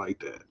 or nothing Mm. like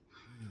that.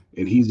 Mm.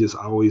 And he's just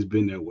always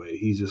been that way.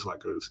 He's just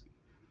like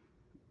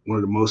one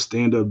of the most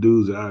stand up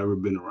dudes that I ever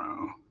been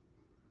around.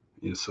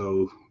 And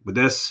so, but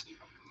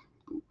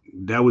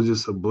that was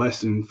just a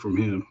blessing from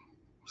him.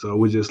 So it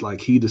was just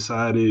like he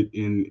decided,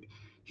 and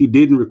he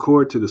didn't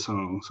record to the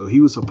song. So he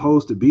was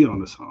supposed to be on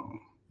the song.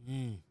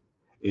 Mm.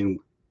 And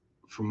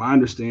from my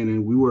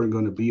understanding, we weren't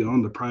going to be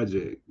on the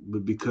project,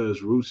 but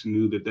because Roots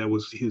knew that that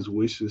was his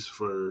wishes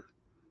for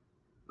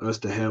us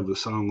to have the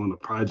song on the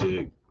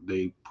project,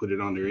 they put it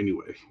on there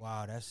anyway.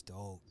 Wow, that's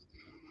dope.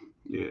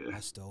 Yeah.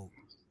 That's dope.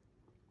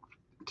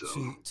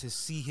 So To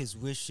see his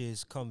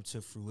wishes come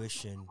to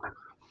fruition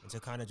and to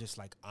kind of just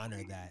like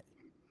honor that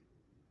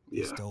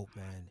is yeah, dope,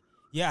 man.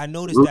 Yeah, I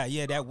noticed that.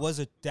 Yeah, that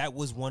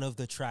was one of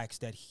the tracks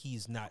that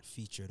he's not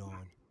featured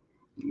on.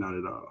 not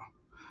at all.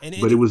 And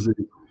But it was it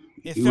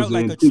it was felt the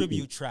like a intention.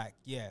 tribute track.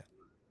 Yeah.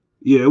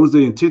 Yeah, it was the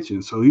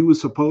intention. So he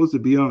was supposed to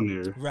be on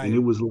there, and Right. it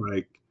was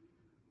like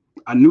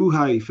I knew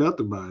how he felt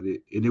about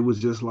it, and it was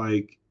just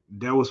like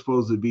that was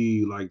supposed to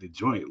be like the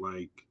joint.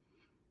 Like,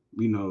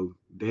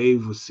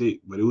 Dave was sick,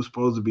 but it was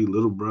supposed to be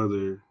Little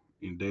Brother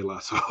and De La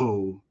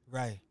Soul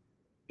Right.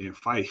 and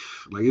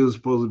Fife. Like it was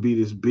supposed to be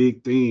this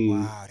big thing,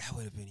 Wow, that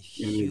would have been and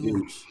it didn't.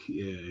 huge.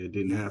 Yeah, it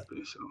didn't Yeah.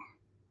 happen. So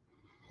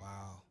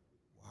Wow.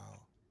 Wow.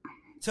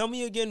 Tell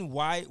me again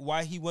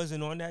why he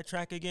wasn't on that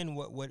track again.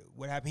 What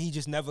happened? He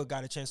just never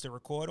got a chance to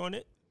record on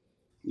it?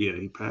 yeah,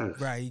 he passed.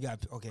 Right, he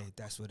got okay,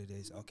 that's what it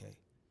is. Okay.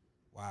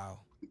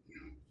 Wow.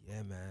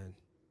 Yeah, man.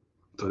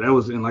 So that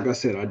was, and like I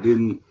said, I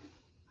didn't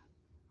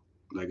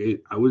like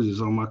it. I was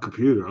just on my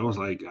computer. I was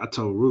like, I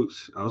told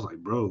Roots, I was like,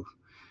 bro,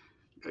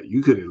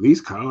 you could at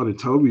least call and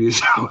told me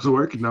that I was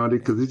working on it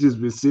because it's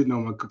just been sitting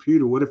on my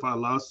computer. What if I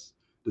lost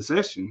the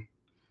session?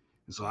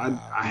 And so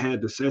Wow. I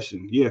had the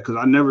session. Yeah, because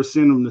I never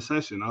sent them the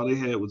session. All they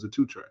had was a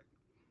 2-track,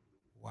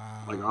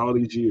 like Wow. all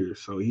these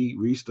years. So he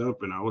reached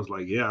up and I was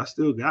like, yeah, I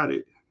still got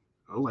it.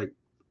 I was like,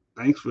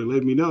 thanks for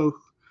letting me know.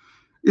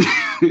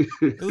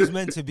 It was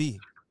meant to be.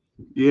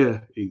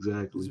 Yeah, It was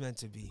exactly. meant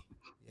to be.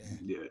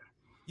 Yeah.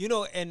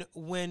 Yeah. And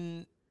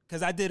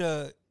because I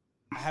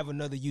have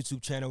another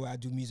YouTube channel where I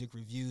do music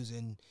reviews,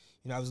 and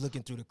I was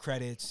looking through the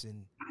credits,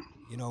 and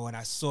when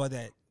I saw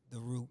that The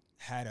Root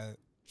had a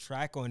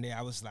track on there,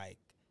 I was like,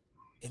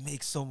 it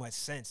makes so much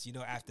sense.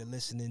 After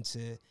listening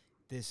to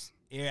this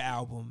Air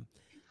album,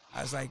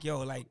 I was like,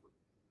 yo, like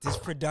this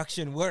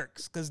production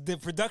works, because the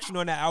production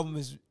on that album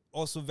is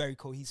also very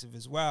cohesive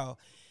as well,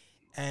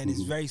 and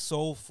it's Mhm. very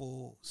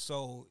soulful.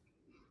 So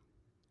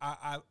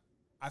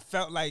I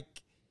felt like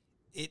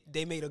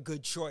they made a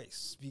good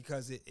choice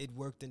because it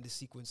worked in the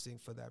sequencing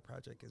for that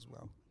project as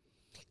well.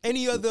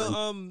 Any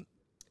other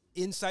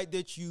insight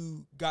that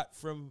you got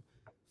from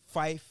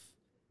Fife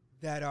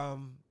that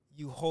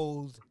you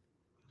hold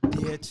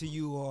dear to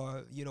you,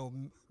 or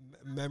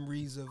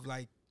memories of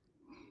like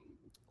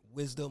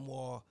wisdom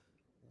or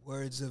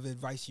words of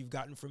advice you've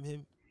gotten from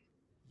him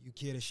you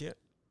care to share?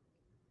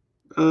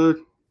 Uh,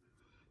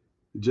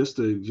 just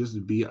to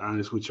be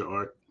honest with your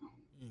art,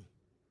 Mm.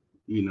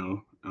 you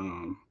know,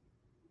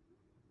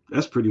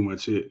 that's pretty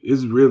much it.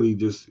 It's really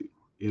just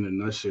in a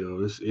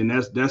nutshell. And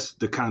that's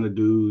the kind of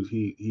dude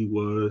he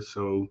was.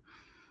 So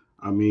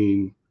I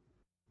mean,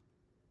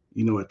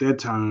 at that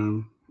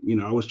time,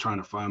 I was trying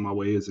to find my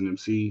way as an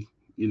MC,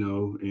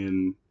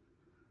 and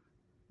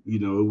it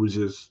was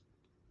just,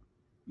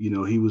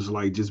 he was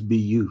like, just be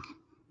you.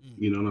 Mm.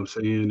 You know what I'm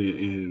saying?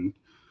 And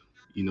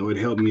it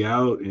helped me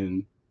out,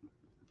 and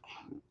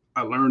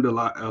I learned a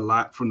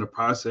lot from the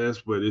process.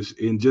 But it's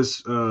in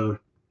just to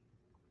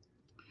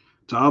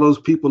all those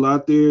people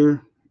out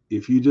there,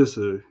 if you just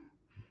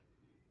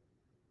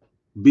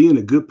being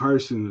a good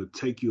person will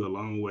take you a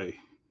long way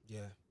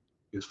Yeah.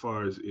 as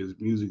far as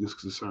music is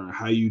concerned.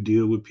 How you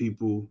deal with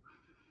people,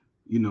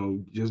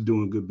 just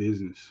doing good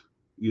business,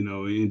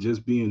 and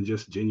just being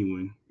just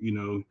genuine.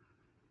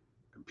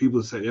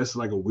 People say that's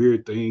like a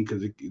weird thing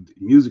because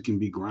music can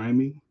be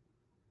grimy,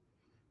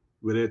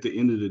 but at the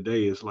end of the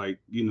day, it's like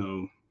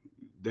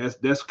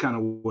that's kind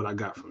of what I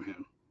got from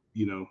him.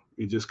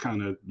 It just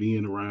kind of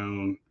being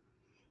around,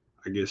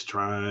 I guess,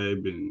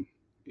 Tribe and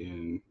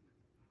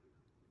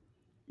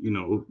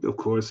of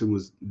course it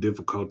was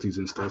difficulties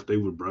and stuff. They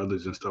were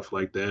brothers and stuff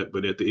like that.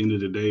 But at the end of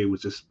the day, it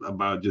was just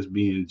about just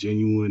being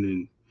genuine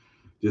and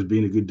just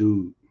being a good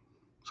dude.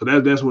 So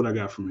that's what I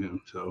got from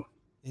him. So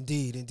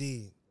Indeed,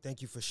 indeed.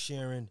 Thank you for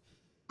sharing.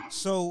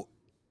 So,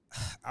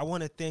 I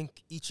want to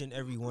thank each and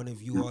every one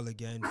of you all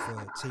again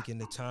for taking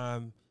the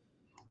time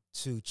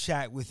to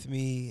chat with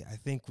me. I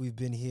think we've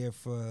been here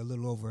for a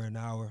little over an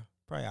hour,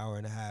 probably hour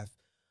and a half.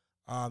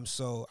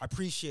 So I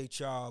appreciate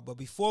y'all. But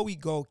before we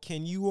go,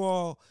 can you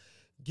all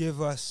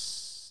give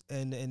us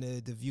and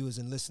the viewers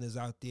and listeners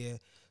out there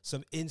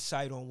some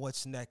insight on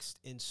what's next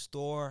in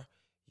store?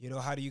 You know,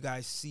 how do you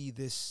guys see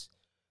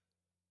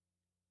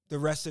the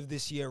rest of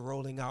this year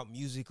rolling out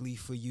musically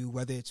for you,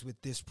 whether it's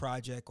with this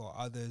project or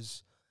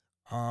others?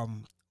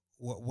 Um,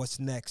 what's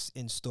next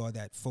in store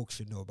that folks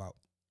should know about?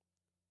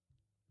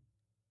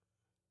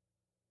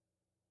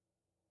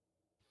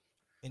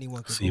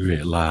 Anyone could go See Red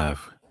first.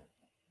 live.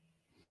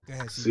 Go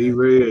ahead, C C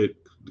Red. Red,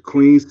 the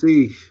Queen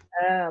C.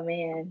 Oh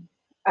man.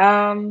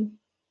 Um,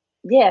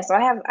 yeah, so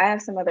I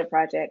have some other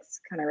projects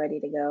kind of ready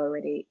to go,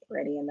 ready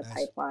in the Nice.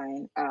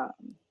 pipeline.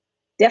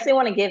 Definitely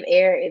want to give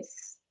air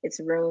its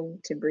room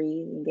to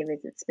breathe and give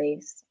it its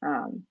space.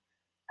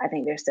 I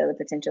think there's still the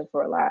potential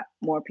for a lot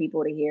more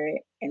people to hear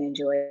it and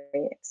enjoy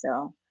it.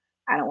 So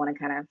I don't want to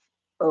kind of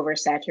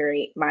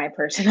oversaturate my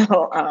personal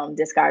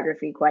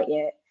discography quite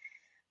yet.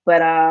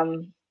 But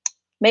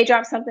may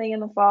drop something in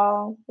the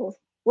fall.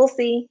 We'll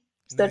see.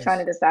 Still trying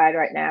to Nice. decide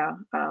right now.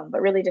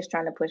 But really just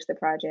trying to push the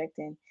project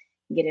and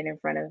get it in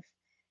front of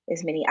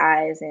as many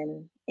eyes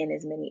and in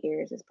as many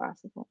ears as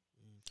possible.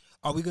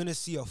 Are we gonna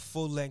see a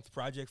full length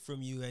project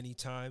from you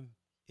anytime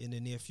in the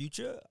near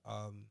future?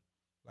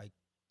 Like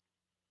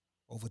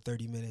over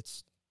 30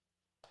 minutes,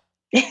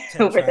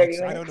 10 Over 30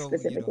 tracks. I don't minutes know.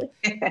 specifically.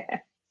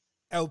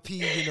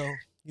 LP.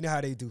 You know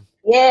how they do.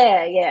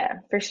 Yeah, yeah,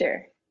 for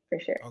sure. For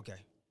sure. Okay,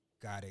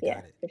 got it, Yeah,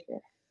 got it. for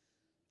sure.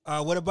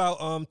 What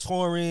about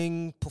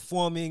touring,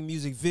 performing,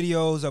 music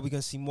videos? Are we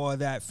gonna see more of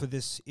that for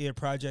this ear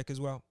project as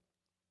well?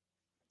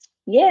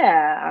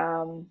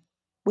 Yeah,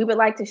 we would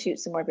like to shoot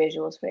some more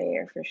visuals for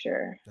air for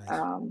sure. Nice.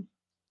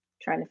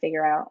 Trying to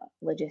figure out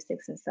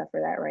logistics and stuff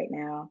for that right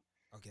now.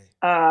 Okay,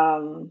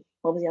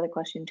 What was the other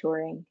question?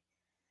 Touring.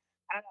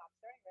 I don't know. I'm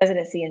starting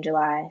residency in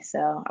July,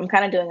 so I'm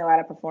kind of doing a lot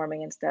of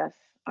performing and stuff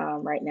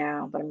right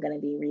now. But I'm going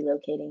to be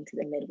relocating to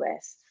the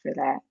Midwest for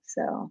that,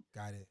 so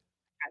got it.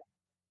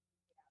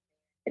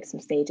 get some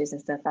stages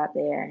and stuff out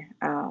there.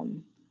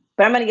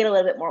 But I'm going to get a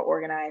little bit more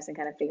organized and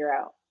kind of figure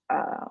out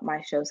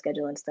my show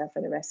schedule and stuff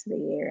for the rest of the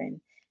year and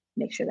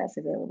make sure that's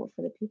available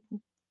for the people.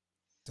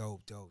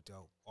 Dope, dope,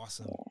 dope.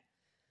 Awesome. Yeah.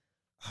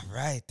 All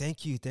right,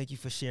 thank you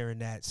for sharing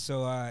that.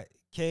 So,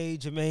 Kay,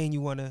 Jermaine,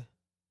 you wanna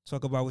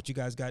talk about what you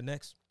guys got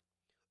next,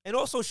 and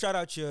also shout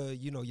out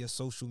your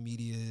social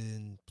media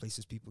and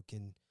places people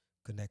can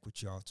connect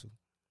with y'all too.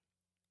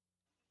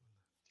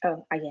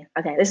 Oh, yeah.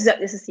 Okay. This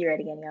is C Red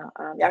again, y'all.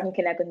 Y'all Yep. can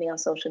connect with me on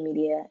social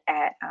media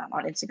at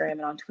on Instagram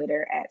and on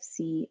Twitter at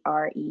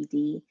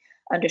CRED_13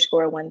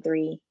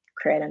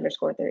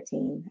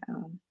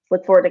 cred_13.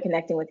 Look forward to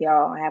connecting with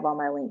y'all. I have all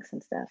my links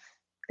and stuff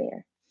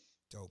there.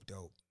 Dope,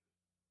 dope.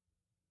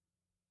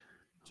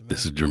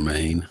 This is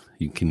Jermaine. Jermaine.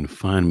 You can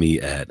find me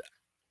at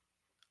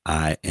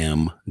I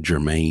am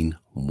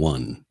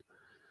Jermaine1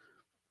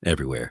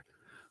 everywhere.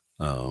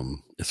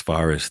 As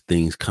far as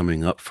things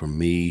coming up for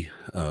me,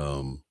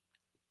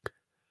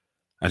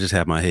 I just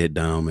have my head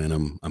down,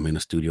 man. I'm in the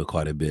studio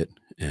quite a bit,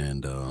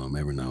 and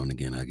every now and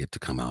again I get to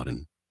come out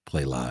and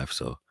play live.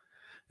 So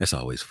that's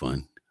always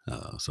fun.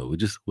 So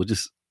we're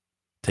just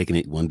taking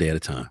it one day at a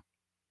time.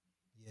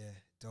 Yeah,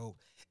 dope.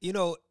 You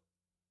know,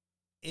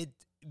 it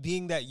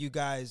being that you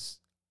guys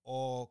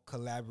all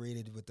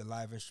collaborated with the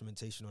live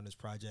instrumentation on this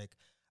project,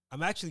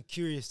 I'm actually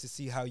curious to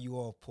see how you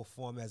all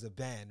perform as a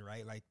band,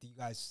 right? Like, do you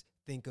guys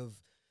think of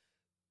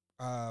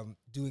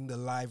doing the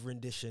live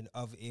rendition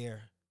of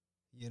Air,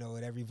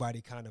 and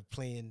everybody kind of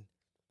playing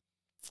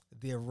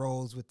their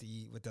roles with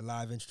the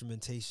live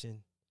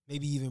instrumentation,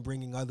 maybe even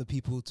bringing other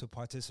people to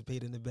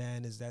participate in the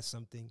band? Is that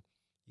something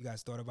you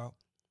guys thought about?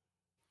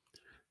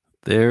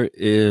 There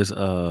is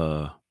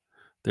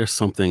there's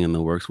something in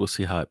the works. We'll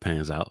see how it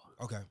pans out.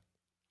 Okay,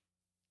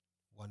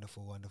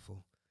 wonderful,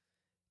 wonderful.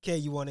 Kay,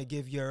 you want to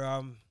give your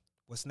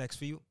what's next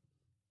for you?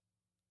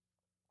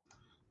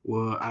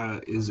 Well,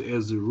 as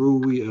the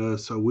Rue,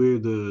 so we're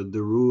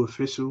the Rue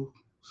official.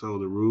 So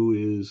the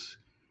Rue is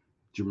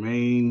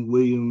Jermaine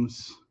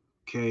Williams,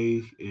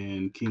 K,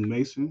 and King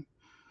Mason.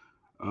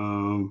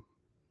 Um,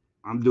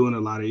 I'm doing a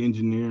lot of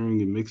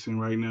engineering and mixing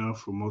right now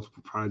for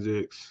multiple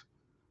projects.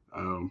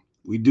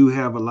 We do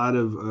have a lot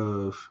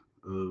of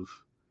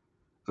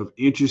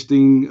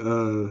interesting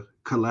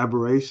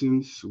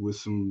collaborations with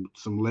some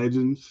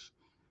legends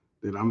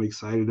that I'm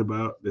excited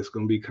about. That's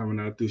going to be coming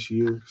out this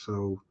year.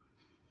 So,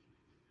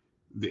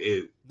 No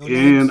and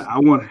names, I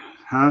want,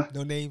 huh?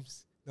 no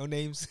names, no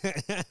names.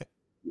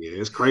 Yeah,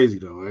 it's crazy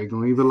though. I ain't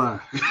gonna even lie.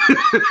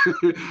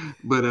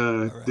 But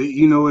All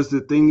right. as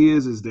the thing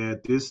is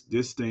that this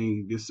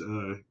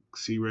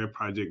C Red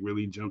project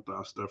really jumped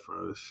off stuff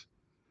for us.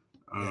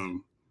 Yeah.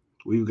 Um,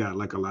 we've got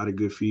like a lot of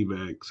good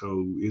feedback,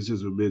 so it's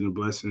just been a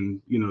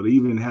blessing. To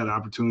even had the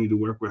opportunity to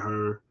work with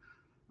her.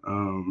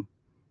 Um,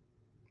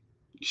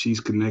 she's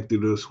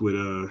connected us with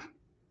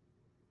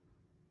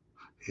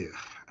yeah,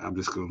 I'm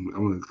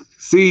gonna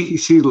see,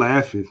 she's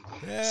laughing.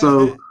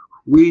 So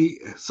we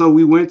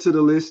went to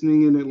the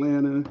listening in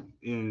Atlanta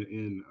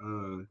and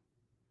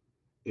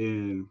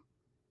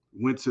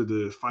went to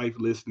the Fife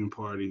listening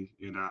party,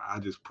 and I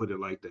just put it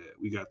like that.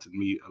 We got to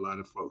meet a lot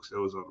of folks that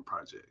was on the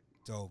project.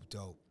 Dope.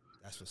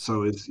 That's what's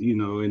So up. it's,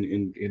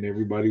 and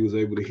everybody was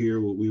able to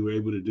hear what we were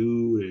able to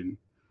do, and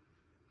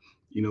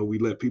we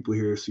let people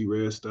hear C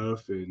Red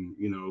stuff, and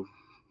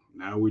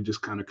now we're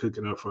just kind of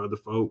cooking up for other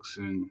folks,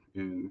 and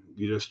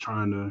you're just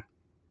trying to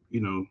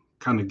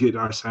kind of get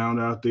our sound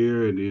out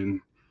there, and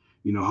then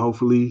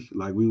hopefully,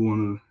 like, we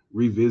want to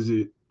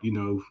revisit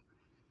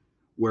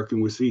working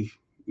with C.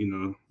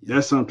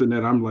 That's something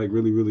that I'm like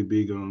really really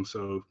big on.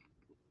 So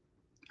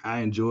I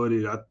enjoyed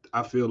it.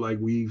 I feel like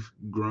we've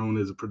grown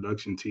as a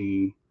production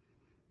team,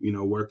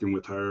 working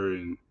with her,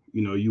 and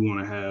you want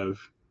to have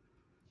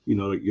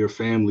your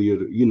family, or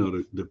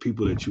the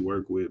people that you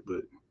work with.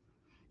 But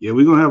yeah,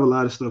 we're gonna have a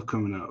lot of stuff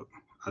coming out.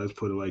 I just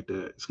put it like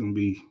that. It's gonna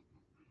be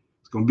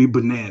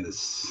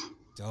bananas.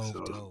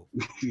 Dope.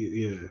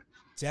 Yeah.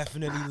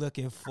 Definitely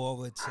looking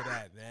forward to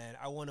that, man.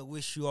 I want to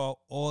wish you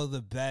all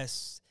the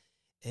best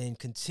and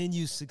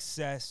continued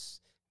success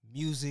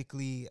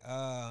musically.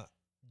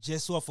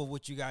 Just off of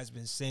what you guys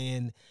been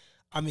saying,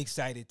 I'm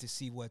excited to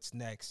see what's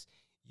next.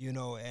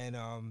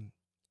 And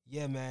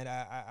yeah, man,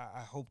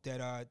 I hope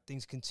that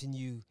things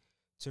continue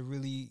to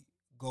really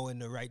go in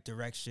the right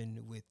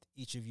direction with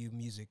each of you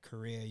music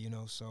career.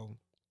 So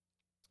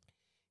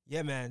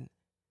yeah, man.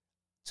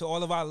 To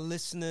all of our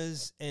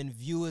listeners and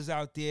viewers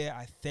out there,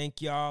 I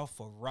thank y'all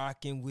for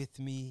rocking with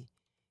me.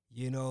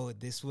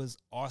 This was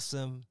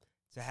awesome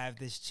to have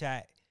this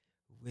chat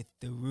with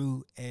The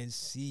Root and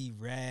C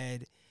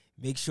Red.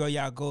 Make sure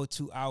y'all go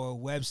to our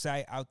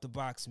website,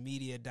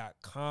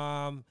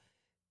 outtheboxmedia.com,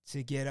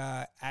 to get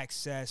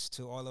access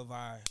to all of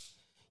our,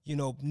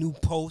 new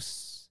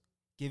posts,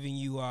 giving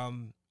you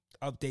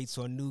updates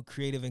on new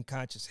creative and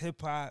conscious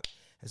hip hop,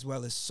 as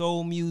well as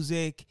soul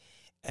music.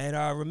 And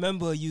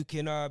remember, you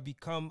can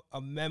become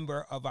a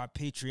member of our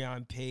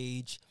Patreon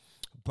page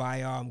by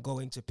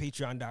going to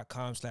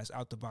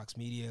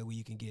patreon.com/outtheboxmedia, where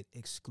you can get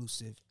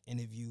exclusive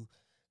interview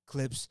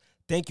clips.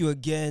 Thank you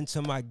again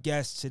to my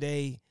guests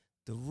today,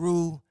 The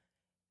Root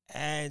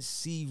and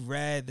C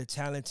Red, the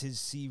talented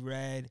C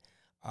Red.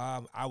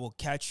 I will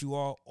catch you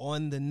all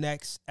on the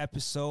next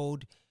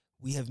episode.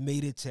 We have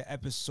made it to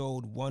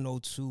episode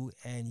 102,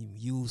 and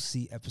you'll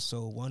see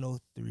episode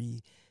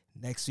 103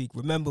 next week.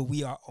 Remember,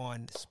 we are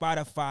on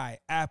Spotify,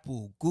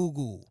 Apple,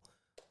 Google,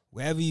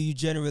 wherever you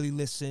generally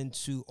listen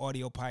to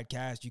audio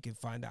podcasts. You can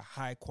find a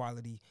high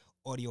quality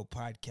audio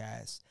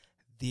podcast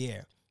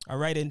there. All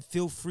right, and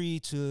feel free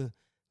to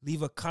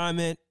leave a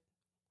comment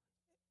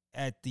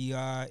at the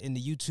in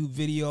the YouTube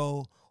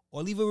video,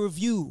 or leave a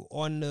review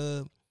on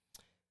the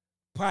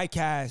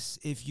podcast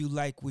if you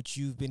like what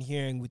you've been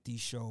hearing with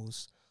these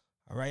shows.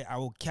 All right, I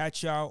will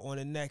catch y'all on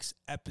the next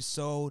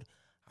episode.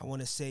 I want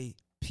to say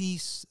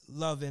peace,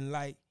 love, and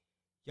light.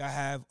 Y'all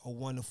have a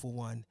wonderful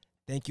one.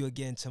 Thank you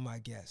again to my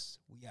guests.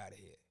 We out of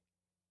here.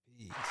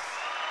 Peace.